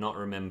that but not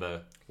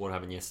remember what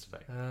happened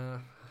yesterday?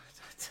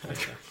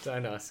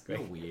 Don't ask me.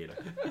 You're weird.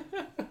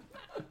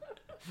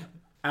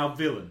 Our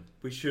villain.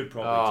 We should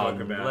probably Oh, talk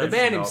about The let's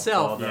man not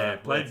himself. bother. Yeah,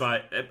 played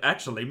by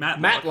actually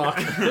Matlock. Matlock.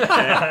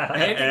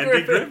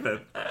 Andy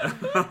Griffith.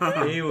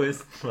 He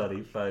was bloody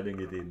phoning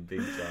it in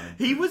big time.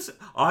 He was.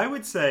 I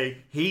would say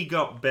he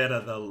got better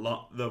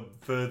the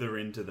further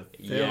into the film.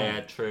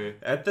 Yeah, true.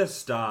 At the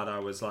start, I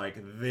was like,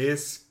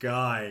 this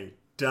guy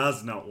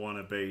does not want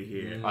to be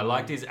here. I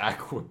liked his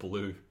aqua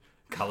blue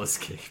colour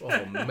scheme.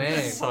 Oh,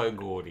 man. So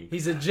gaudy.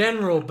 He's a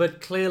general, but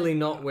clearly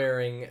not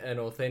wearing an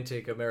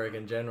authentic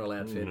American general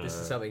outfit. This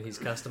is something he's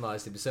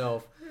customized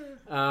himself.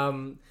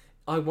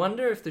 I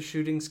wonder if the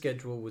shooting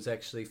schedule was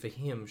actually for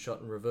him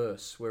shot in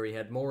reverse, where he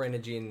had more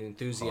energy and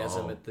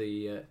enthusiasm at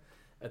the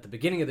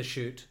beginning of the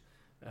shoot,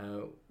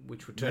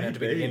 which would turn out to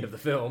be the Maybe. end of the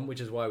film,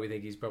 which is why we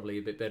think he's probably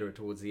a bit better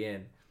towards the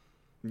end.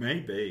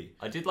 Maybe.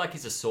 I did like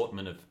his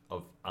assortment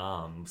of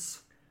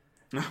arms.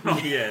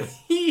 Oh,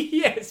 yes.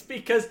 Yes,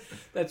 because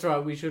that's right.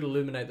 We should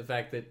illuminate the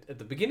fact that at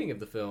the beginning of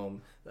the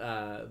film,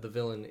 the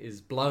villain is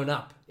blown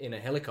up in a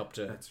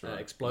helicopter That's right.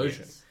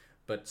 explosion, Yes.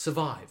 but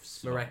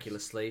survives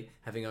miraculously,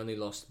 having only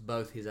lost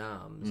both his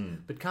arms,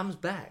 but comes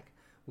back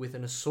with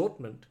an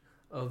assortment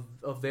of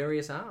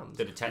various arms.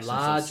 That attached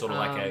Large themselves sort of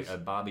arms, like a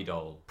Barbie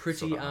doll. pretty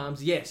sort of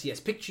arms. Yes.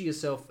 Picture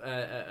yourself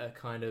a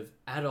kind of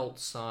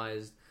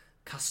adult-sized,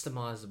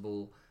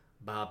 customizable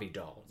Barbie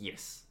doll.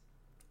 Yes.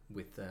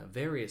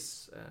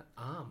 various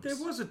arms. There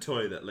was a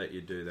toy that let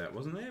you do that,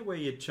 wasn't there? Where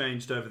you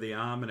changed over the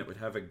arm and it would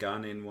have a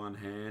gun in one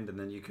hand, and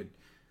then you could.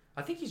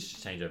 I think you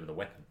should change over the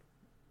weapon.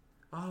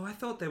 Oh, I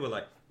thought they were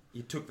like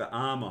you took the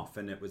arm off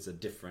and it was a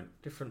different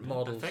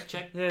models. Fact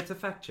check. Yeah, it's a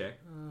fact check.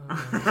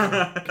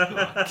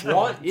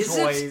 What Is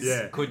it? toys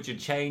Yeah. could you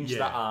change the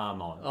Yeah.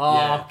 arm on? Oh,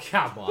 Yeah.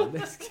 come on.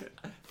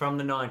 From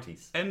the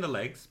 90s. And the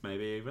legs,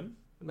 maybe even.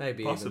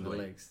 Maybe Possibly. even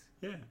the legs.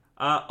 Yeah.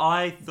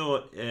 I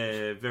thought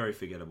very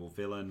forgettable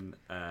villain.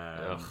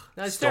 No,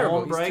 it's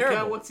terrible. He's Stormbreaker,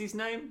 terrible. what's his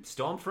name?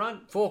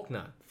 Stormfront?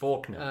 Faulkner.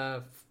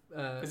 Faulkner.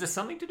 Is there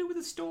something to do with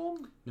a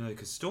storm? No,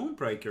 because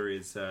Stormbreaker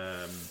is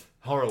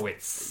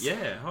Horowitz.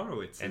 yeah,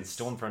 Horowitz. And is-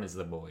 Stormfront is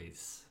the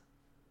boys.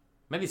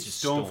 Maybe it's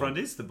just Stormfront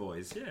is the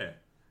boys. Yeah.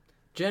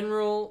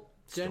 General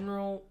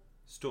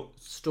Store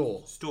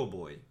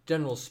boy.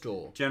 General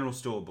Store. General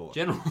Store boy.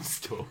 General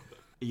Store.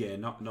 Yeah,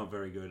 not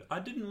very good. I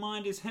didn't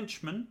mind his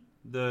henchman,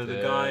 the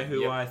The- guy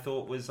who yep. I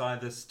thought was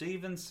either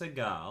Steven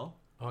Seagal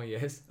Oh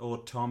yes. or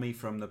Tommy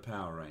from the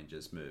Power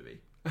Rangers movie.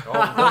 Oh,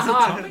 was it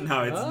Tommy?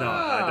 No, it's not.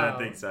 I don't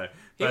think so.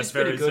 He But was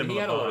pretty very good. He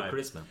similar had a lot of vibe.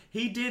 charisma.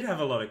 He did have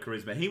a lot of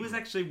charisma. He was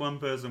actually one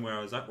person where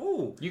I was like,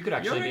 "Oh, You could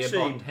actually be a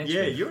Bond henchman."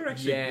 Yeah, you're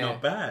actually Yeah.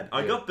 not bad."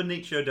 I Yeah. got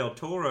Benicio del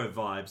Toro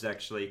vibes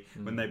actually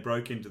when they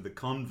broke into the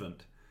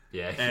convent,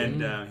 Yeah.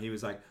 and he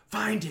was like,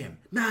 "Find him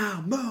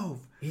now,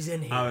 move." He's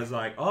in here. I was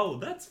like, "Oh,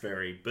 that's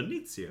very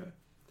Benicio."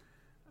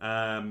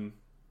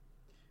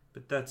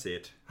 But that's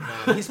it.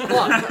 His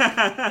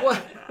plot.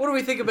 What do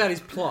we think about his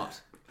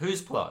plot?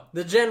 Whose plot?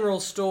 The General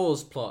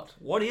Store's plot.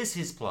 What is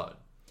his plot?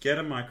 Get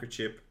a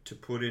microchip to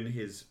put in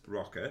his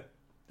rocket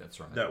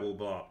That's right. that will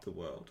blow up the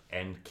world.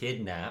 And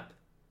kidnap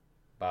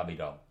Barbie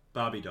doll.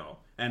 Barbie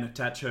doll, and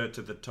attach her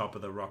to the top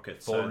of the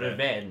rocket For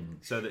revenge.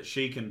 so that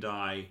she can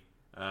die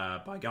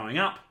by going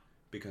up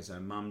because her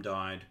mum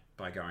died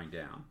by going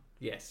down.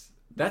 Yes.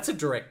 That's a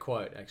direct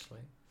quote, actually.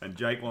 And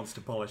Jake wants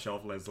to polish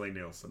off Leslie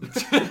Nielsen.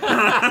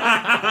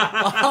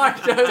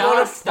 I don't want to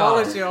Dust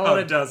polish off. you. I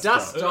want to dust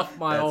dust off. off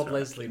my That's old right.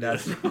 Leslie.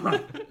 That's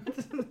right.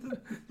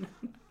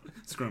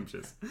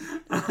 Scrumptious.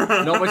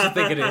 Not what you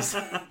think it is.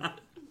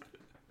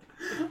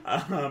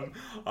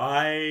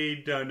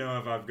 I don't know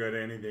if I've got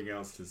anything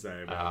else to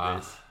say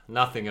about this.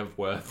 Nothing of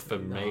worth for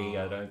me,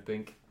 I don't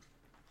think.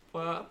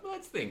 Well,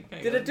 let's think.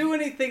 Hang Did on. it do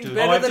anything Oh,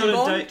 better than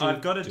Bond?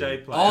 I've got a day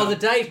player. Oh, the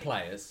day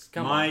players.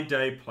 Come My on.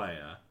 day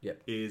player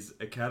Yep. is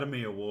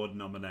Academy Award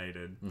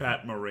nominated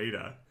Pat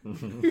Morita,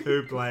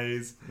 who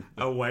plays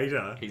a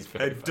waiter, He's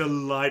very a funny.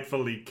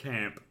 delightfully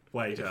camp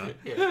waiter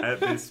at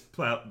this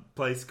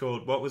place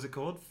called, what was it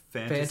called?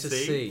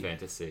 Fantasy.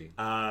 Fantasy.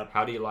 Uh,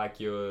 How do you like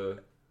your...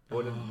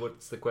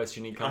 What's the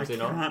question he I comes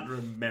in on? can't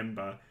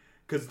remember.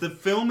 Because the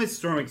film is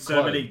throwing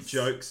so many Clothes.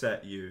 jokes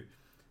at you.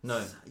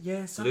 No.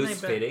 Yeah, something Loose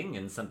about- fitting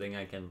and something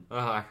I can... Oh,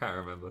 I can't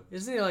remember.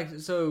 Isn't he like,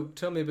 so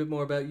tell me a bit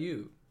more about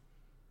you?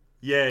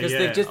 Yeah, Because yeah.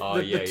 they're just Oh,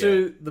 the yeah,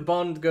 two, the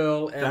Bond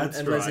girl and, That's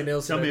and right. Leslie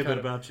Nielsen. Tell me are a bit kind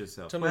of- about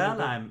yourself. Tell me Well,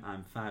 about-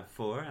 I'm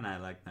 5'4" and I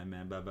like my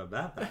man, blah, blah,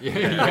 blah. blah.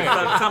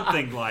 Yeah.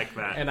 Something like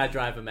that. And I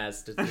drive a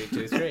Mazda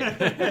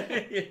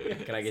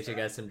 323. Can I get you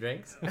guys some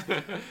drinks?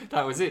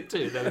 That was it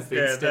too. That was the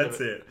Yeah, extent that's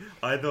of it.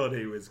 I thought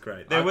he was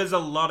great. There was a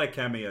lot of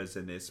cameos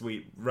in this.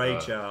 Ray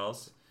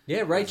Charles.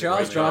 Yeah, Ray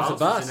Charles Ray drives a Charles,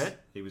 bus. isn't it?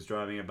 He was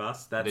driving a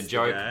bus. That's The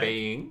joke gag.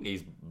 being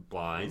he's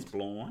blind, He's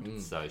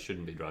blind. so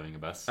shouldn't be driving a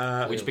bus,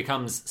 Uh, which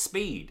becomes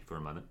speed for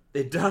a moment.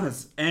 It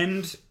does.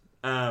 And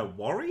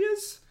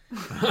warriors?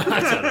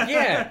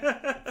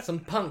 Yeah. Some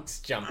punks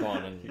jump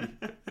on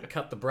and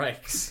cut the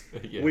brakes.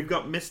 Yeah. We've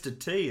got Mr.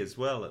 T as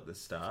well at the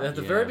start. At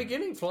the Yeah. very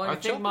beginning, flying I a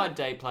think chopper. my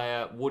day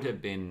player would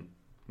have been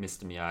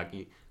Mr.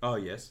 Miyagi, Oh,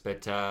 yes.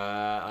 but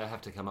I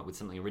have to come up with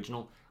something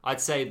original. I'd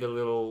say the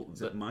little...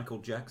 Is it Michael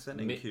Jackson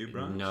in Cube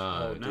Ranch?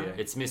 No, Oh, dear.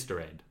 it's Mr.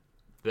 Ed.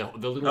 The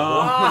little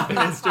Oh,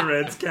 horse.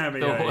 Mr. Ed's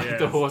cameo, yes.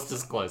 The horse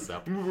is close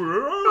up.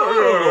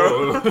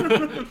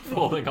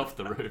 Falling off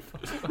the roof.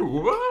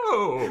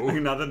 Whoa!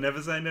 Another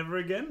Never Say Never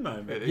Again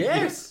moment.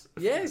 Yes,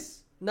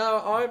 yes.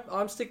 No,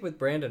 I'm sticking with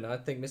Brandon. I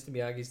think Mr.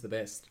 Miyagi's the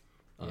best.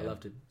 I Yeah.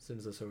 loved it as soon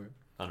as I saw him.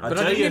 But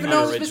I didn't even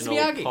know it was Mr. Original,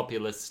 Miyagi.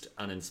 populist,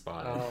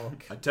 uninspired. Oh,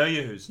 I tell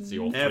you who's It's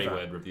your ever,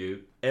 three-word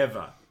review.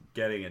 ever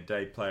getting a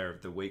Day Player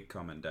of the Week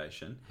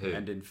commendation. Who?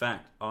 And in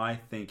fact, I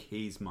think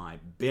he's my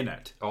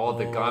Bennett. Oh,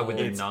 the guy with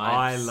the It's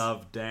knives. I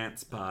Love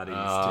Dance Parties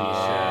Oh,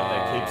 t-shirt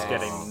that keeps yes.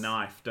 getting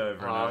knifed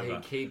over Oh, and he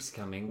over. keeps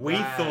coming We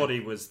back. thought he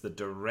was the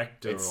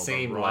director It or the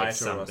seemed like writer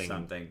something or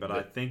something, but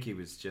I think he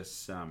was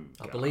just some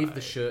I guy. believe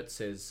the shirt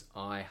says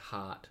 "I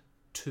Heart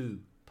 2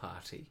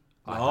 Party."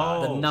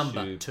 Oh, the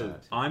number shoot, 2.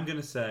 Pat. I'm going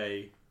to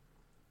say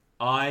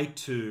I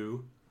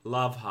too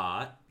love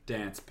heart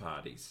dance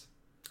parties.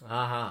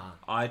 Aha.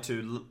 I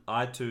too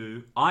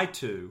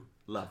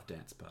love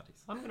dance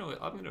parties. I'm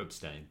gonna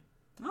abstain.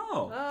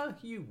 Oh,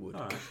 You would.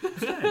 all right.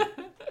 Same.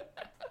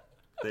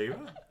 There you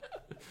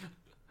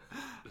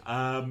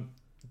are.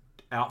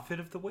 Outfit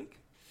of the week?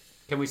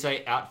 Can we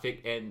say outfit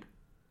and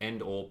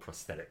or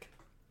prosthetic?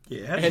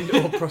 Yeah. And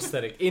or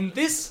prosthetic. In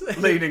this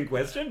leading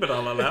question, but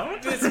I'll allow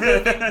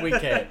it. we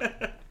can.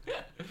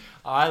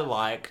 I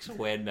liked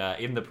when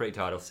in the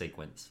pre-title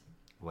sequence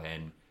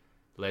when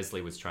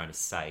Leslie was trying to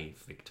save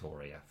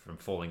Victoria from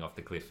falling off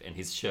the cliff and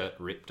his shirt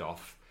ripped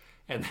off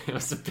and there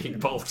was a big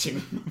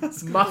bulging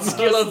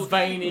Muscular,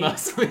 veiny,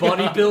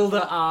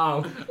 bodybuilder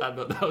arm. I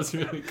thought that was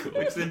really cool.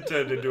 Which then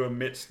turned into a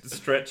Mitch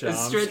Stretch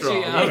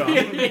Stretchy Armstrong.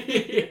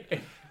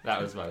 arm.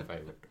 That was my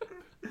favourite.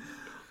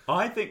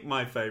 I think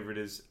my favourite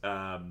is,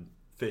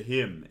 for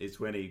him, is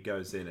when he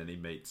goes in and he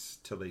meets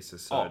Talisa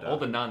Soda. Or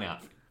the nun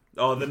outfit.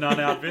 Oh, the nun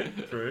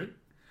outfit? True.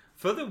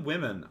 For the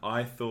women,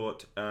 I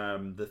thought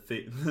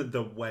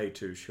the way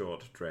too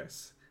short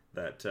dress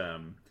that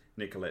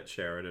Nicolette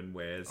Sheridan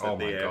wears at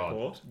the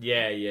airport.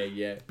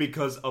 Yeah.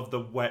 Because of the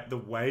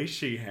way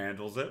she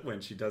handles it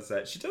when she does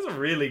that. She does a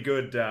really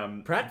good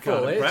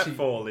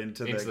pratfall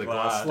into the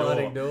glass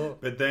sliding door.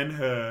 But then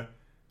her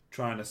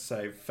trying to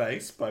save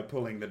face by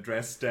pulling the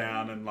dress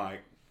down and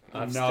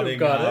nodding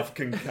half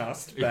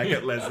concussed back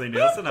at Leslie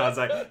Nielsen. I was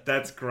like,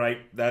 that's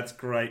great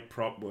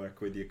prop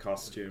work with your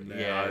costume there.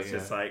 Yeah, I was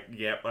just like,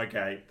 yep,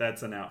 okay,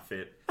 that's an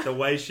outfit. The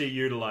way she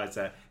utilised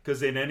that,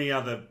 because in any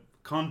other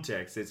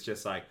context, it's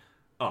just like,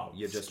 oh,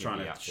 you're just Skinny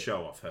trying to outfit.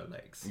 show off her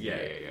legs.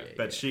 Yeah.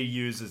 But she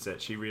uses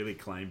it. She really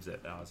claims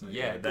it. I was like,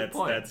 Yeah, good that's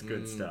point. that's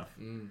good stuff.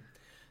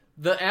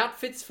 The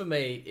outfits for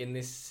me in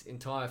this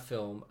entire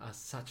film are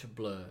such a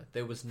blur.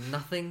 There was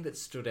nothing that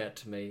stood out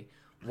to me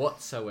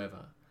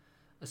whatsoever.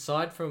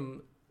 Aside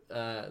from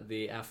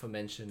the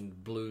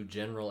aforementioned blue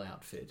general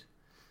outfit,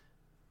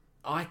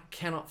 I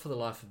cannot for the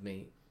life of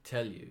me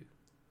tell you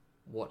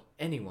what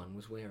anyone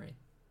was wearing.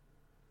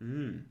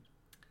 Maybe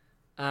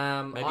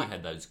I you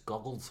had those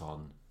goggles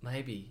on.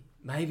 Maybe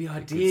I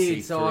could see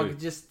did. So I through.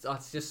 just saw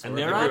And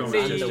they're everyone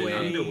was just in underwear.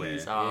 underwear.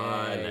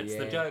 Oh, and that's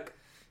the Yeah. joke.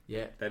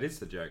 Yeah. That is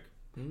the joke.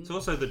 It's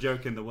also the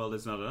joke in The World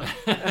Is Not Enough.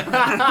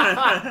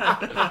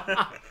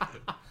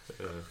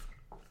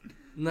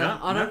 No,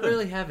 I don't nothing.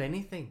 really have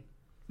anything.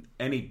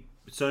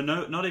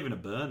 Not even a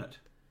burn it.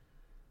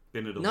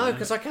 No,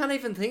 because I can't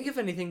even think of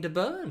anything to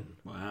burn.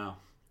 Wow.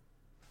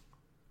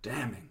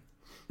 Damning.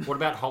 What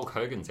about Hulk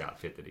Hogan's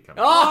outfit that he comes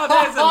Oh,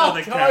 there's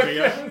another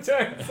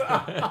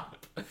cameo.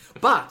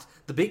 But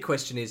the big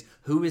question is,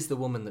 who is the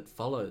woman that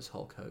follows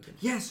Hulk Hogan?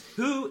 Yes,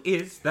 who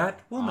is that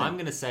woman? I'm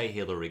going to say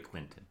Hillary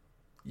Clinton.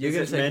 You're Is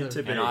gonna it say meant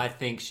to be? And I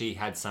think she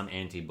had some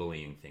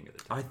anti-bullying thing at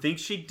the time. I think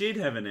she did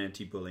have an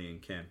anti-bullying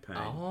campaign.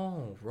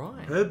 Oh,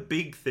 right. Her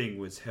big thing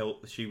was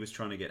health. She was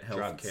trying to get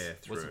Drugs. healthcare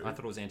through. I thought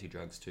it was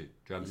anti-drugs too.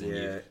 Drugs and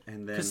yeah, youth. and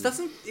then Because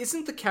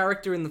isn't the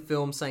character in the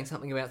film saying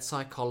something about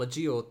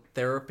psychology or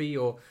therapy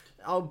or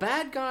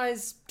bad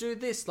guys do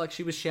this? Like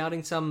she was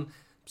shouting some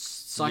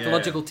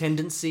psychological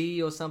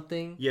tendency or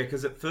something. yeah,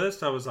 because at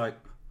first I was like,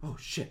 oh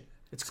shit,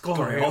 It's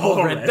Gloria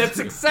Allred. Allred. That's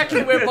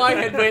exactly where my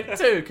head went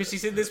too. Because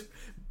she's in this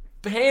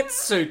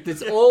pantsuit,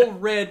 this all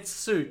red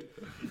suit.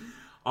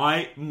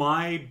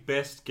 My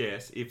best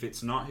guess, if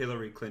it's not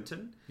Hillary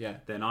Clinton, Yeah.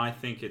 then I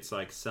think it's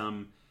like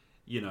some,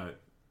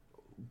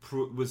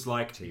 was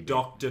like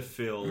Dr.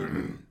 Phil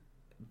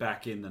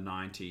back in the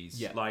 90s.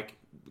 Yeah. Like,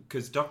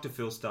 because Dr.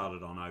 Phil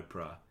started on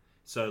Oprah.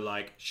 So,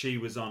 like, she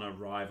was on a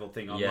rival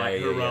thing on, Yeah, like,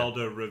 yeah,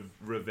 Geraldo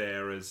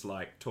Rivera's,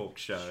 like, talk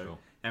show. Sure.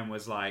 And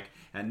was like,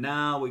 and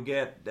now we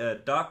get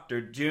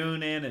Dr.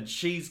 June in, and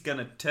she's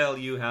gonna tell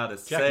you how to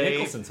Jack save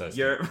Nicholson's hosting.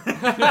 your.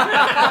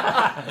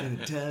 Gonna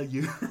tell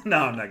you. No,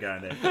 I'm not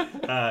going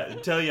there.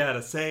 Tell you how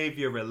to save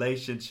your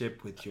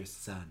relationship with your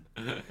son.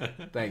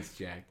 Thanks,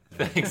 Jack.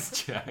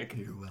 Thanks, Jack.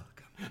 You're welcome.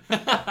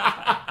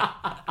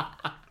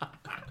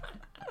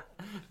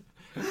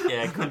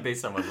 Yeah, it could be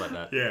someone like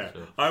that. Yeah,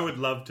 Sure. I would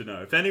love to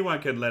know. If anyone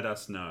can let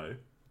us know,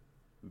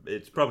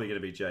 it's probably going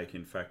to be Jake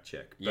in fact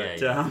check. But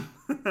Yeah.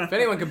 If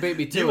anyone can beat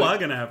me to you it. are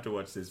going to have to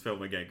watch this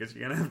film again because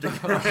you're going to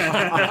have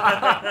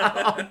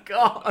to Oh,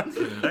 God.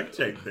 fact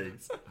check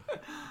things.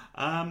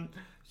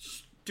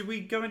 Do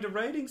we go into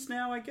ratings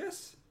now? I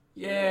guess.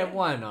 Yeah,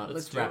 why not?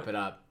 Let's do wrap it. it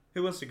up.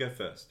 Who wants to go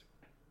first?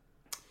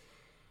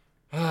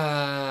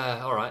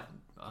 All right.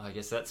 I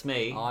guess that's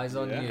me. Eyes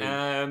on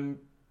you.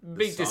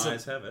 Big The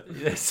size have it.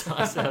 Yes,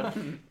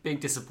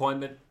 big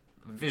disappointment,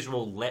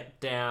 visual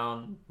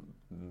letdown,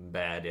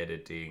 bad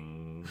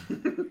editing,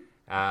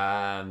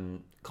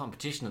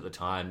 competition at the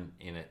time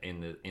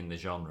in the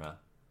genre,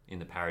 in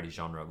the parody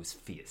genre, was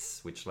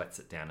fierce, which lets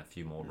it down a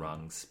few more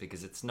rungs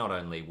because it's not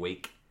only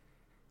weak,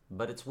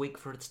 but it's weak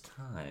for its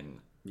time.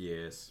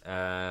 Yes.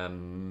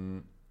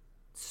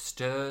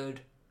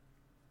 Stirred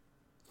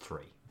 3.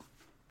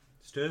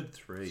 Stirred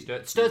 3.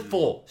 Stirred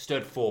 4.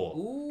 Stirred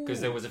 4.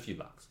 Because there was a few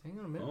bugs. Hang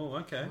on a minute. Oh,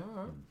 okay. All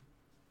right.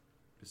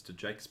 Mr.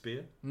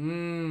 Shakespeare.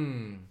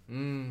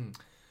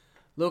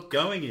 Look,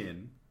 Going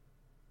in,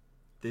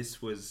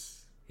 this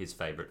was His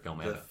favourite film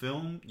the ever.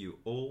 film you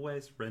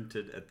always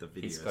rented at the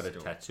video He's got a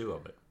store. tattoo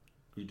of it.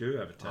 You do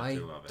have a I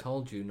tattoo of it.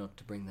 told you not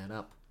to bring that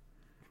up.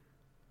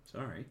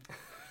 Sorry.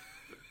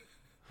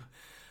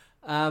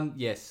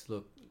 Yes,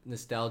 look,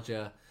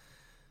 nostalgia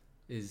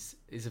is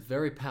a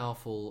very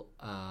powerful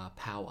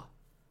power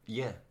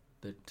Yeah.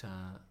 that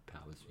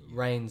Powers you.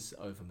 reigns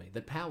over me,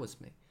 that powers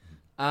me.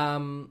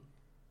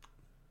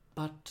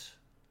 But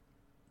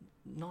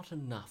not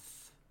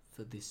enough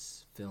for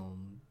this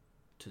film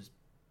to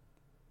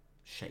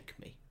shake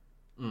me.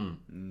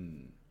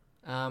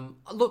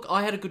 Look,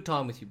 I had a good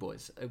time with you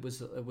boys. It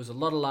was a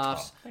lot of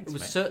laughs. Thanks, it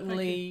was mate.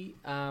 certainly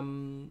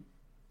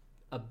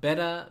a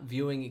better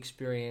viewing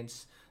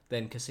experience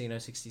than Casino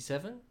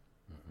 67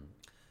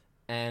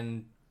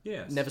 and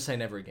Yes. Never Say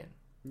Never Again.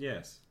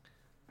 Yes.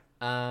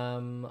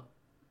 Not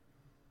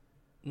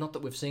that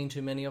we've seen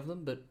too many of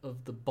them, but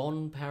of the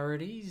Bond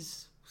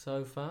parodies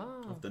so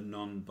far, Of the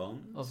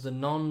non-bonds. of the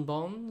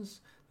non-Bonds,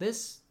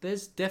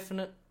 there's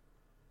definite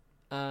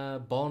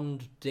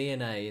Bond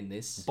DNA in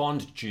this.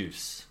 Bond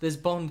juice. There's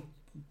Bond.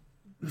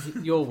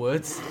 Your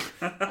words.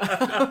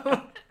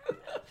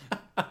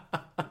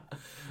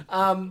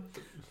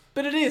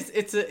 But it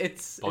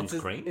is. Bond's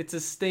cream? It's a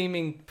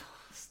steaming.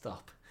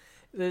 Stop.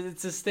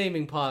 It's a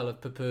steaming pile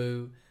of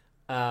poo-poo.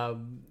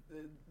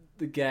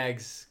 The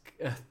gags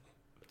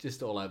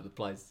just all over the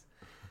place.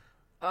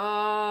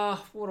 What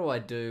do I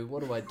do?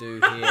 What do I do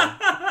here?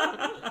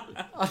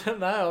 I don't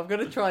know. I'm going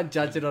to try and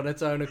judge it on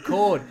its own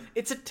accord.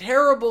 It's a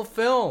terrible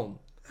film.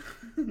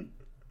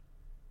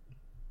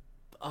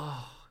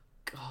 Oh,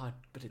 God,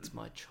 but it's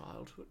my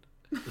childhood.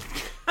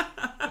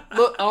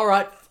 Look, all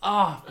right.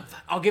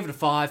 I'll give it a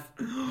 5.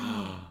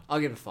 I'll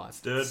give it a 5.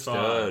 Stirred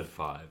Stirred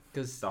 5. 5.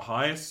 Because The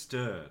highest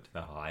stirred.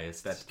 The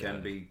highest That stirred.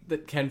 can be...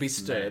 that can be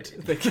stirred.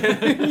 Snake. That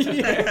can,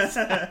 yes.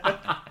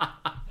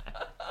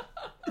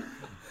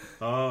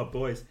 Oh,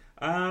 boys.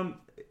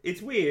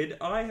 It's weird.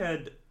 I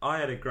had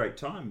a great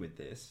time with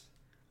this.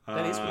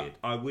 That is weird.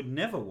 I would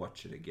never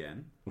watch it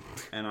again,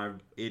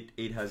 and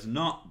it has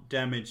not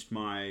damaged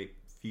my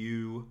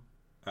view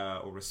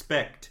or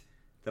respect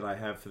that I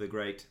have for the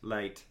great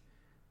late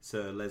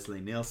Sir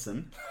Leslie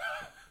Nielsen.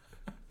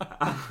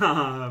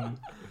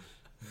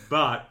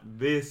 But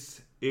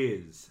this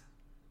is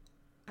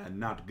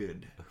not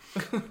good,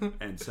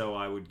 and so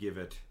I would give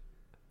it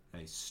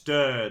a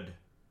stirred.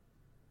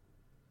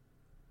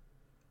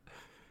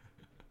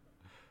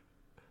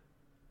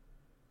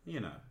 You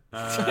know,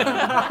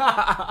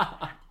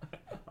 I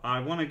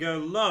want to go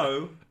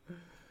low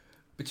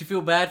But you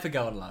feel bad for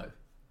going low.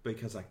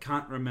 because I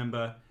can't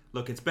remember.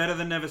 Look, it's better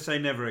than Never Say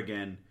Never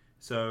Again.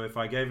 So if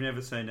I gave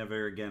Never Say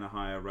Never Again a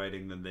higher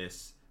rating than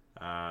this,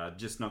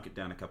 just knock it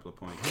down a couple of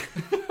points.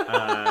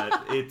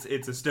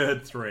 It's a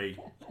stirred 3.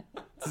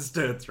 It's a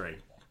stirred 3.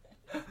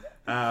 Do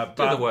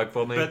the work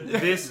for me.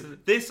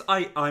 But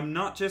I'm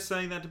not just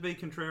saying that to be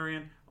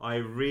contrarian. I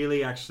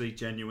really, actually,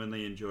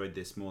 genuinely enjoyed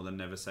this more than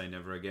Never Say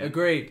Never Again.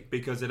 Agreed.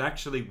 Because it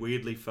actually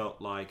weirdly felt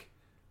like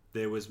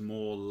there was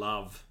more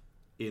love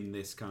in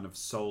this kind of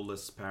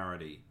soulless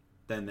parody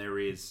than there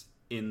is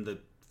in the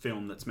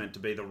film that's meant to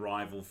be the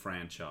rival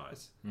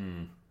franchise.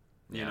 You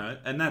know,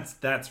 and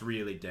that's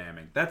really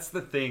damning. That's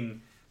the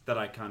thing that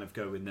I kind of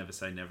go with Never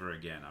Say Never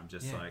Again. I'm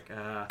just like,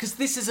 Because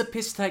this is a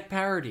piss take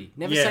parody.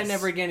 Never Yes. Say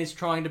Never Again is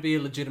trying to be a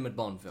legitimate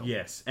Bond film.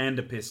 yes, and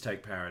a piss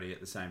take parody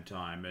at the same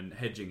time, and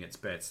hedging its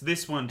bets.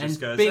 This one just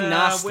And goes, being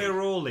nasty. we're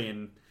all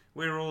in,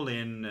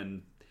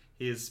 and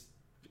here's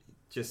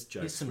just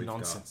jokes. Here's some we've got.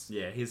 nonsense.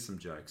 Yeah, here's some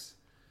jokes.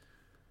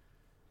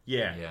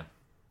 Yeah. Yeah.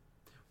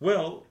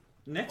 Well,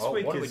 next Oh,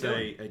 week what are we is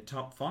doing? a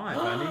top 5.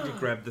 I need to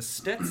grab the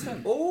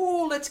Stetson.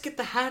 Oh, let's get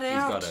the hat He's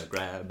out. got to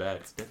grab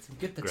that Stetson.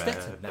 Get the grab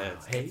Stetson now.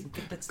 that Hey, Stetson.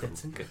 get that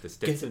Stetson. Get the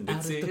Stetson. Get out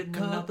It's of the in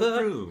another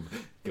cupboard. room.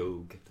 Go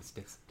get the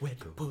Stetson. Where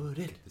to Go put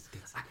it? get the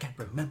Stetson. I can't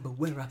remember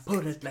where I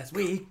put it last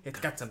week. It's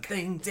got some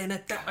things in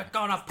it that we're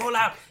gonna pull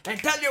out and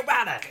tell you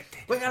about it.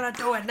 We're gonna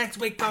do it next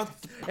week, folks.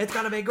 It's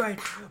gonna be great.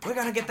 We're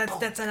gonna get that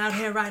Stetson out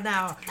here right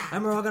now,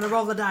 and we're all gonna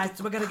roll the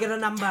dice. We're gonna get a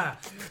number,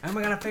 and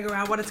we're gonna figure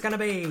out what it's gonna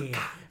be.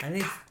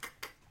 And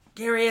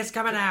here he is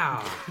coming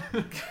out.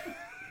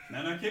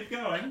 No, keep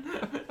going.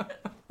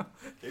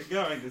 Keep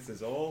going. This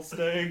is all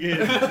staying in.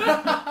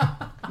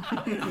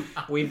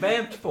 We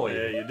vamped for you.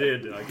 Yeah, you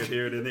did. I could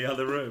hear it in the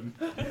other room.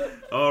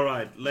 All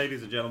right,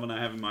 ladies and gentlemen,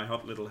 I have in my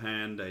hot little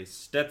hand a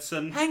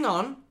Stetson. Hang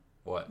on.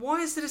 What? Why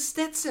is it a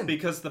Stetson?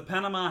 Because the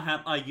Panama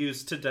hat I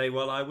used today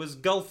while I was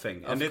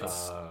golfing, and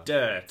it's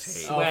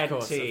dirty. Of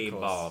course, Sweaty of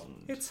course.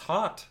 Bond. It's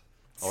hot.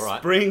 All right.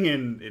 Spring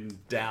in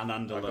down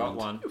under. I got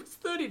one. It was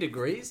 30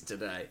 degrees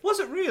today. Was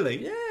it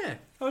really? Yeah.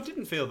 Oh, it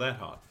didn't feel that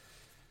hot.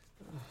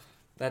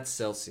 That's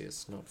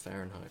Celsius, not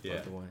Fahrenheit, by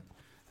Yeah. the way.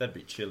 That'd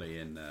be chilly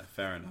in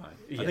Fahrenheit.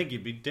 Yeah. I think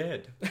you'd be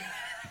dead.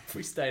 If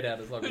we stayed out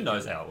as long Who as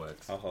knows how it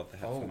works? I'll hold the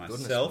hat Oh, for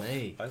goodness myself.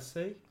 me. I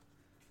see.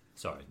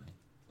 Sorry, mate.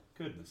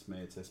 Goodness me,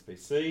 it's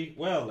SPC.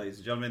 Well, ladies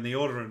and gentlemen, the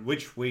order in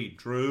which we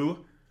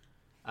drew.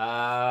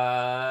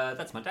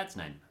 That's my dad's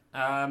name.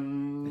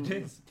 It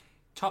is.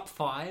 Top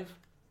 5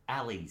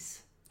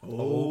 alleys.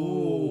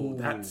 Oh,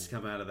 that's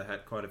come out of the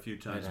hat quite a few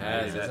times. It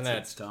has, Maybe hasn't that's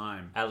it? its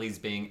time. Alleys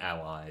being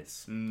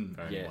allies. For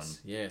anyone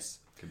Yes.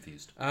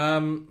 confused.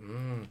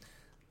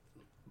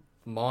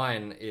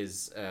 Mine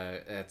is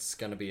it's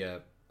going to be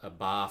a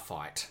bar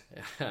fight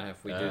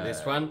if we do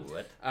this one.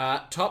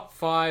 what? Top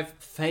 5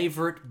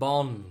 favorite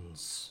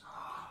Bonds.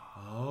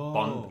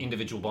 Bond,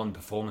 individual Bond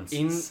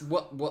performances. In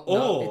what? No,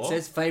 Or- it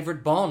says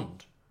favorite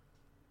Bond.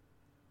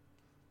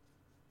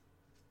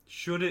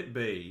 Should it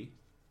be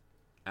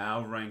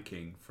our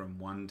ranking from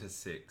 1 to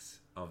 6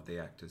 of the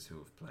actors who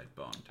have played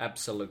Bond.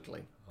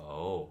 Absolutely.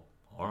 Oh,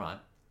 all right.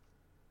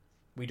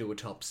 We do a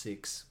top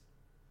 6.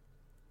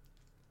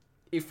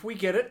 If we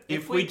get it.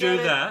 If we do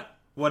that,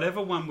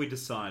 whatever one we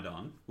decide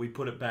on, we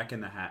put it back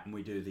in the hat and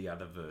we do the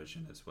other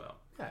version as well.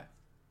 Yeah.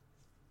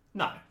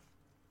 No.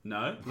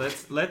 No?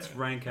 Let's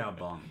rank our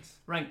Bonds.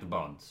 Rank the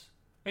Bonds.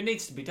 It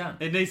needs to be done.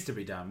 It needs to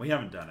be done. We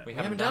haven't done it. We We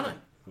haven't done it.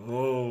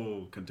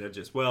 Oh,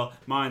 contentious. Well,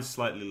 mine's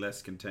slightly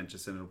less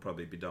contentious and it'll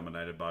probably be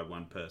dominated by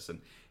one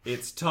person.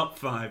 It's top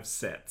 5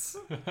 sets.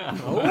 I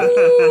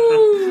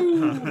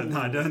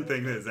don't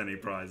think there's any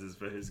prizes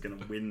for who's going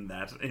to win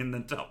that in the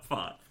top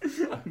 5.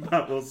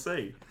 But we'll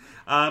see.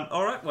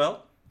 All right,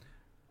 well,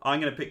 I'm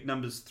going to pick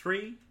numbers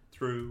 3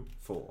 through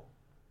 4.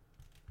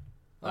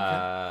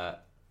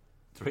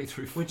 3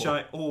 through 4. Which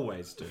I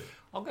always do.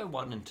 I'll go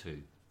 1 and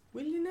 2.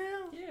 Will you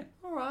now? Yeah.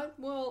 All right.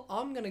 Well,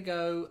 I'm going to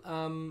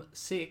go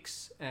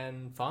 6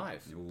 and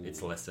 5.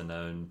 It's lesser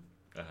known,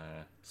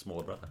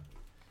 smaller brother.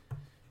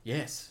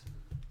 Yes.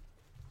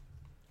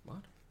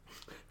 What?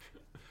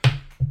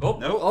 Oh,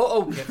 No.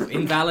 Oh,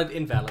 invalid.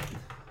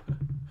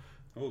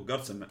 Oh,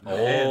 got some hair Oh.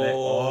 there.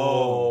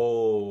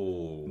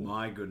 Oh,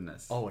 my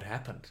goodness. Oh, it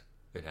happened.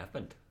 It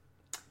happened.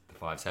 The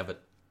 5s have it.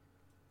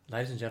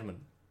 Ladies and gentlemen,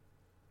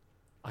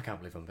 I can't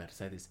believe I'm about to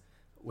say this.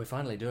 We're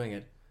finally doing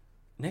it.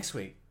 Next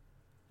week,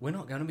 we're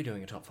not going to be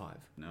doing a top 5.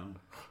 No.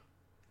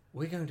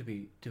 We're going to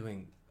be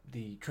doing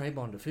the Trey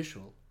Bond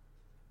official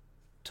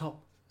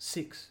top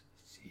 6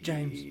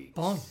 James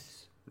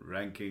Bonds.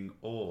 Ranking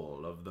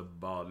all of the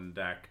Bond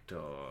actors.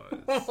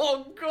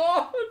 Oh,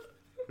 God!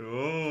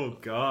 Oh,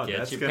 God. Get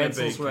That's your going to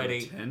be pencils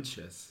ready.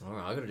 contentious. All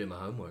right, I've got to do my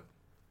homework.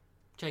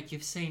 Jake,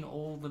 you've seen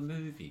all the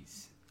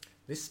movies.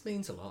 This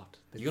means a lot.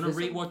 You're going to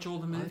This- rewatch all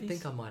the movies? I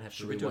think I might have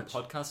Should to we do a rewatch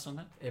podcast on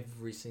that?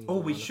 every single Oh,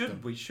 one we of should.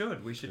 them. We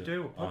should. We should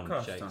do a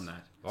podcast Jake's. on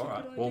that. All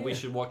right. good Well, we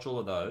idea. should watch all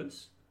of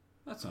those.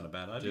 That's not a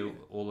bad idea. Do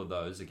all of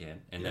those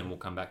again, and then we'll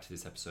come back to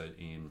this episode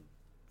in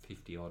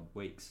 50 odd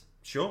weeks.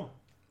 Sure.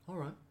 All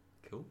right,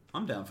 Cool.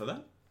 I'm down for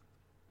that.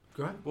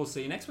 great. We'll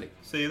see you next week.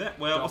 See you there.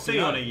 Well, I'll Off see we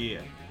you go. in a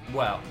year.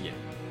 Well, yeah.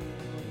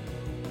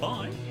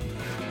 Bye.